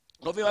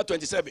 November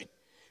 27,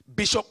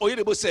 Bishop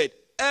Oyedebo said,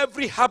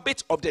 every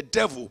habit of the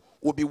devil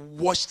will be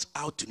washed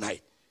out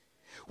tonight.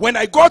 When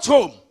I got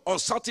home on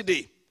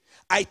Saturday,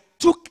 I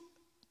took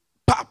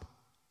pap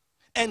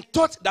and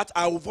thought that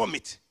I would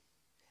vomit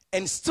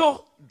and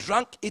still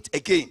drank it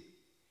again.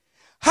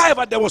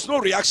 However, there was no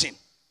reaction.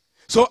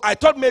 So I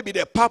thought maybe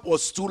the pap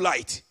was too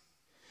light.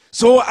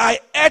 So I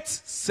ate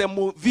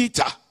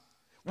semovita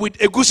with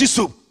egusi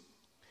soup.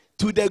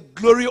 To the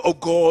glory of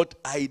God,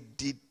 I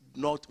did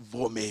not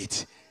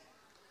vomit.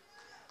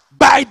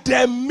 By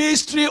the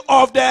mystery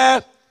of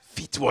the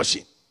feet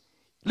washing.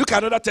 Look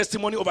at another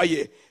testimony over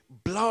here.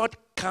 Blood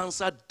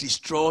cancer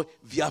destroyed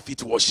via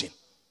feet washing.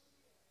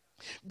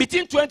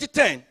 Between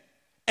 2010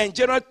 and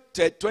January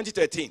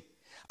 2013,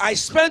 I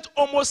spent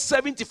almost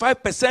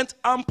 75%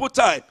 ample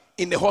time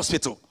in the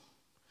hospital.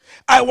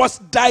 I was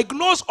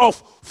diagnosed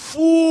of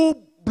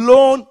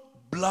full-blown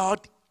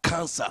blood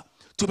cancer.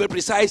 To be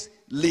precise,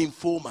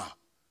 lymphoma.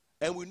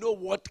 And we know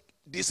what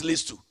this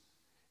leads to.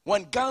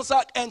 When cancer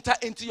enters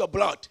into your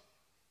blood,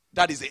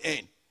 that is the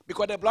end.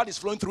 Because the blood is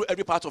flowing through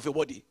every part of your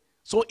body.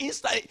 So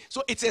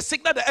it's a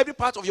signal that every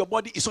part of your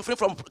body is suffering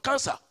from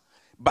cancer.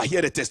 But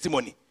hear the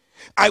testimony.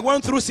 I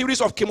went through a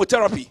series of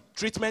chemotherapy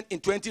treatment in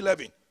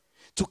 2011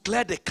 to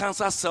clear the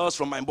cancer cells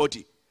from my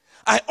body.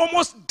 I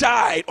almost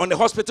died on the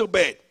hospital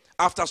bed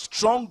after a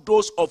strong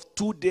dose of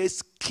 2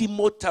 days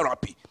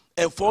chemotherapy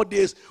and 4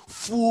 days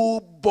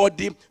full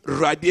body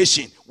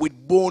radiation with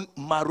bone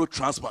marrow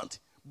transplant.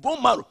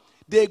 Bone marrow.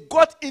 They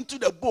got into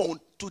the bone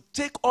to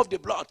take off the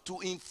blood to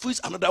infuse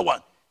another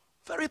one.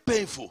 Very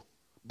painful.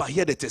 But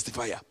hear the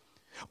testifier.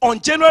 On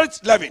January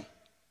 11,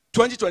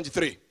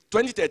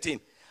 2013,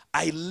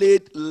 I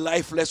laid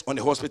lifeless on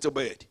the hospital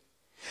bed.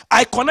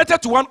 I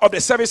connected to one of the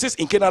services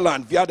in Canaan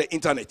land via the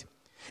internet.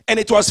 And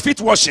it was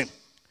feet washing.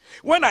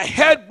 When I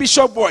heard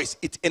Bishop's voice,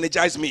 it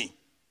energized me.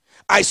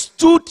 I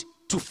stood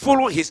to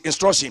follow his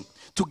instruction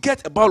to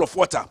get a bowl of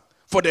water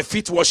for the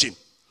feet washing.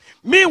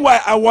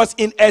 Meanwhile, I was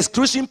in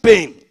excruciating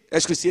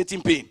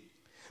pain,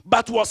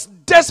 but was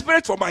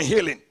desperate for my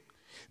healing.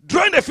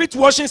 During the feet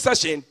washing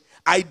session,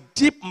 I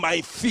dipped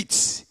my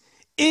feet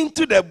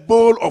into the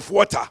bowl of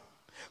water,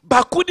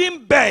 but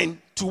couldn't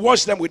bend to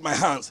wash them with my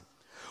hands.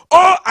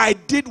 All I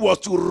did was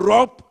to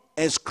rub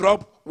and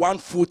scrub one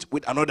foot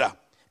with another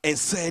and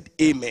said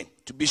amen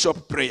to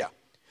Bishop's prayer.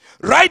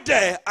 Right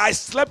there, I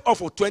slept off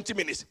for 20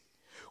 minutes.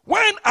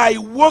 When I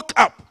woke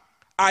up,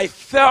 I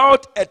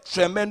felt a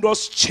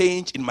tremendous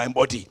change in my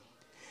body.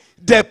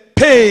 The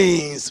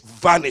pains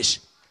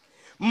vanished.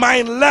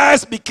 My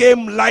legs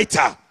became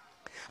lighter.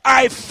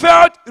 I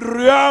felt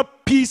real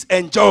peace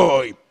and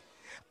joy.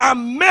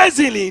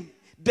 Amazingly,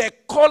 the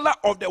color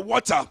of the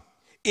water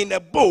in a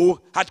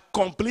bowl had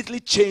completely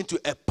changed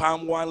to a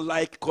palm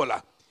wine-like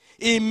color.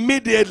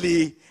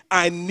 Immediately,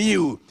 I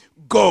knew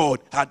God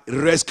had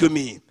rescued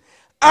me.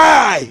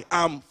 I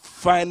am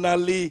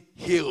finally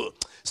healed.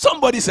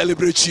 Somebody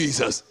celebrate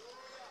Jesus.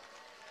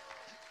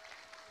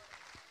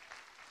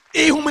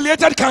 He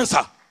humiliated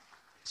cancer.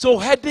 So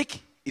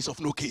headache is of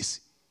no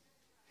case.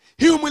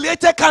 He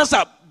humiliated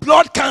cancer,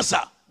 blood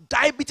cancer,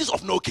 diabetes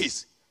of no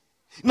case.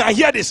 Now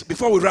hear this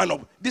before we run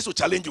up. This will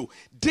challenge you.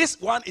 This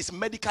one is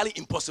medically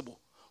impossible.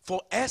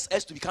 For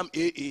SS to become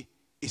AA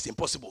is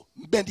impossible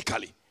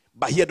medically.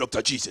 But here,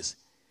 Dr. Jesus.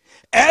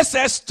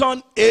 SS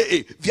turned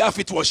AA via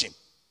feet washing.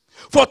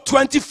 For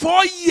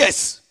 24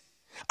 years,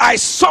 I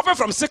suffered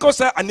from sickle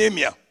cell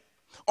anemia.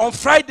 On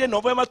Friday,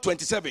 November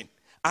 27,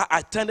 I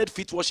attended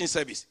feet washing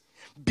service,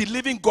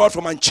 believing God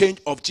for my change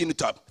of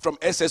genotype from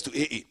SS to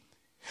AA.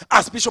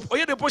 As Bishop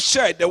Oyedepo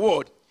shared the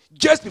word,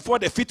 just before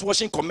the feet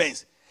washing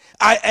commenced,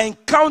 I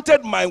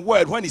encountered my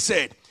word when he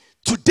said,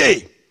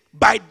 today,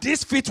 by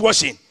this feet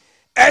washing,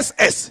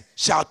 SS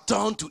shall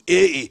turn to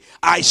AA.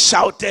 I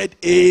shouted,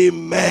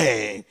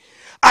 amen.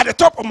 At the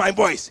top of my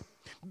voice,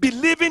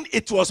 believing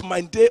it was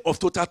my day of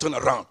total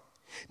turnaround.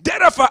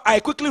 Therefore, I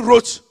quickly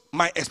wrote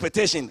my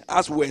expectation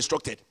as we were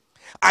instructed.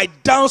 I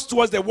danced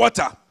towards the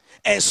water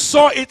and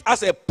saw it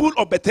as a pool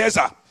of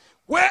Bethesda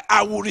where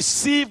I will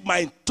receive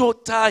my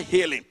total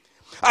healing.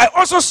 I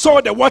also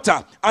saw the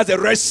water as a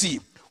Red Sea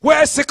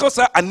where sickle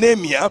cell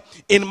anemia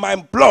in my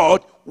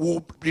blood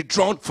will be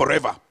drawn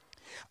forever.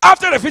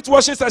 After the feet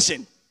washing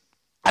session,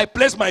 I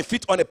placed my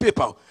feet on a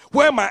paper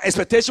where my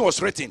expectation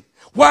was written,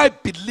 while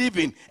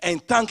believing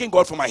and thanking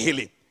God for my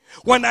healing.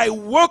 When I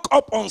woke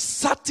up on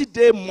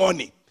Saturday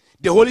morning,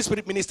 the Holy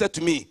Spirit ministered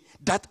to me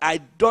that I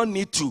don't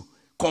need to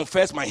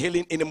confess my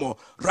healing anymore.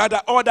 Rather,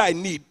 all that I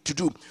need to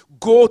do,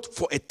 go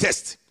for a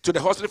test, to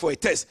the hospital for a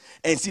test,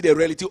 and see the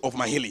reality of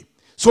my healing.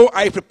 So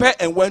I prepared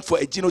and went for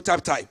a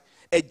genotype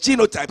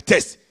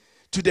test.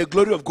 To the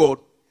glory of God,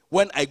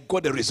 when I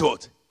got the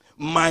result,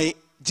 my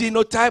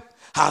genotype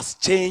has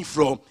changed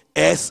from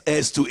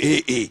SS to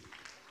AA.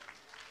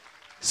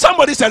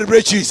 Somebody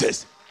celebrate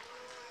Jesus.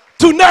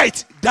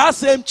 Tonight, that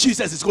same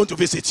Jesus is going to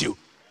visit you.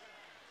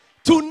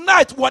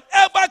 Tonight,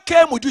 whatever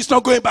came with you is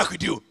not going back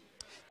with you.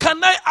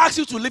 Can I ask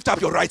you to lift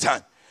up your right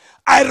hand?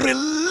 I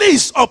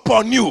release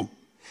upon you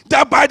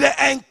that by the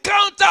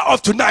encounter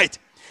of tonight,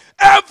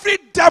 every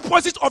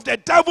deposit of the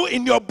devil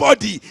in your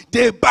body,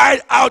 they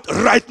buy out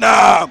right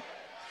now.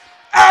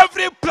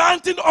 Every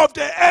planting of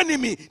the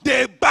enemy,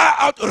 they buy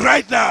out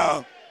right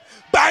now.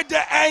 By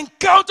the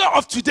encounter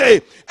of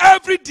today,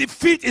 every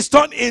defeat is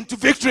turned into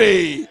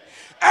victory.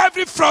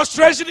 Every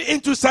frustration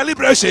into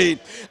celebration.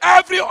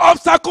 Every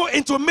obstacle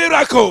into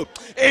miracle.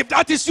 If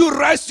that is you,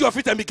 rise to your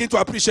feet and begin to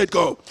appreciate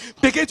God.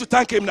 Begin to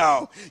thank him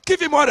now.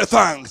 Give him all the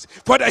thanks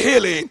for the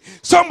healing.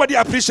 Somebody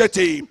appreciate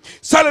him.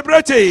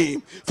 Celebrate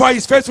him for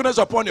his faithfulness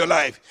upon your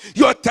life.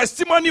 Your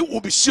testimony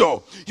will be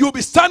sure. You will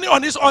be standing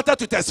on this altar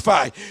to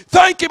testify.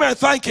 Thank him and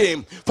thank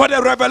him for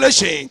the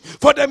revelation,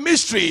 for the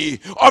mystery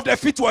of the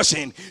feet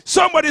washing.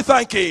 Somebody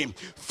thank him.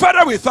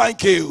 Father, we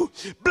thank you.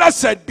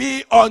 Blessed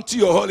be unto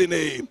your holy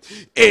name.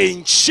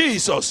 In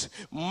Jesus'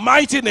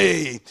 mighty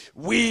name,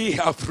 we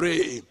have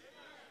prayed.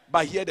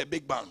 But hear the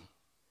big bang.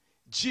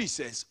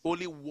 Jesus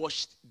only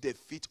washed the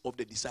feet of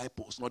the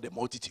disciples, not the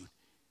multitude.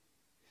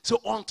 So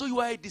until you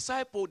are a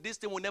disciple, this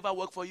thing will never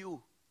work for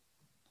you.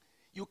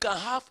 You can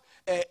have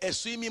a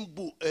swimming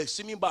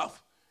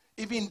bath.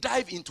 Even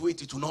dive into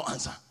it, it will not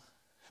answer.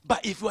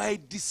 But if you are a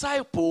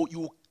disciple,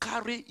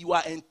 you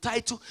are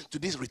entitled to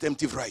this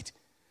redemptive right.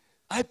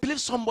 I believe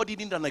somebody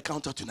need an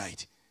encounter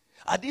tonight.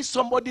 I think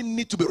somebody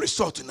need to be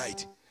restored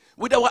tonight.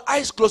 With our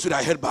eyes closed, with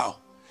our head bowed.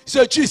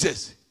 Say,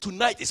 Jesus,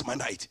 tonight is my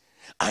night.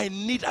 I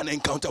need an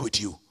encounter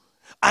with you.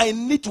 I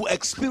need to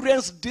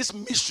experience this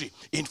mystery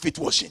in feet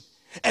washing.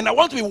 And I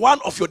want to be one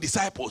of your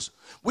disciples.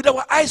 With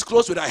our eyes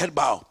closed, with our head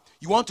bowed.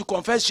 You want to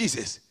confess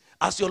Jesus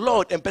as your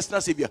Lord and personal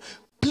Savior.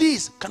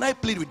 Please, can I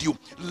plead with you?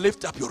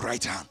 Lift up your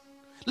right hand.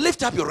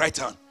 Lift up your right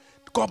hand.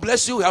 God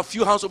bless you. We have a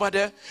few hands over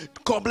there.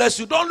 God bless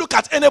you. Don't look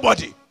at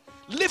anybody.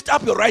 Lift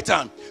up your right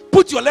hand.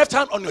 Put your left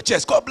hand on your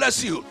chest. God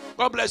bless you.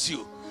 God bless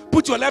you.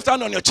 Put your left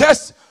hand on your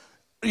chest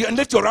and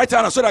lift your right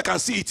hand so that I can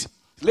see it.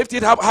 Lift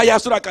it up higher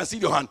so that I can see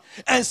your hand.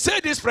 And say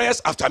these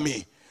prayers after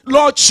me.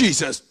 Lord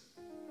Jesus,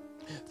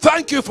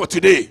 thank you for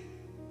today,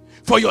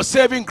 for your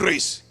saving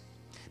grace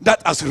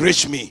that has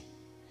reached me.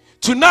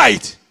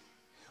 Tonight,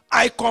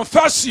 I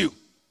confess you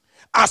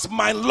as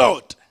my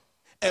Lord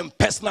and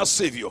personal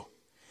Savior.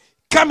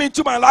 Come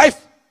into my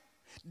life,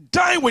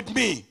 dine with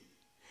me,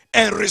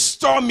 and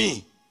restore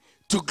me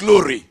to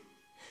glory.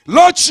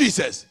 Lord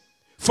Jesus,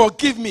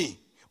 forgive me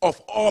of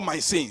all my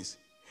sins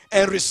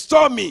and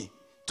restore me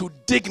to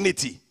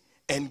dignity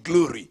and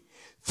glory.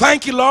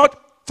 Thank you, Lord,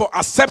 for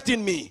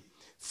accepting me.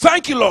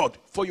 Thank you, Lord,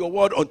 for your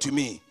word unto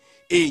me.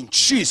 In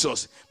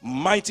Jesus'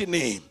 mighty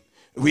name,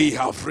 we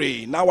have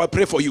prayed. Now I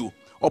pray for you.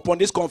 Upon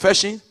this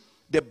confession,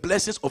 the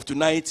blessings of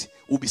tonight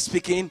will be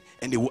speaking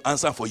and they will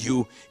answer for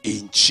you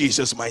in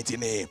Jesus' mighty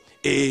name.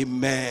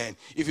 Amen.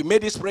 If you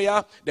made this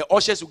prayer, the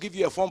ushers will give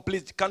you a form.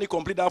 Please, can you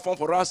complete that form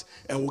for us?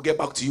 And we'll get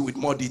back to you with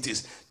more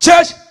details.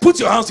 Church, put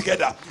your hands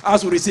together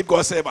as we receive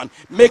God's servant.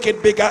 Make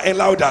it bigger and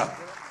louder.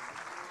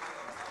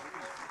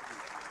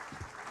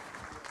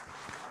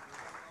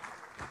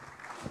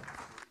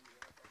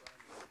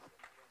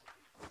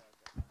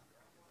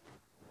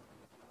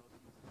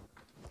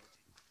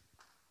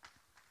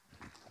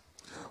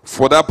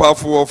 For that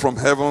powerful word from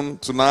heaven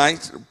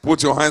tonight,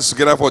 put your hands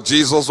together for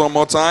Jesus one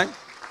more time.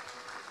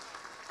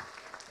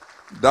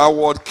 That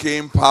word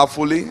came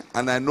powerfully,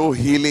 and I know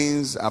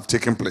healings have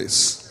taken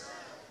place.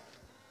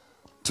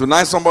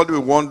 Tonight, somebody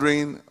will be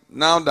wondering,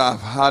 now that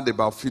I've heard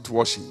about feet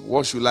washing,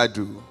 what should I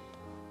do?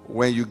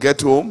 When you get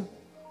home,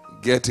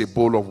 get a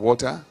bowl of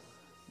water.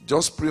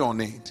 Just pray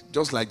on it,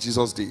 just like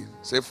Jesus did.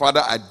 Say,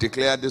 Father, I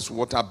declare this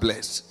water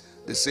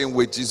blessed, the same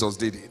way Jesus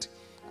did it.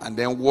 And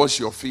then wash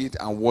your feet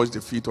and wash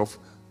the feet of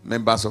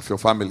members of your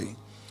family.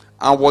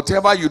 And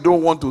whatever you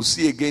don't want to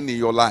see again in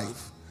your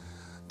life,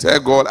 tell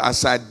God,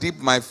 as I dip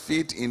my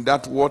feet in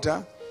that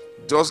water,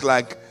 just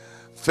like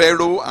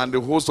Pharaoh and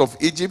the host of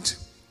Egypt,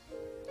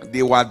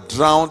 they were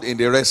drowned in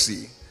the Red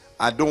Sea.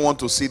 I don't want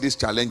to see this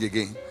challenge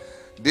again.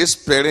 This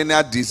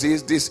perennial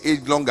disease, this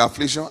age-long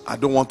affliction, I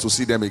don't want to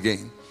see them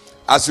again.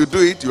 As you do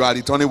it, you are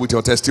returning with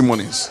your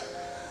testimonies.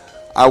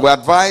 I will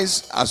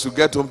advise, as you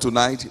get home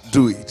tonight,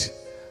 do it.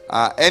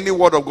 Any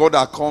word of God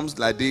that comes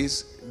like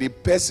this, the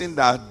person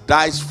that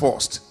dies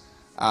first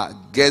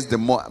gets the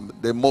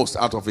most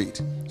out of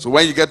it. So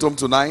when you get home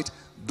tonight,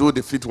 do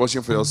the feet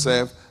washing for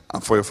yourself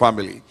and for your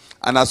family.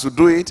 And as you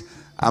do it,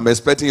 I'm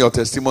expecting your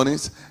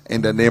testimonies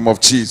in the name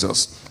of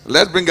Jesus.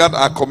 Let's bring out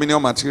our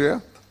communion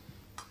material.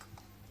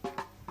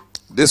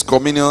 This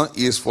communion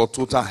is for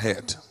total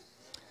health.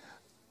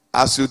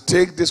 As you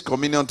take this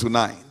communion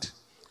tonight,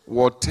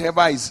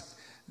 whatever is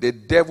the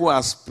devil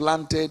has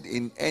planted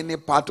in any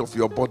part of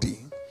your body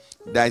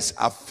that is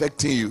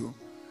affecting you,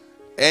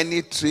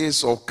 any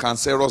trace of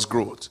cancerous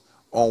growth,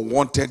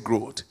 unwanted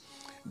growth,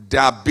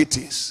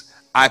 diabetes,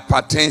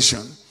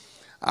 hypertension,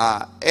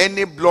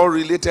 any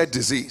blood-related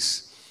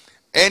disease,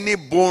 any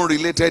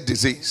bone-related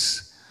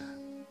disease,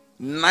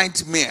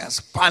 nightmares,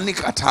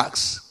 panic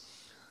attacks,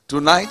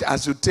 tonight,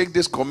 as you take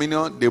this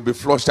communion, they'll be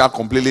flushed out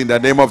completely in the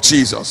name of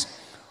Jesus.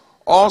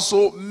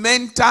 Also,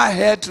 mental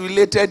health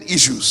related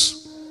issues.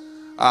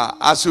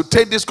 As you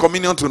take this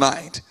communion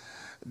tonight,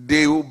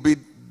 they will be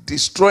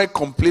destroyed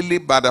completely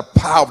by the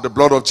power of the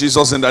blood of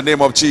Jesus in the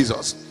name of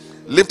Jesus.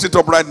 Lift it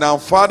up right now.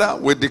 Father,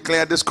 we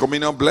declare this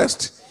communion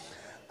blessed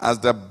as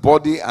the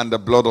body and the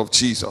blood of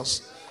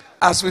Jesus.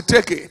 As we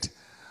take it,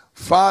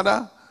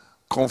 Father,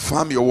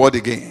 confirm your word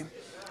again.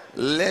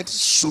 Let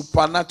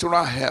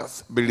supernatural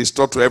health be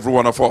restored to every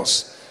one of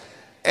us.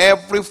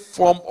 Every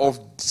form of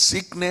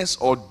sickness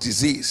or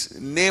disease,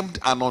 named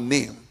and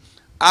unnamed,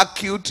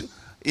 acute,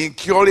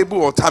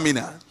 incurable or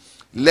terminal,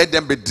 let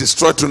them be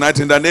destroyed tonight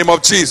in the name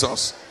of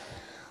Jesus.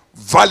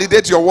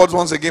 Validate your words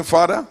once again,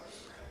 Father,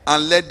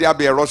 and let there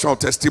be a rush of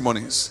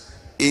testimonies.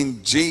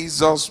 In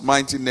Jesus'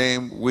 mighty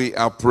name we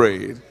are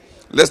prayed.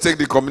 Let's take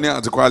the communion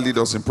as the choir lead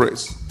us in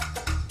praise.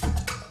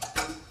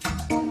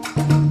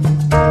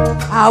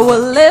 I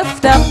will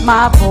lift up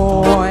my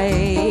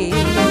voice,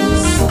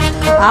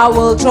 I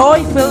will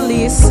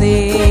joyfully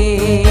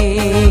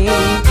sing,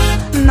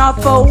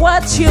 not for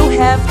what you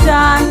have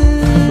done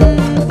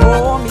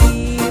for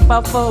me,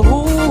 but for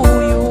who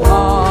you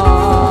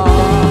are.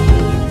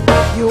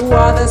 You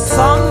are the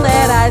song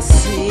that I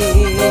sing,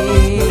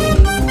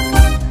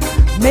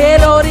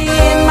 melody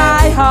in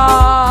my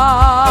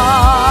heart.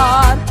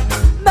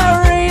 The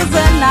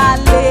reason I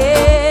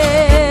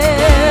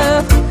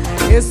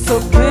live is to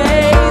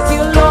praise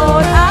you,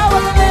 Lord. I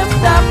will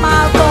lift up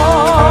my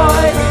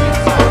voice,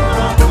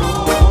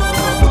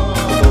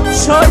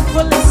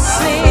 joyfully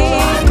sing.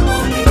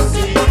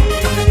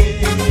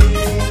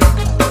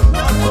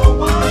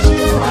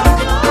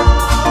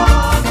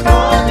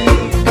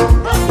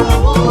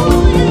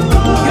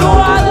 You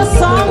are the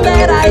song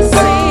that I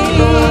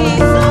sing,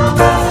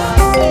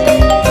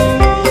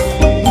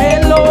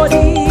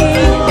 melody,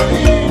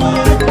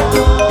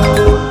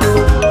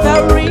 the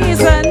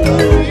reason.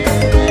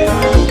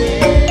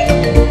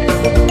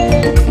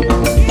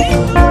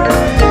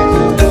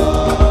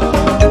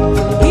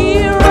 He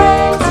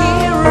reigns,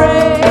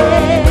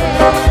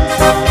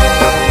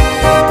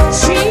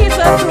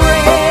 Jesus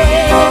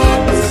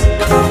reigns,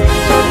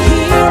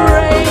 He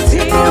reigns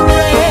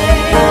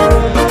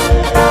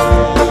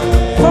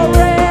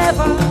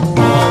forever.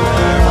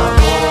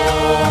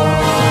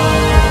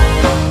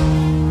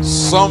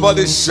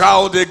 Somebody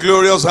shout a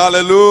glorious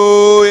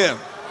hallelujah.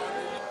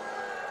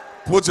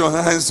 Put your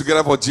hands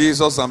together for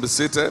Jesus and be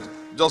seated.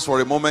 Just for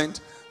a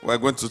moment, we're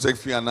going to take a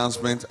few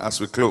announcements as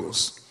we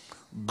close.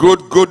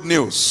 Good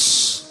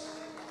news.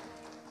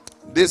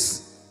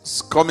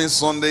 This coming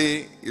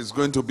Sunday is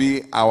going to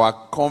be our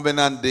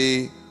covenant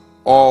day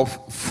of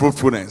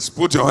fruitfulness.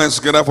 Put your hands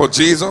together for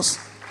Jesus.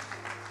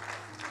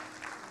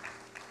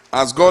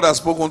 As God has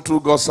spoken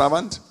through God's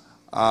servant,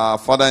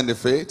 Father in the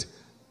faith,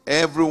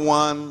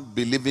 everyone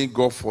believing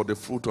God for the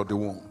fruit of the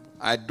womb.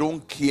 I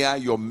don't care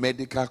your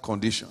medical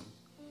condition.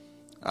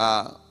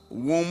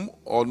 Womb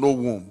or no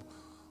womb,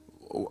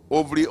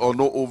 ovary or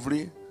no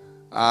ovary,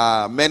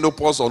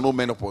 menopause or no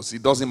menopause,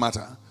 it doesn't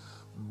matter.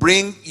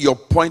 Bring your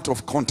point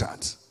of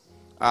contact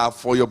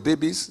for your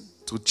babies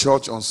to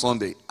church on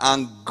Sunday,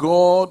 and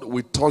God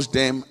will touch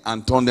them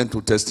and turn them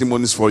to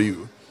testimonies for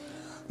you.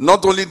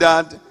 Not only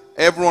that,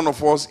 every one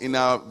of us in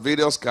our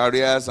various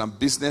careers and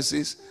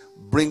businesses,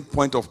 bring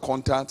point of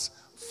contact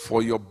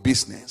for your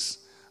business.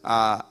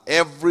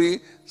 Every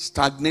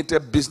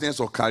stagnated business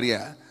or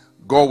career,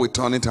 God will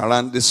turn it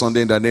around this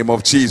Sunday in the name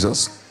of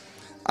Jesus.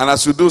 And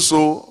as you do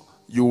so,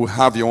 you will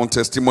have your own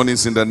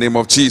testimonies in the name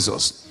of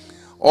Jesus.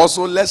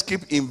 Also, let's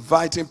keep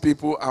inviting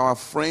people, our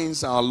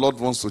friends, our loved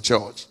ones to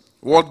church.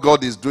 What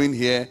God is doing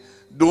here,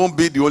 don't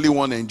be the only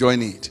one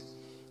enjoying it.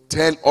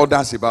 Tell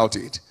others about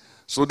it.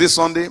 So this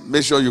Sunday,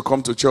 make sure you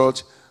come to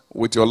church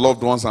with your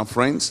loved ones and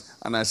friends.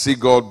 And I see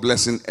God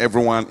blessing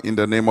everyone in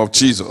the name of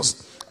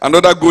Jesus.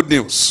 Another good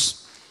news.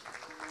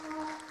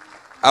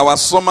 Our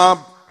summer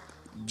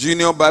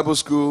junior Bible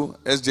school,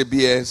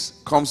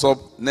 SJBS, comes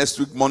up next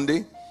week,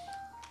 Monday,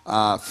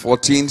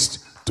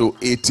 14th to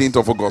 18th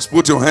of August.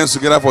 Put your hands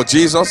together for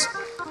Jesus.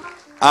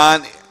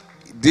 And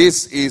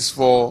this is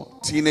for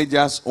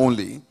teenagers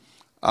only.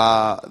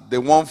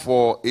 The one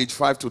for age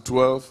 5 to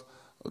 12,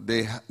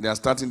 they are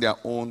starting their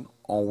own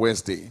on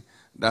Wednesday.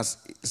 That's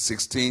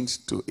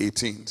 16th to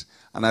 18th.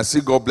 And I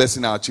see God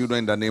blessing our children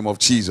in the name of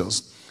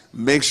Jesus.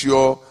 Make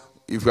sure,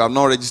 if you have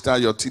not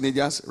registered your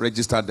teenagers,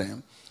 register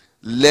them.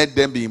 Let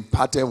them be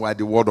imparted by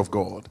the word of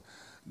God.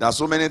 There are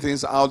so many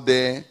things out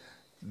there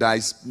that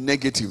is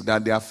negative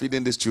that they are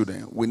feeding these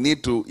children. We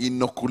need to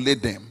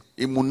inoculate them,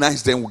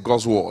 immunize them with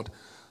God's word,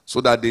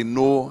 so that they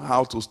know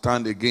how to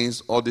stand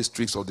against all these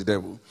tricks of the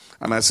devil.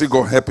 And I see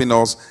God helping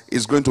us.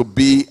 It's going to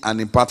be an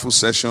impactful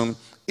session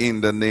in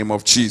the name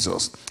of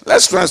Jesus.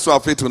 Let's transfer our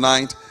faith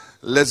tonight.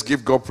 Let's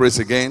give God praise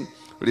again.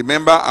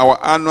 Remember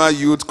our annual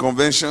youth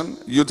convention,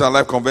 Youth and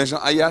Life Convention,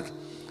 AYAC,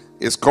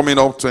 is coming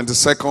up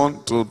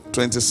 22nd to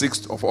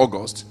 26th of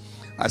August.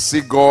 I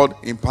see God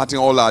imparting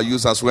all our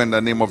youth as well in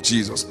the name of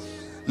Jesus.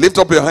 Lift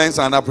up your hands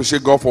and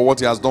appreciate God for what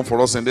he has done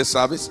for us in this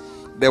service.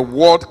 The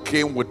word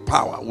came with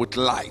power, with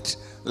light.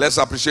 Let's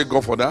appreciate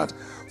God for that.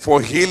 For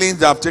healings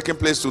that have taken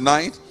place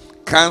tonight,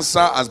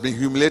 cancer has been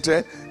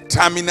humiliated,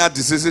 terminal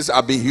diseases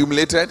have been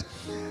humiliated,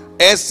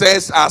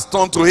 SS has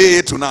turned to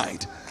AA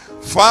tonight.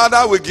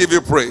 Father, we give you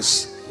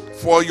praise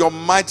for your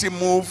mighty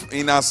move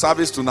in our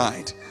service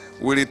tonight.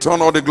 We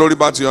return all the glory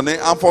back to your name.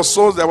 And for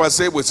souls that were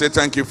saved, we say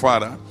thank you,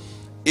 Father.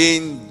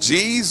 In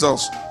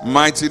Jesus'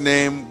 mighty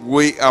name,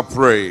 we are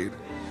prayed.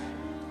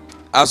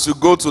 As you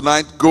go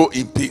tonight, go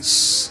in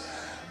peace.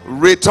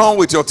 Return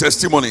with your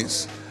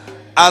testimonies.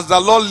 As the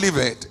Lord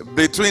liveth,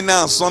 between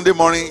now and Sunday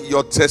morning,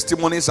 your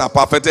testimonies are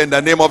perfected in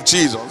the name of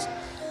Jesus.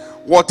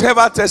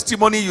 Whatever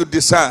testimony you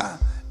desire,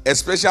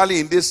 especially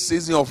in this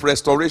season of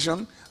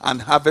restoration and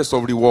harvest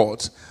of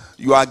rewards,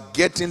 you are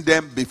getting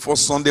them before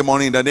Sunday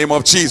morning in the name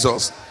of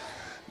Jesus.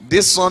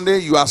 This Sunday,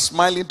 you are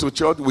smiling to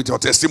church with your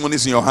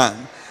testimonies in your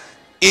hand.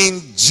 In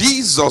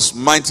Jesus'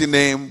 mighty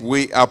name,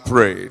 we are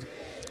prayed.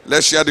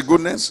 Let's share the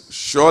goodness.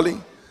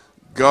 Surely,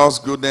 God's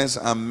goodness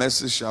and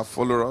mercy shall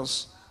follow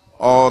us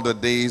all the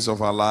days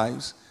of our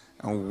lives,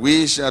 and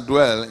we shall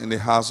dwell in the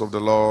house of the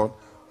Lord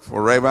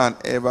forever and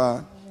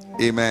ever.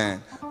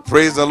 Amen.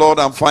 Praise the Lord.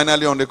 And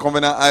finally, on the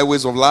covenant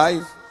highways of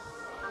life,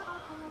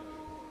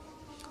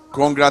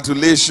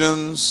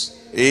 congratulations.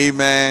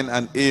 Amen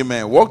and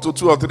amen. Walk to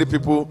 2 or 3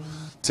 people.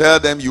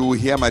 Tell them you will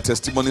hear my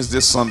testimonies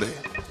this Sunday.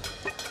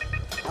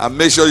 And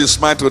make sure you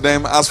smile to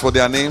them. Ask for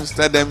their names.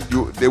 Tell them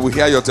they will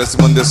hear your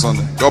testimony this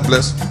Sunday. God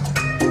bless.